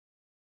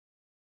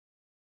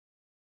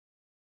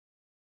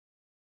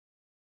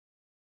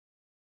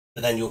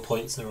 But then your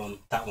points are on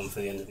that one for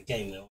the end of the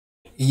game, though.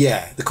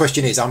 Yeah. The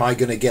question is, am I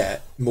going to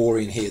get more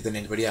in here than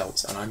anybody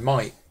else? And I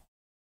might.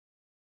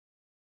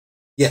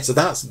 Yeah. So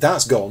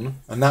that's gone,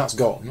 and that's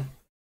gone.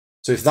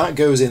 So if that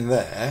goes in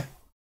there,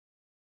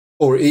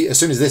 or as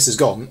soon as this is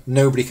gone,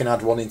 nobody can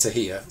add one into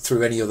here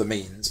through any other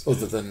means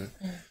other than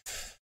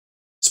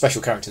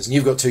special characters. And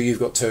you've got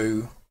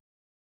 2,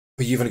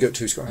 but you've only got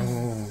 2 scores.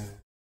 Oh.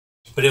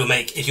 But it'll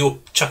make, if you're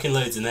chucking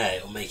loads in there,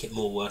 it'll make it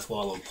more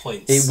worthwhile on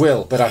points. It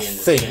will, but at I the end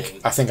of the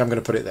think game. I'm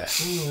going to put it there.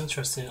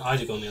 Interesting. I'd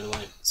have gone the other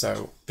way.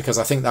 So because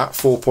I think that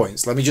 4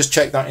 points. Let me just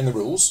check that in the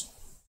rules.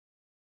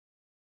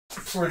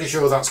 Pretty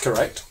sure that's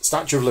correct.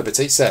 Statue of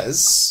Liberty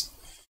says.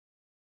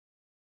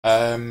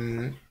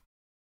 Where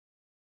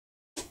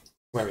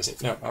is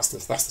it? No, that's the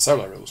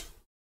solo rules.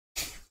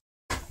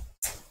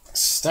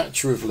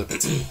 Statue of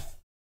Liberty.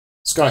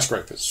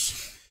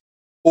 Skyscrapers.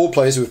 All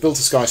players who have built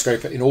a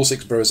skyscraper in all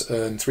 6 boroughs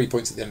earn 3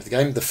 points at the end of the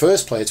game. The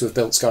first player to have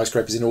built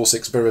skyscrapers in all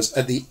 6 boroughs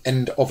at the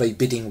end of a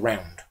bidding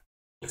round.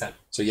 Okay.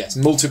 So yes,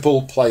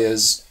 multiple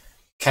players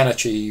can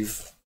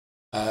achieve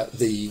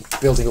the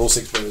building all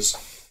 6 boroughs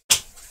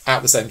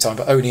at the same time,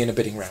 but only in a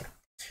bidding round.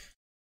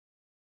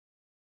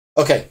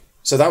 Okay,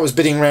 so that was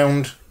bidding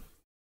round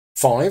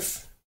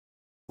 5.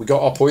 We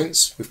got our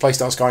points. We've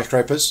placed our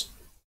skyscrapers.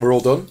 We're all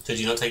done. So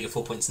do you not take your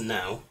 4 points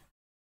now?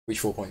 Which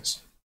 4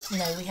 points?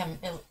 No, we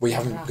haven't. We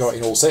haven't got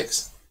in all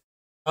 6.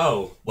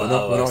 Oh,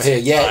 well, We're not here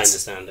yet. I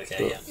understand.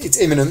 Okay, yeah. It's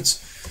imminent.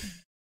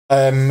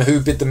 Who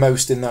bid the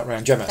most in that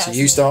round? Gemma, That so was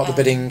you me, start the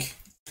bidding.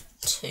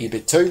 2. You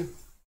bid 2.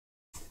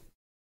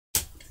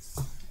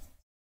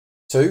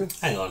 2.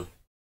 Hang on.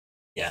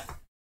 Yeah.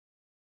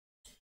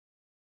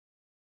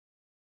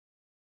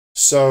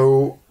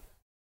 So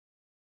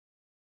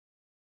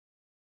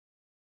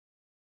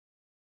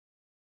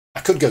I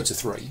could go to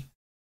 3,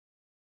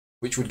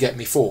 which would get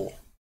me 4.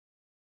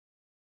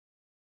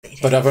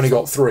 But I've only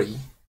got 3,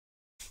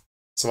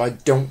 so I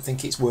don't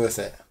think it's worth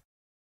it.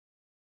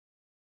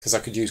 Because I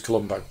could use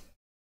Columbo.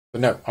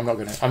 But no, I'm not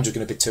going to. I'm just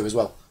going to bid 2 as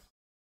well.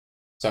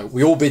 So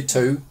we all bid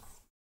 2.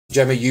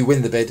 Gemma, you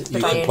win the bid.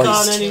 You But can I place.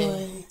 can't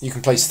anyway. You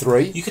can place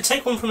 3 You could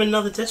take one from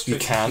another district.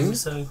 You can. If you were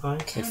so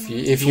inclined.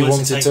 if you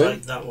wanted take, to.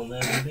 like, that one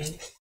there, maybe.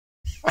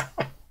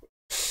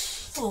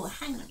 Oh,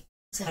 hang on.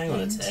 Hang on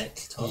a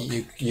tick. Talk.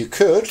 You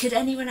could. Could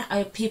anyone...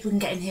 people can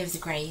get in here with the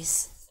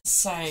greys.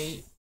 So...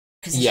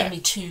 Because there's Yeah. going to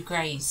be 2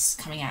 greys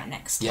coming out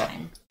next Yeah.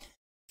 time.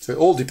 So it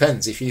all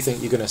depends if you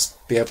think you're going to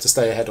be able to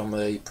stay ahead on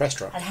the press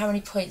track. And how many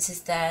points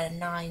is there?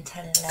 9,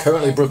 10, 11?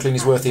 Currently, Brooklyn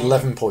is worth 11.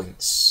 11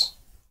 points.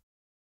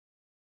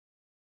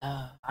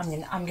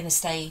 I'm gonna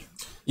stay.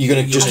 You're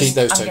going to just You're keep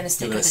those I'm 2. going to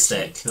stick You're with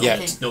gonna the stick. 2. Yeah. I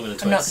think- Not going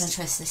to I'm not twist. going to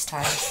twist this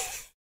time.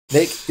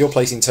 Nick, you're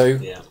placing 2.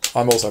 Yeah.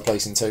 I'm also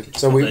placing 2.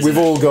 So I'm we've placing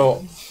all two.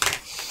 got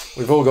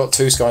we've all got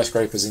 2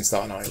 skyscrapers in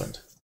Staten Island.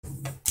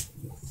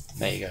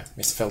 There you go.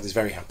 Mr. Feld is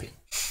very happy.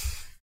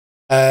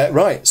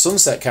 Right,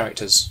 sunset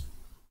characters.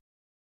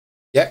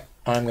 Yep,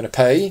 I'm going to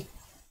pay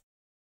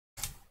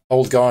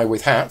old guy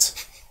with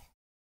hat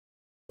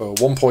for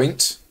 1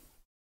 point,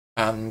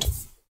 and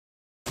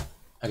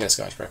I get a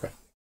skyscraper.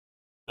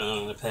 And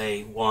I'm going to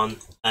pay 1,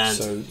 and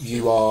So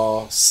you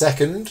are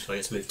second, so I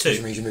get to move which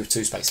 2. means you move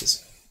 2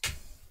 spaces.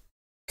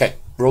 Okay,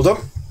 we're all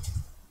done.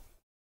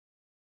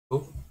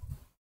 Cool.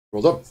 We're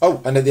all done.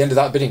 Oh, and at the end of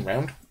that bidding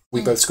round,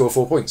 we both score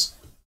 4 points.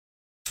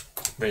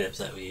 Really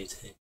upset with you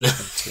two. 1, 2,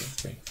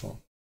 3, 4. 1,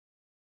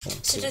 2,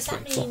 So does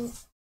that 3, 4. mean...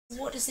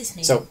 What does this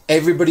mean? So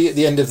everybody at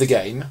the end of the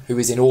game who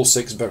is in all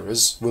 6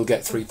 boroughs will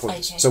get 3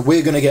 points. Okay. So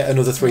we're going to get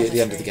another 3 at the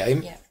end of the Another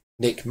game. three, yeah.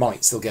 Nick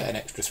might still get an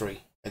extra 3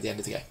 at the end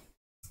of the game,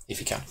 if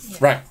he can. Yeah.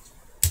 Right.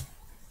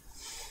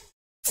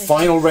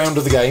 Final round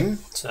of the game.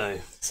 So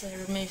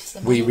remove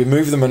the We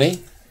remove the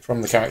money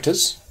from the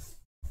characters.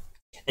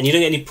 and you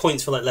don't get any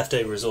points for like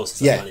leftover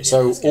resources. Yeah, money,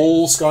 so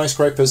all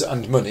skyscrapers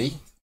and money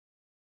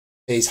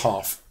is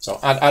half. So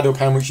add up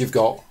how much you've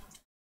got,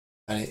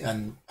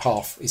 and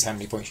half is how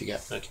many points you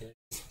get. Okay.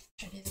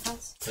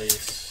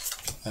 Please.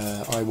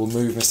 I will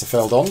move Mr.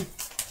 Feldon.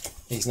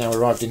 He's now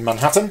arrived in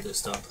Manhattan. The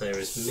start player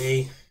is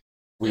me.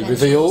 We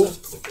reveal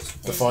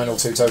the final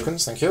 2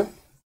 tokens. Thank you.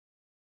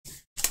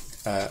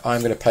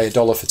 I'm going to pay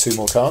 $1 for 2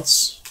 more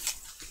cards.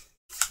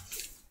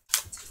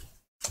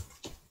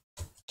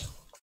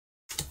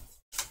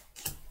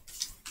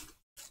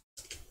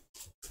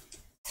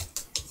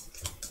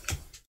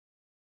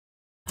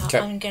 Okay.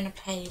 I'm going to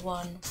pay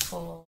 1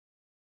 for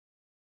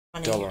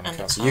money $1 on a and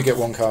card. So you get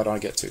 1 card, I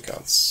get 2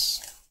 cards.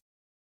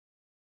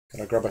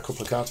 Can I grab a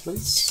couple of cards,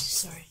 please?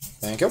 Sorry.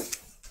 There you go.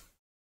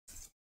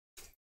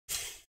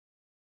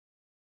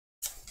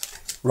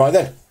 Right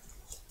then.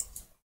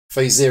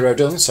 Phase 0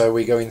 done, so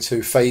we go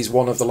into phase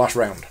 1 of the last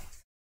round.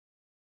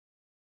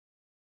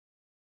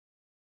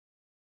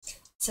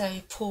 So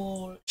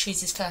Paul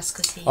chooses first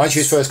because he. I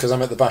choose first because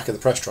I'm at the back of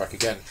the press track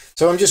again.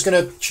 So I'm just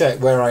going to check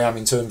where I am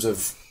in terms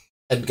of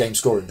end game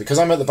scoring, because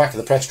I'm at the back of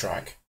the press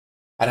track,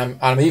 and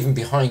I'm even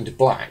behind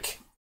black.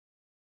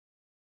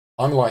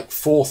 I'm like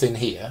 4th in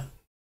here,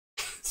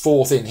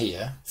 4th in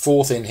here,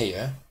 4th in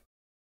here,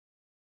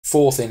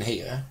 4th in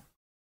here,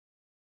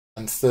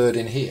 and 3rd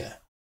in here.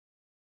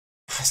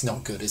 That's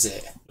not good, is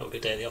it? Not a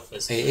good day at the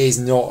office. It is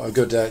not a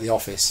good day at the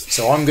office.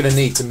 So I'm going to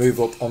need to move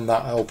up on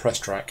that old press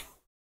track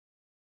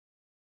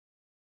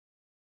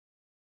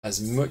as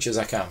much as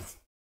I can.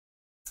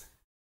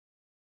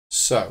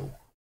 So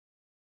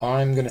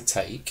I'm going to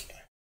take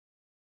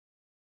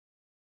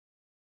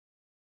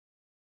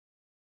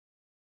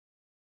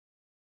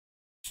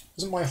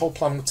Wasn't my whole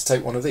plan to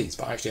take one of these,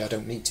 but actually I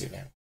don't need to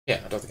now.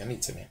 Yeah, I don't think I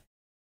need to now.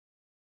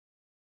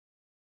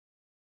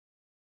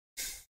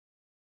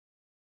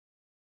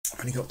 I've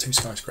only got 2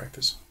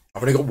 skyscrapers.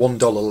 I've only got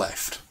 $1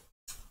 left.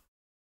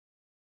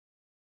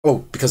 Oh,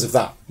 because of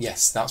that.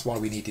 Yes, that's why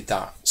we needed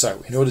that.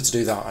 So, in order to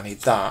do that, I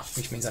need that,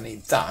 which means I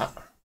need that.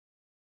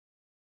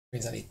 Which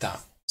means I need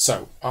that.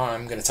 So,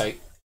 I'm going to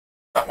take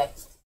that one.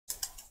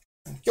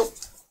 Thank you.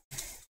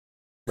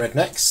 Red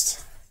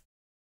next.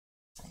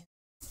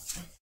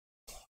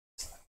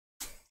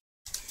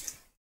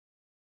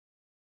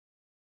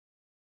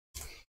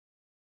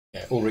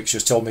 Yeah, Ulrich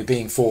just told me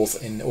being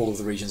 4th in all of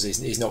the regions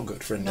is not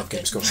good for a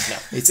net-game scoring. No,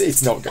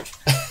 it's not good.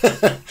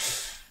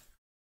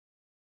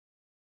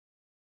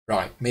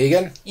 Right, me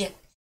again? Yeah.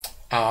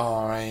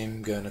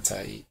 I'm going to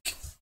take...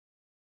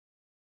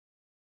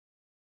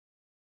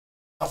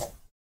 Oh.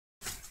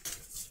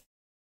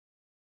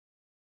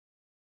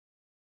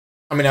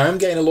 I mean, I am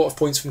getting a lot of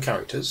points from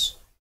characters.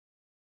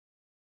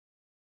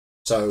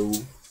 So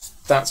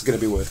that's going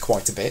to be worth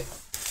quite a bit.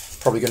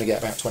 Probably going to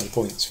get about 20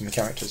 points from the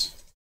characters.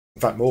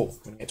 In fact, more. I'm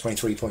going to get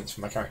 23 points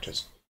from my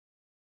characters.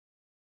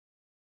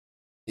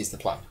 Is the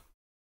plan.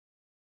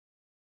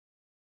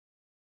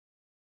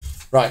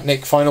 Right,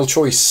 Nick, final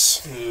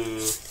choice. Oh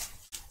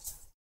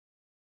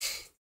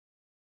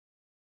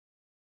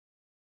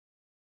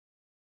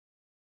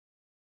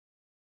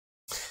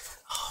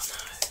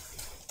no.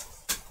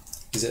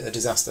 Is it a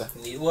disaster?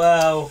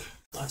 Well,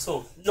 I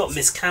sort of not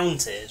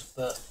miscounted,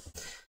 but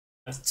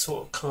I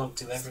sort of can't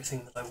do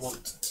everything that I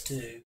want to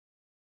do.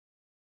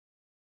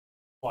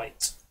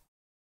 Quite.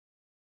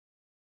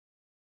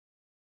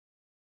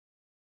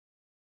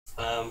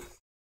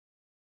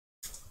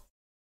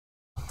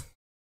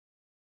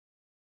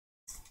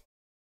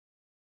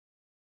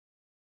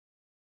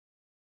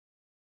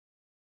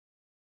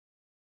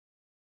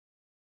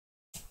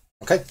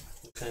 Okay.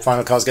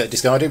 Final cards get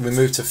discarded. We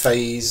move to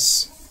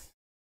phase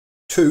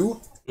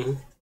 2.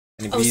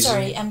 Oh,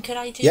 sorry. Could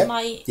I do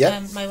my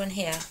my one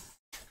here?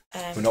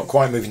 We're not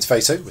quite moving to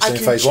phase 2. We're still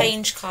in phase 1. I can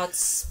change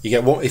cards. You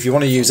get one if you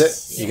want to use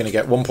it. You're going to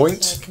get 1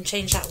 point. So I can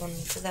change that one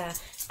to there,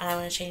 and I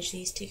want to change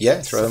these 2. Yeah,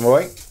 throw them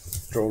away.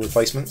 Draw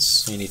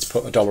replacements. You need to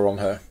put $1 on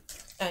her.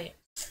 Oh yeah.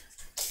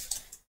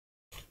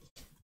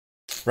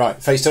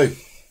 Right, phase 2.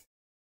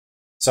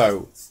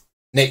 So,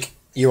 Nick,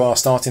 you are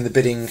starting the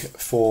bidding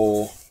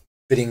for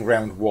bidding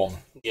round 1.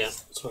 Yeah.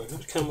 Sorry, I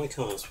have to count my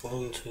cards.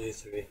 1, 2,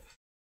 3.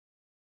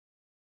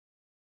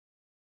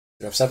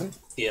 You have 7?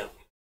 Yeah.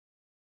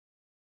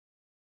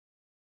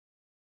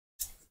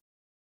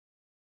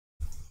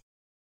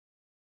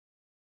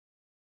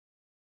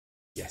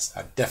 Yes,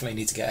 I definitely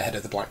need to get ahead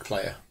of the black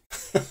player.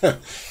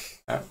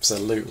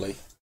 Absolutely.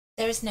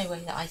 There is no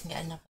way that I can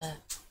get another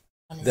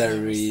one.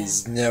 There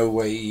is no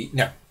way.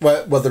 No.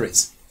 Well, there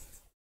is.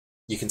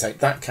 You can take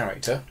that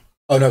character.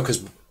 Oh no,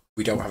 because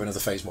we don't have another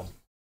phase 1.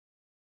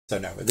 So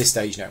no, at this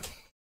stage, no.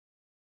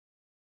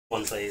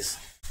 1 please.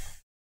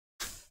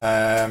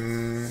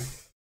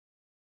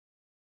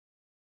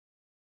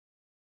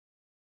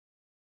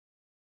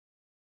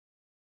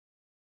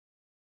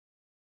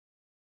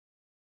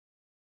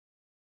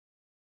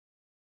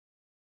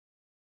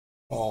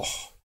 Oh.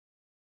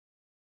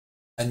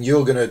 And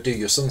you're going to do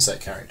your sunset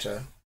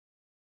character.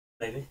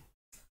 Maybe.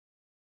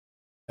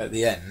 at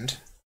the end.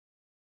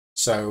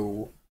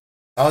 So,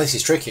 this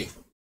is tricky.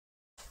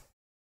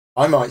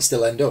 I might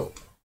still end up.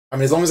 I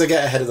mean, as long as I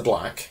get ahead of the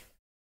black.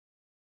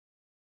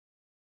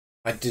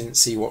 I didn't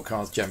see what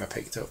cards Gemma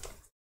picked up. I'm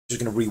just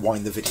going to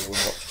rewind the video and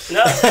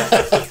look.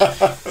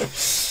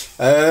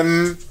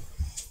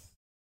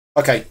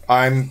 Okay,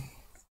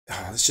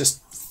 let's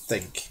just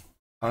think.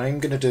 I'm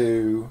going to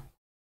do...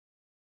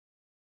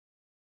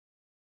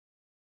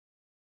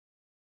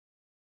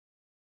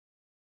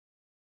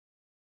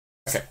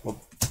 Okay,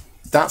 well,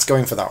 that's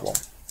going for that one.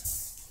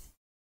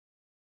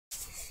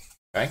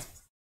 Okay.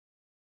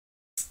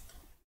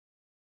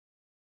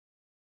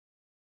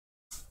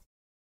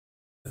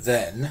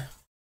 Then...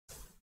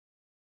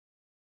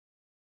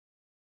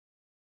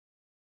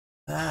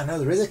 no,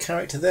 there is a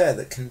character there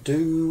that can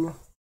do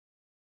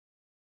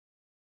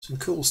some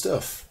cool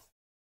stuff.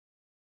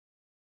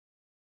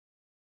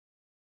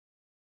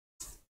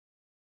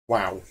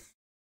 Wow.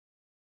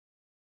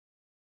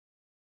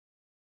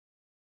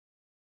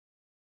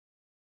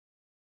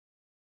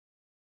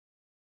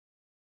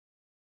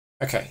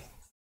 Okay,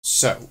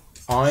 so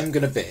I'm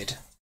going to bid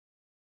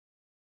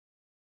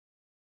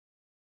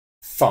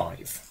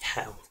 5.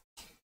 How?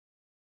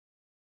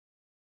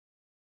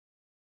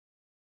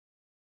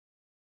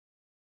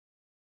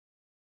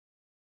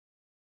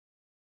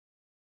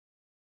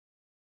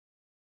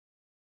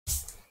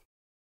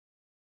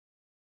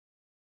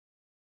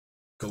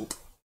 Gulp.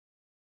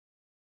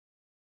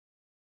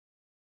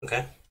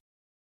 Okay.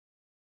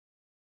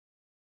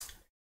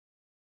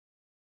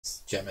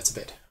 Gemma to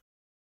bid.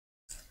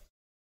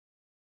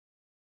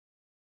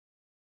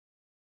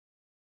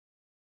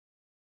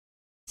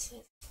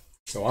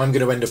 So I'm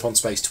going to end up on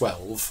space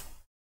 12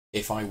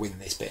 if I win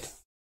this bid.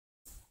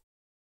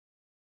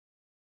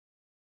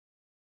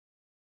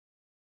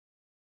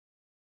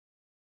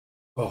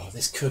 Oh,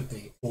 this could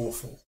be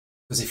awful.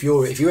 Because if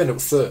you end up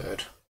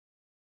third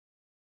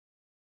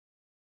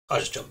I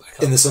just jump back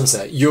up. in the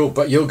sunset, you'll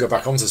go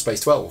back onto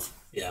space 12.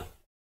 Yeah.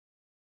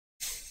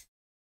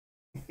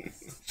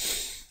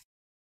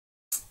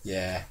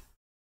 Yeah.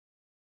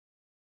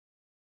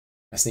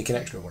 I sneak an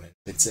extra one in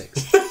bid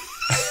 6.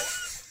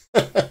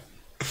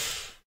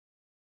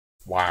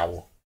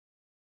 Wow.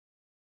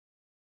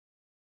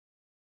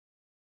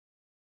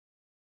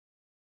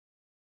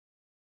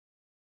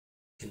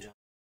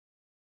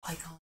 I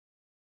can't.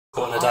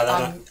 Corner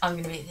dilemma. I'm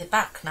going to be at the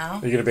back now.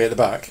 You're going to be at the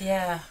back?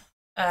 Yeah.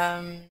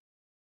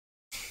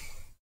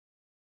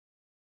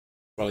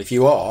 Well, if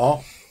you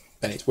are,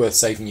 then it's worth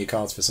saving your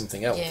cards for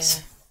something else.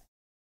 Yeah.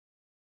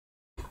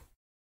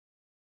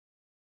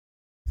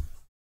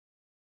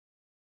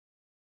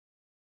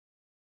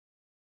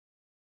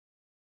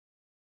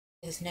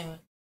 There's no...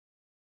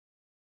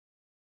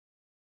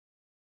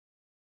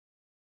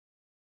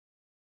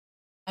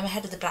 I'm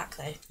ahead of the black,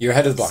 though. You're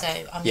ahead of the black?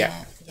 So I'm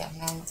yeah.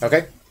 Gonna,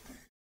 Okay.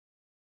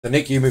 So,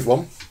 Nick, you move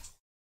 1.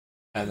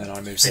 And then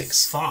I move 6.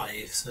 It's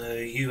 5, so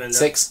you end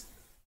 6.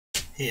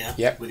 up here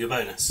Yep. with your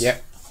bonus.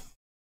 Yep.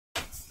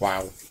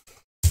 Wow.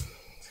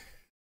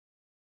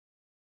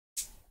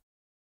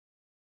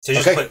 So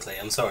just Okay. quickly,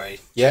 I'm sorry.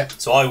 Yeah.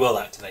 So I will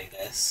activate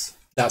this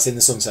That's in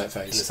the sunset in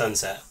the phase.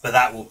 sunset, but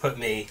that will put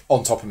me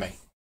On top of me.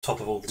 top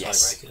of all the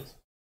Yes.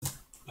 tiebreakers.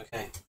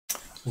 Okay.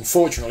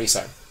 Unfortunately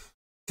so.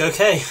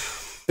 Okay.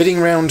 Bidding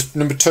round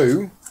number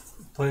 2.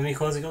 How many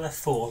cards have you got left?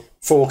 4.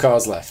 4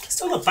 cards left.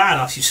 Still not bad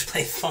after you just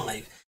played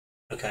 5.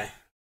 Okay.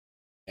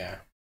 Yeah.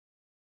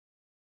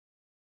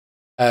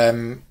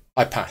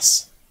 I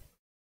pass.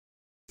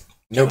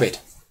 No bid.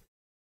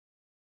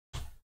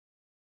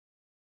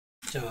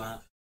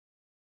 Gemma.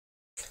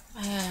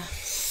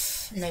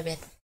 no bid.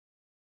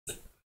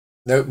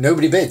 No,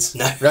 nobody bids.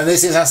 No. Right,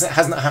 this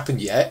hasn't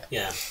happened yet.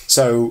 Yeah.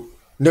 So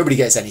nobody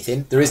gets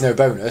anything. There is no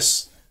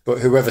bonus, but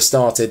whoever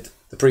started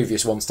the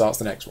previous one starts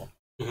the next one,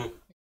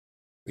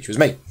 which was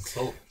me.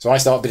 Cool. So I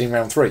start bidding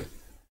round 3.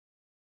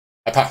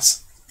 I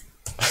pass.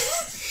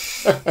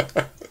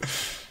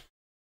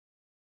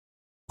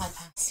 I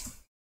pass.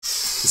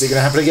 Is it going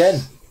to happen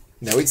again?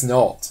 No, it's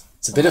not.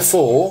 It's a bid of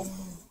 4,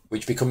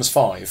 which becomes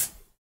 5.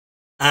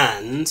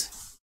 And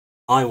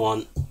I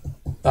want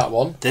That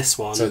one. this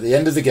one. So at the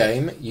end of the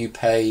game, you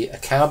pay a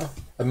cab,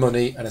 a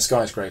money, and a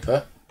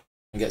skyscraper,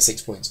 and get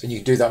 6 points. And you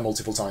can do that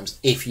multiple times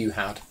if you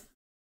had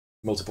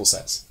multiple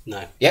sets.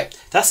 No. Yep.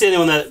 That's the only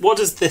one that... What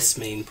does this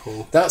mean,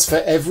 Paul? That's for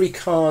every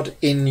card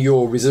in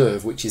your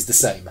reserve, which is the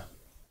same.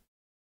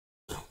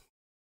 I'll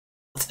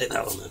take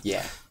that one then.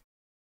 Yeah.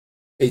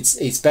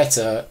 It's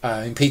better.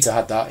 Peter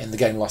had that in the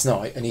game last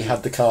night, and he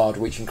had the card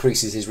which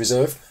increases his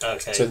reserve.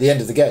 Okay. So at the end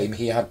of the game,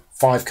 he had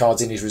 5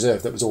 cards in his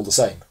reserve that was all the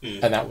same,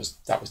 and that was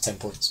 10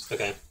 points.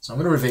 Okay. So I'm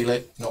going to reveal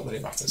it. Not that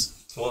it matters.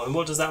 Well, and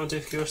what does that one do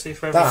for curiosity?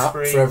 For every That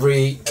 3? for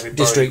every borough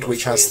district you've got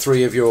which 3 has in.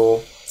 3 of your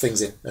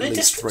things in, at Are they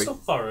least 3. districts or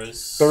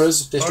boroughs?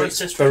 Boroughs, districts,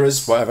 Districts?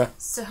 boroughs, whatever.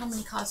 So how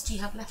many cards do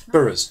you have left now?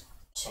 Boroughs.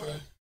 How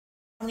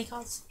many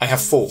cards? I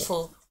have 4.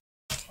 4.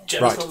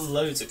 Gemma's Right. got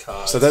loads of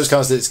cards. So those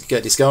cards that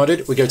get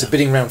discarded, we go to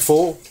bidding round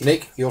 4.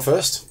 Nick, you're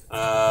first.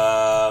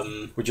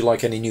 I'll Would you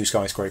like any new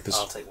skyscrapers?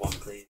 take 1,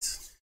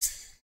 please.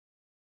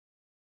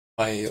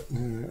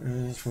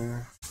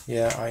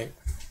 Yeah,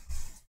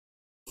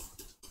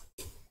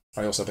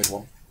 I also bid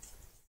one.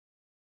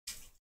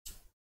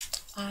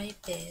 I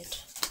bid.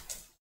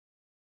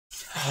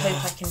 I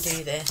hope I can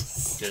do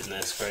this.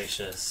 Goodness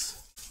gracious.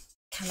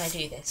 Can I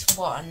do this?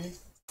 1,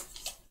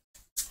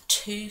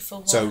 2 for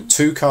 1. So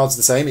 2 cards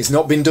the same. It's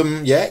not been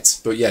done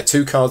yet, but yeah,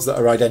 2 cards that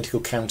are identical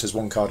count as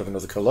 1 card of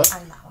another colour.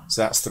 And that one.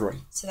 So that's 3.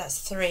 So that's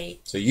 3.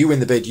 So you win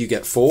the bid, you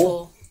get 4.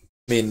 4.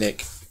 Me and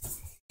Nick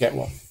get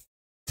 1.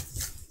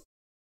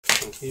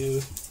 Thank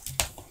you.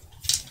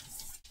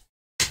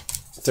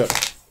 Done.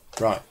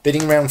 Right,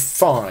 bidding round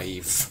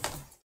 5.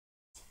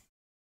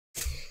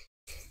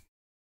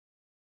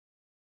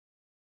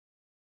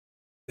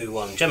 Who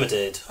won? Gemma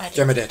did. I did.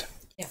 Gemma did.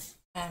 Yeah.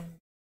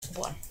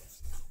 1.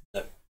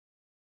 No.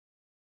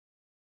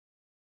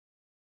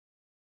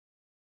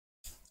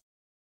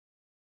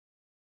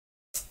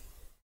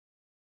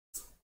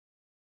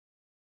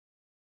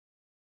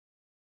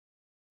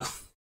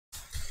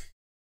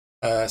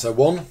 So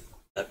 1.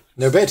 No.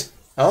 No bid.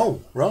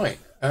 Oh, right.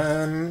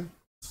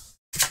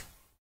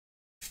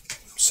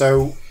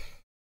 So,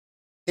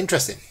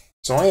 interesting.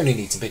 So I only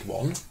need to bid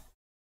 1.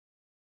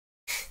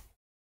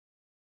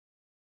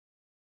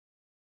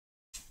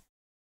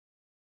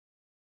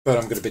 But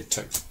I'm going to bid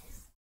 2.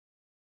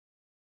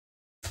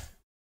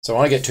 So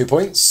I get 2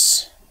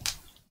 points.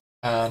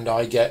 And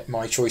I get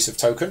my choice of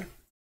token.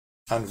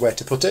 And where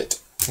to put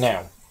it.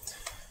 Now,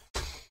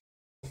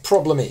 the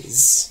problem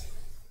is,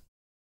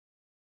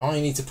 I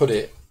need to put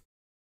it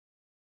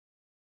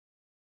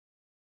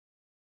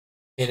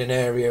in an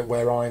area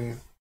where I'm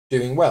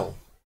doing well,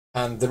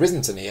 and there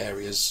isn't any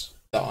areas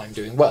that I'm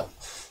doing well.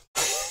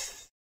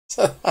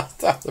 So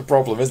that's the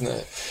problem, isn't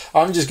it?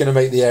 I'm just going to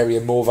make the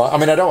area more I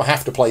mean, I don't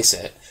have to place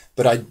it,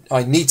 but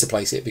I need to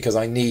place it because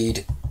I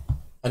need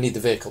the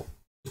vehicle.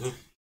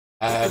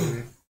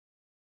 Mm-hmm.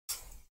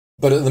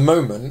 But at the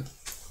moment,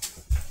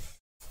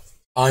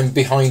 I'm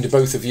behind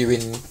both of you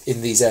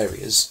in these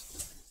areas.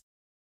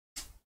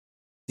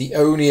 The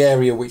only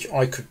area which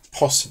I could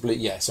possibly...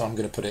 Yeah, so I'm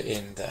going to put it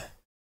in there.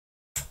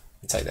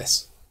 And take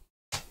this.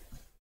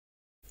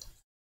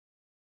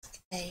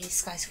 A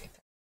skyscraper.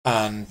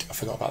 And I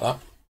forgot about that.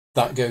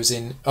 That goes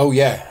in... Oh,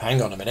 yeah,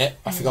 hang on a minute.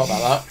 I forgot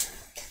about that.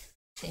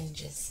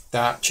 Changes.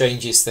 That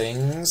changes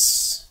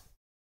things.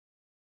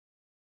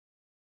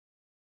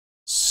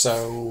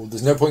 So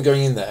there's no point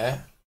going in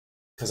there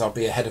because I'll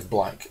be ahead of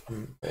black.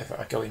 If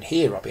I go in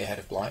here, I'll be ahead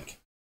of black.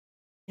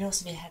 You'll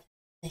also be ahead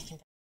of Nick and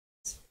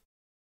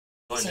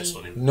Not in So this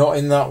you- one. Not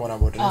in that one, I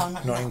wouldn't. Oh, not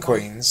not in that one.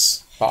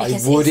 Queens. But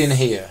Because I would if- in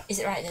here. Is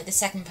it right that the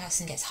second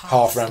person gets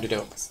Half rounded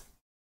up.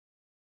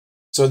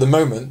 So at the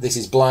moment, this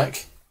is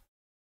black.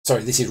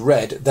 Sorry, this is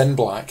red, then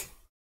black.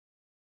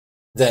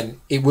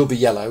 Then it will be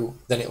yellow,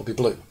 then it'll be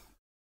blue.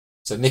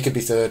 So Nick would be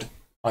 3rd,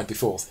 I'd be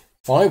 4th.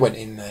 If I went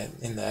in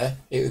there,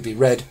 it would be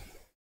red,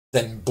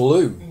 then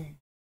blue,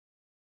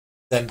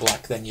 then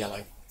black, then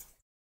yellow.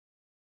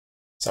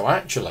 So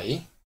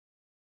actually,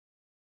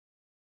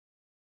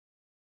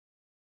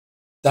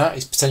 that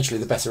is potentially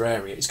the better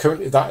area. It's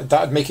currently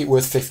that'd make it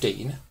worth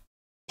 15,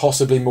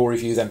 possibly more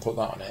if you then put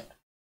that on it.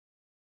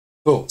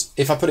 But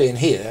if I put it in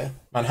here,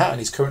 Manhattan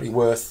is currently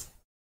worth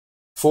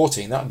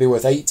 14. That'd be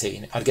worth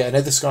 18. I'd get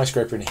another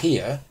skyscraper in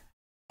here,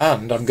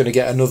 and I'm going to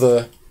get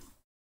another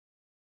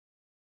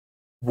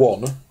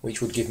 1,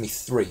 which would give me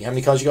 3. How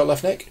many cards you got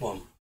left, Nick?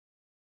 1.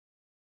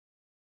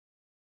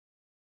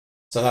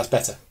 So that's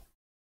better.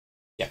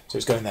 Yeah, so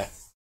it's going there.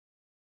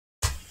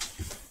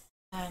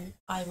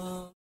 I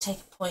will take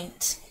a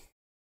point.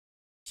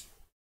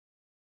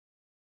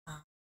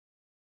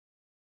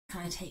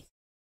 Can I take?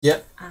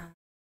 Yep.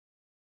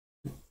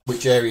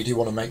 Which area do you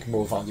want to make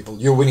more valuable?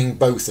 You're winning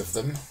both of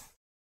them,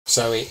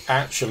 so it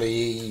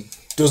actually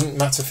doesn't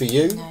matter for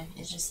you. No,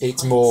 it's just. The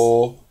It's points.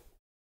 more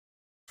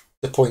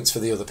the points for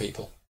the other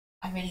people.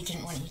 I really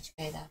didn't want you to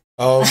go there.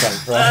 Oh, okay,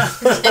 right.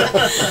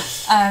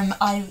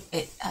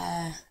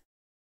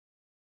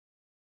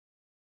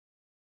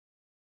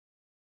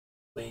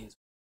 Queens.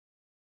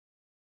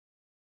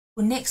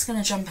 Well, Nick's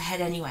going to jump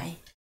ahead anyway,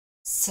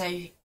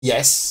 so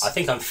Yes, I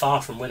think I'm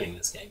far from winning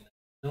this game.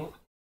 No?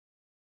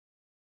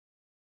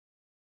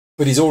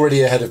 but he's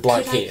already ahead of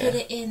black could I here. put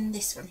it in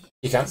this one here?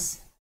 You can,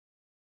 Yes.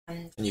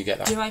 And and you get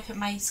that. do I put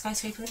my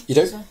skyscraper in? You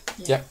do? as well?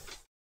 Yeah.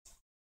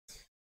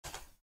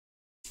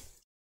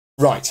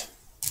 Right.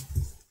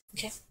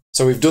 Okay.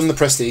 So we've done the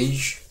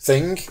prestige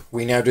thing.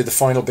 We now do the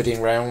final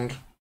bidding round.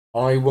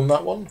 I won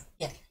that one.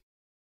 Yeah.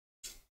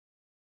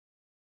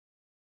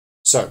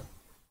 So.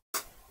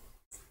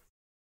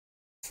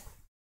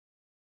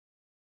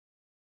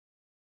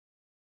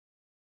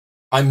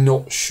 I'm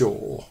not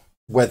sure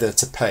whether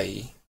to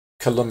pay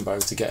Columbo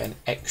to get an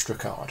extra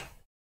card.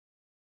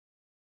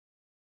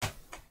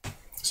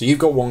 So you've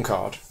got 1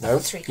 card. No,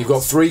 3 you've got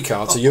cards. 3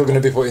 cards. So you're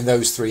going to be putting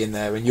those 3 in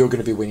there, and you're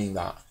going to be winning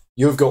that.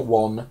 You've got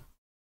 1.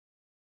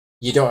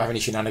 You don't have any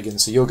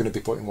shenanigans, so you're going to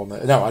be putting 1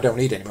 there. No, I don't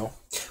need any more.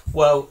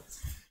 Well,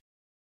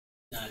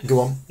 no. Go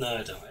on.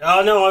 No, don't worry.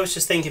 Oh, no, I was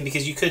just thinking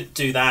because you could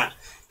do that,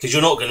 Because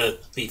you're not going to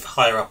be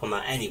higher up on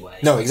that anyway.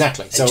 No,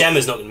 exactly. And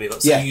Gemma's not going to move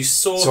up. So you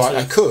sort of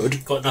I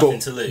could, got nothing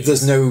but to lose.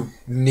 There's no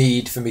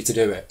need for me to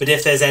do it. But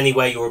if there's any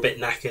way you're a bit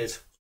knackered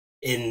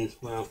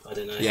well, I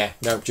don't know. Yeah,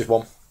 no, just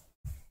one.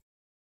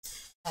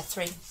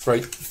 3.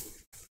 3.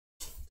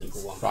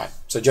 Simple one. Right.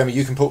 So, Gemma,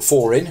 you can put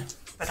 4 in.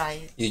 But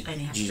I only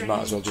have 3. You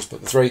might as well just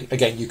put the 3.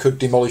 Again, you could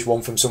demolish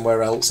one from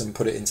somewhere else and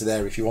put it into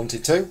there if you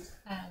wanted to.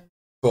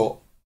 But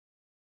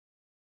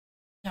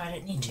no, I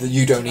don't need to.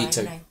 You don't need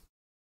to. No.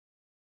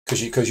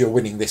 Because you're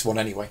winning this one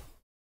anyway.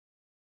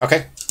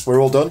 Okay,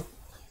 we're all done.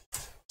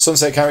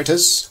 Sunset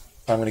characters.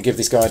 I'm going to give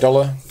this guy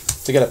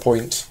 $1 to get a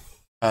point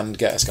and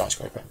get a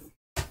skyscraper.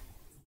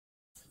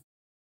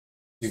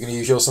 You're going to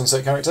use your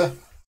sunset character?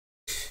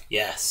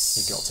 Yes.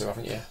 You've got to,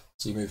 haven't you?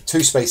 So you move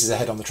 2 spaces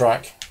ahead on the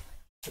track.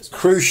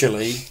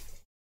 Crucially,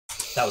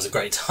 that was a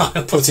great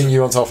time. Putting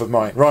you on top of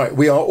mine. Right,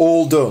 we are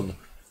all done.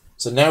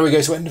 So now we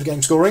go to end of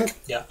game scoring.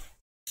 Yeah.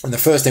 And the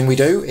first thing we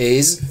do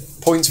is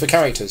points for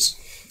characters.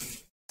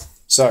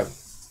 So,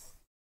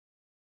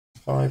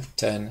 5,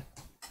 10,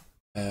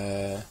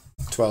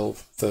 12,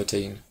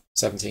 13,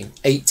 17,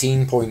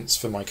 18 points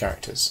for my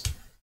characters.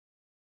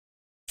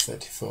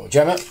 34.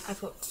 Gemma?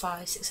 I've got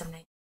 5, 6, 7,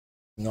 8.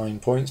 9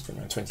 points, putting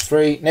you on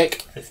 23.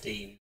 Nick?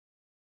 15.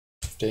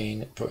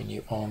 15, putting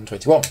you on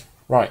 21.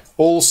 Right,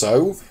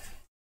 also,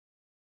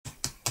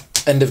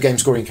 end of game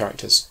scoring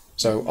characters.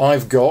 So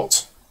I've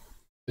got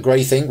the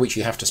grey thing, which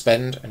you have to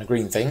spend, and a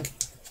green thing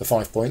for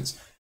 5 points.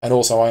 And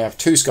also I have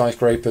 2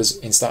 skyscrapers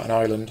in Staten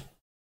Island,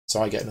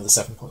 so I get another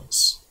 7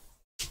 points.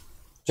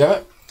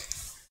 Gemma?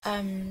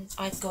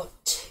 I've got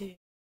 2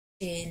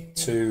 in...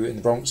 2 in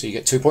the Bronx, so you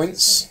get 2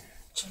 points.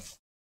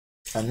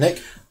 And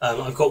Nick?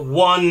 I've got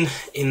 1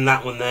 in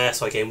that one there,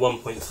 so I gain 1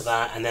 point for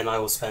that, and then I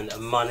will spend a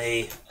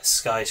money, a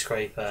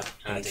skyscraper,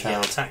 and a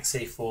yellow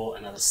taxi for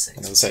another 6.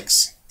 Another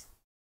 6.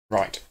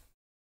 Right.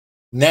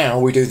 Now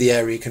we do the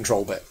area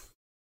control bit.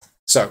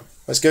 So,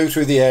 let's go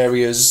through the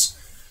areas.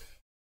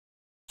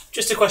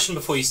 Just a question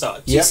before you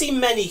start. Do you see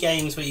many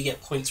games where you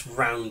get points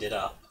rounded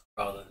up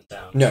rather than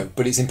down? No,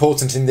 but it's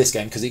important in this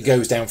game because it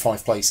goes down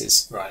 5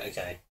 places. Right,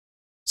 okay.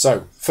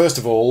 So, first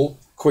of all,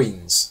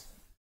 Queens.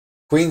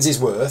 Queens is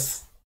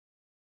worth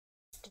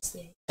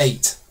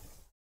 8.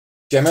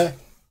 Gemma,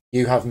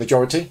 you have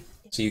majority,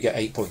 so you get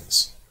 8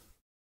 points.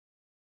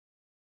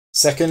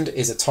 Second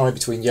is a tie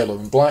between yellow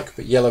and black,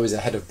 but yellow is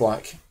ahead of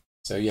black,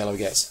 so yellow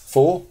gets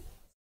 4.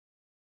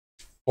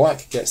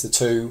 Black gets the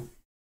 2,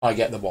 I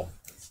get the 1.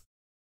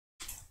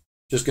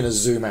 Just going to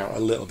zoom out a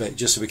little bit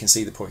just so we can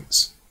see the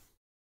points.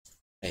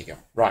 There you go.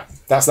 Right,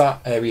 that's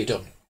that area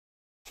done.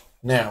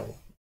 Now,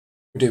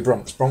 we do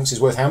Bronx. Bronx is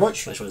worth how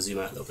much? I just want to zoom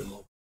out a little bit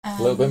more. A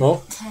little bit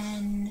more?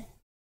 10.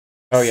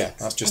 Oh yeah,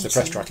 that's just 18. The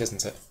press track,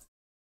 isn't it?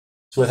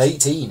 It's worth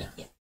 18.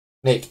 Yeah.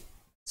 Nick?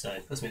 So,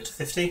 puts me up to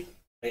 50.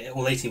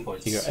 All 18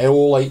 points. You got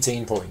all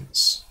 18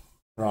 points.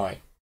 Right.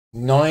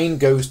 9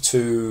 goes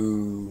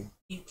to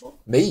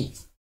me.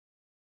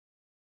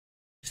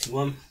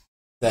 51.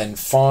 Then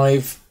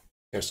 5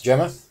 goes to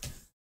Gemma.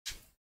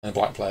 And a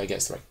black player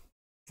gets 3.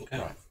 Okay.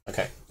 Right.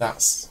 Okay,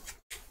 that's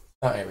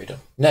that area done.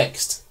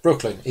 Next,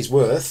 Brooklyn is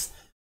worth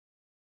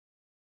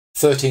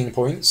 13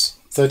 points.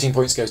 13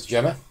 points goes to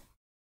Gemma.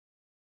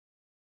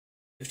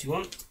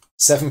 51.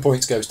 7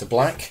 points goes to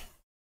black.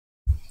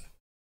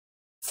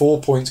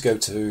 4 points go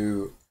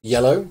to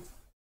yellow.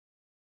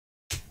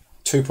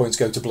 2 points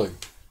go to blue.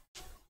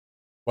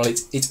 Well,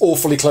 it's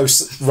awfully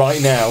close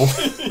right now.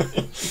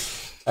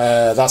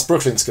 That's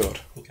Brooklyn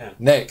scored. Okay.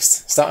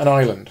 Next, Staten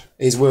Island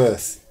is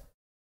worth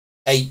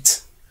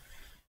 8.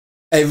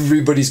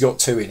 Everybody's got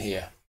 2 in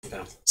here.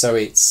 Okay. So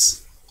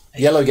it's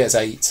yellow gets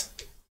 8,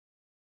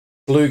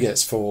 blue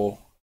gets 4,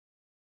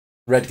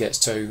 red gets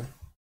 2,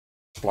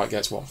 black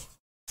gets 1.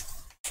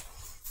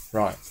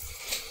 Right.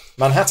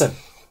 Manhattan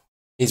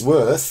is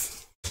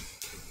worth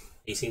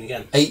 18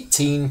 again.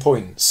 18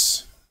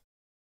 points.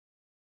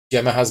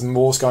 Gemma has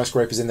more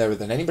skyscrapers in there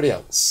than anybody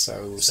else,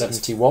 so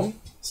 71.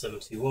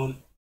 71.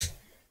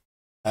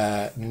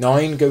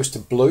 9 goes to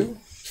blue.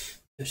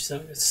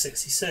 57 goes to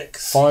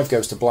 66. 5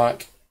 goes to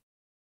black.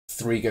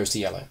 3 goes to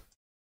yellow.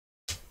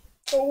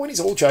 Oh, and it's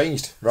all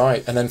changed.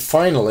 Right, and then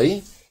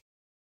finally,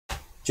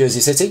 Jersey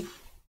City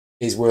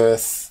is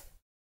worth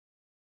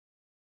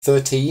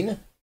 13, which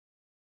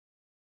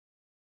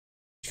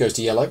goes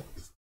to yellow.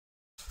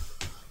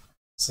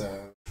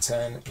 So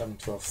 10, 11,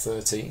 12,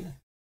 13.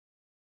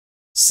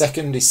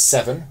 Second is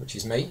 7, which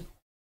is me.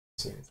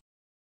 2,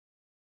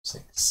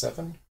 6,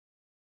 7.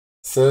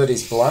 Third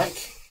is black.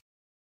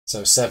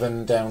 So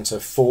 7 down to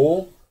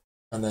 4,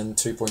 and then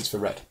 2 points for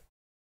red.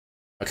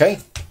 Okay?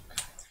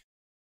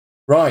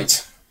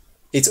 Right.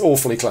 It's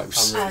awfully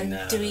close. I'm really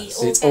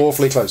nervous. It's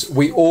awfully close.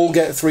 We all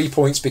get 3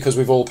 points because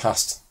we've all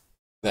passed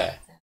there.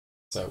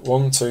 So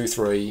 1, 2,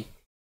 3.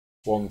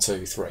 1,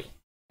 2, 3.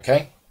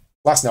 Okay?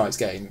 Last night's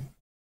game,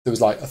 there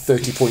was like a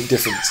 30-point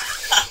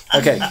difference.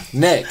 Okay,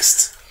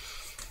 next.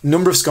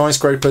 Number of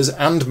skyscrapers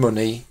and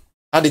money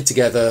added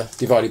together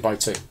divided by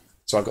 2.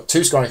 So I've got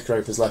 2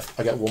 skyscrapers left,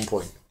 I get 1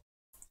 point.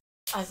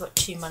 I've got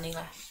 2 money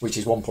left. Which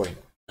is 1 point.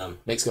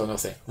 Nick's got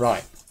nothing.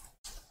 Right.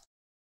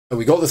 So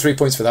we got the 3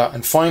 points for that.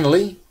 And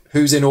finally,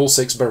 who's in all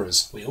 6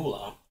 boroughs? We all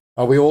are.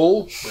 Are we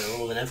all? We're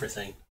all in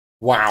everything.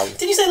 Wow.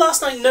 Did you say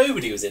last night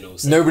nobody was in all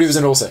 6? Nobody was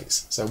in all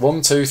 6. So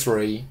 1, 2,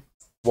 3.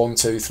 1,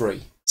 2,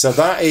 3. So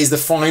that is the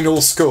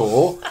final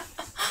score.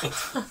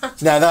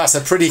 Now that's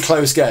a pretty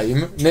close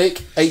game.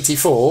 Nick,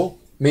 84.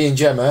 Me and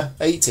Gemma,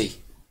 80.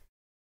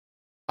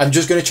 I'm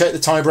just going to check the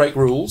tie-break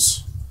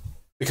rules,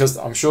 because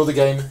I'm sure the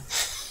game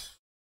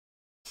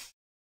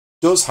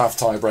does have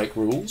tie-break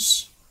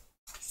rules.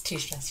 It's too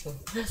stressful.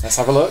 Let's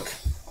have a look.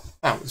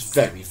 That was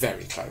very,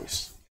 very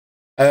close.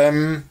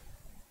 Evaluation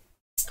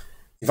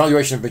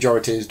of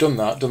majorities, done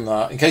that.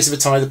 In case of a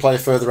tie, the player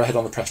further ahead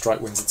on the press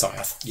strike wins the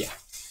tie. Yeah.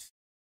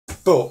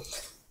 But,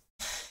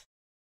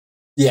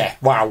 yeah,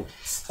 wow.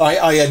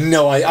 I had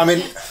no idea. I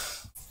mean,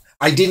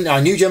 I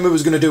knew Gemma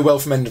was going to do well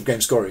from end of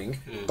game scoring,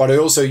 but I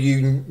also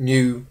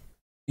knew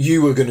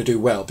you were going to do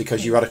well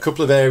because you had a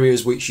couple of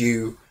areas which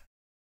you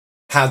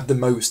had the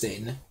most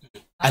in,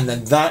 and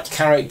then that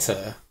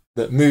character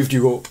that moved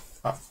you up.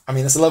 I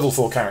mean, that's a level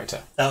 4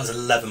 character. That was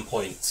 11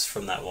 points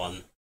from that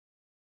one.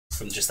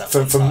 From just that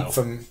one tile.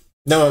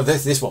 No,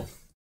 this one.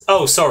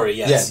 Oh, sorry.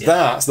 Yes. Yeah,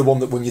 that's the one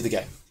that won you the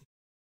game.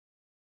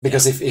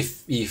 Because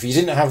if you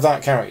didn't have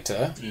that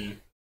character,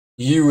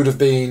 you would have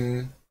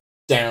been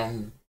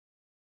down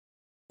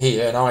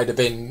here, and I'd have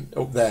been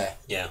up there.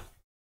 Yeah.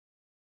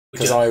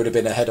 Because I would have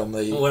been ahead on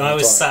the... When I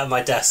was sat at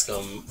my desk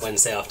on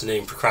Wednesday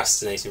afternoon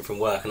procrastinating from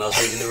work and I was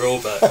reading the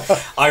rule book,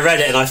 I read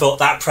it and I thought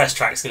that press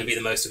track's going to be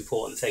the most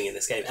important thing in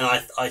this game.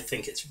 And I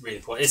think it's really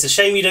important. It's a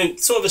shame you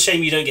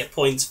don't get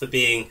points for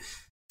being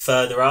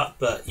further up,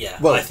 but yeah,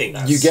 well, I think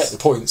that's... You get the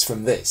points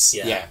from this.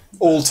 Yeah.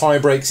 All tie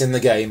breaks in the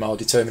game are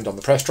determined on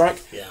the press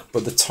track. Yeah.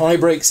 But the tie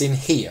breaks in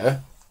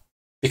here,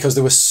 because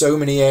there were so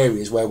many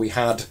areas where we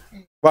had...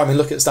 Well, I mean,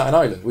 look at Staten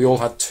Island. We all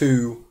had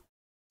 2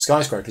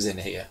 skyscrapers in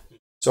here.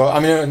 So,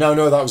 I mean,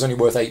 no, that was only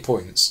worth 8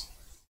 points.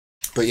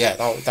 But yeah,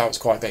 that was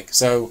quite big.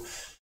 So,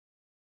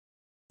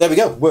 there we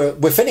go.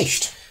 We're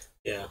finished.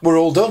 Yeah. We're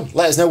all done.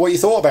 Let us know what you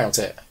thought about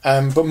it.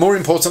 But more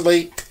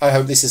importantly, I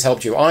hope this has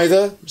helped you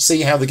either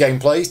see how the game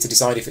plays to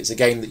decide if it's a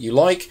game that you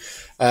like,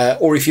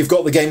 or if you've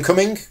got the game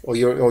coming, or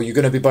you're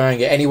going to be buying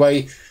it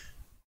anyway.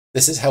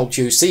 This has helped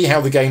you see how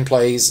the game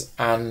plays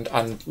and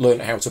learn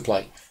how to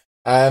play.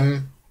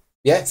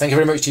 Yeah, thank you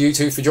very much to you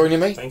two for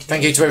joining me.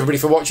 Thank you to everybody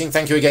for watching.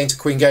 Thank you again to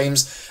Queen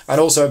Games. And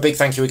also a big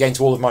thank you again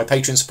to all of my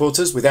Patreon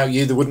supporters. Without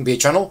you, there wouldn't be a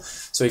channel.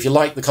 So if you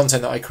like the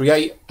content that I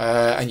create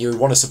and you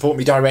want to support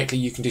me directly,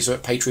 you can do so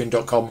at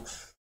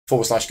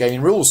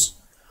patreon.com/gaming rules.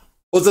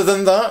 Other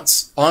than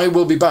that, I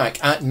will be back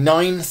at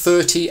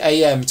 9:30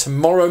 AM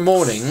tomorrow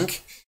morning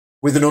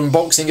with an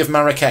unboxing of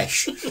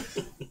Marrakesh.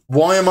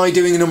 Why am I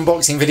doing an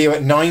unboxing video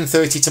at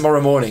 9:30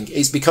 tomorrow morning?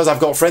 It's because I've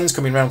got friends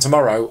coming round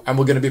tomorrow and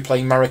we're going to be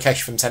playing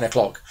Marrakesh from 10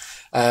 o'clock.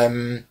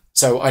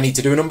 So I need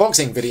to do an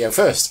unboxing video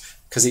first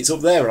because it's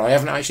up there and I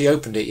haven't actually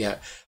opened it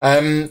yet.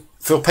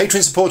 For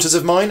Patreon supporters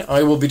of mine,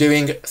 I will be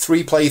doing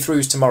 3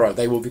 playthroughs tomorrow.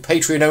 They will be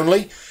Patreon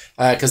only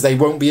because they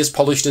won't be as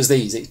polished as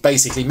these. It's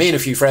basically me and a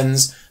few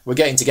friends. We're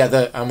getting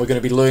together and we're going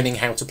to be learning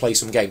how to play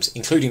some games,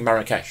 including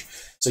Marrakesh.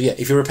 So yeah,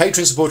 if you're a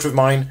Patreon supporter of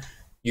mine,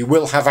 you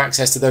will have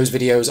access to those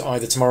videos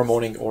either tomorrow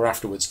morning or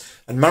afterwards.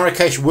 And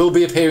Marrakesh will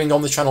be appearing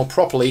on the channel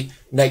properly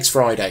next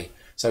Friday.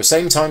 So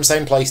same time,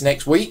 same place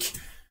next week.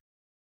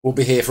 We'll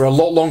be here for a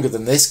lot longer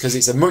than this because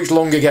it's a much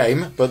longer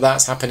game, but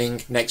that's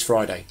happening next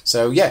Friday.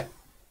 So yeah,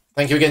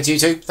 thank you again to you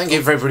two. Thank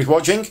you for everybody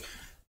watching.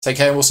 Take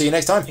care and we'll see you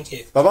next time. Thank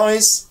you.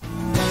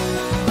 Bye-bye.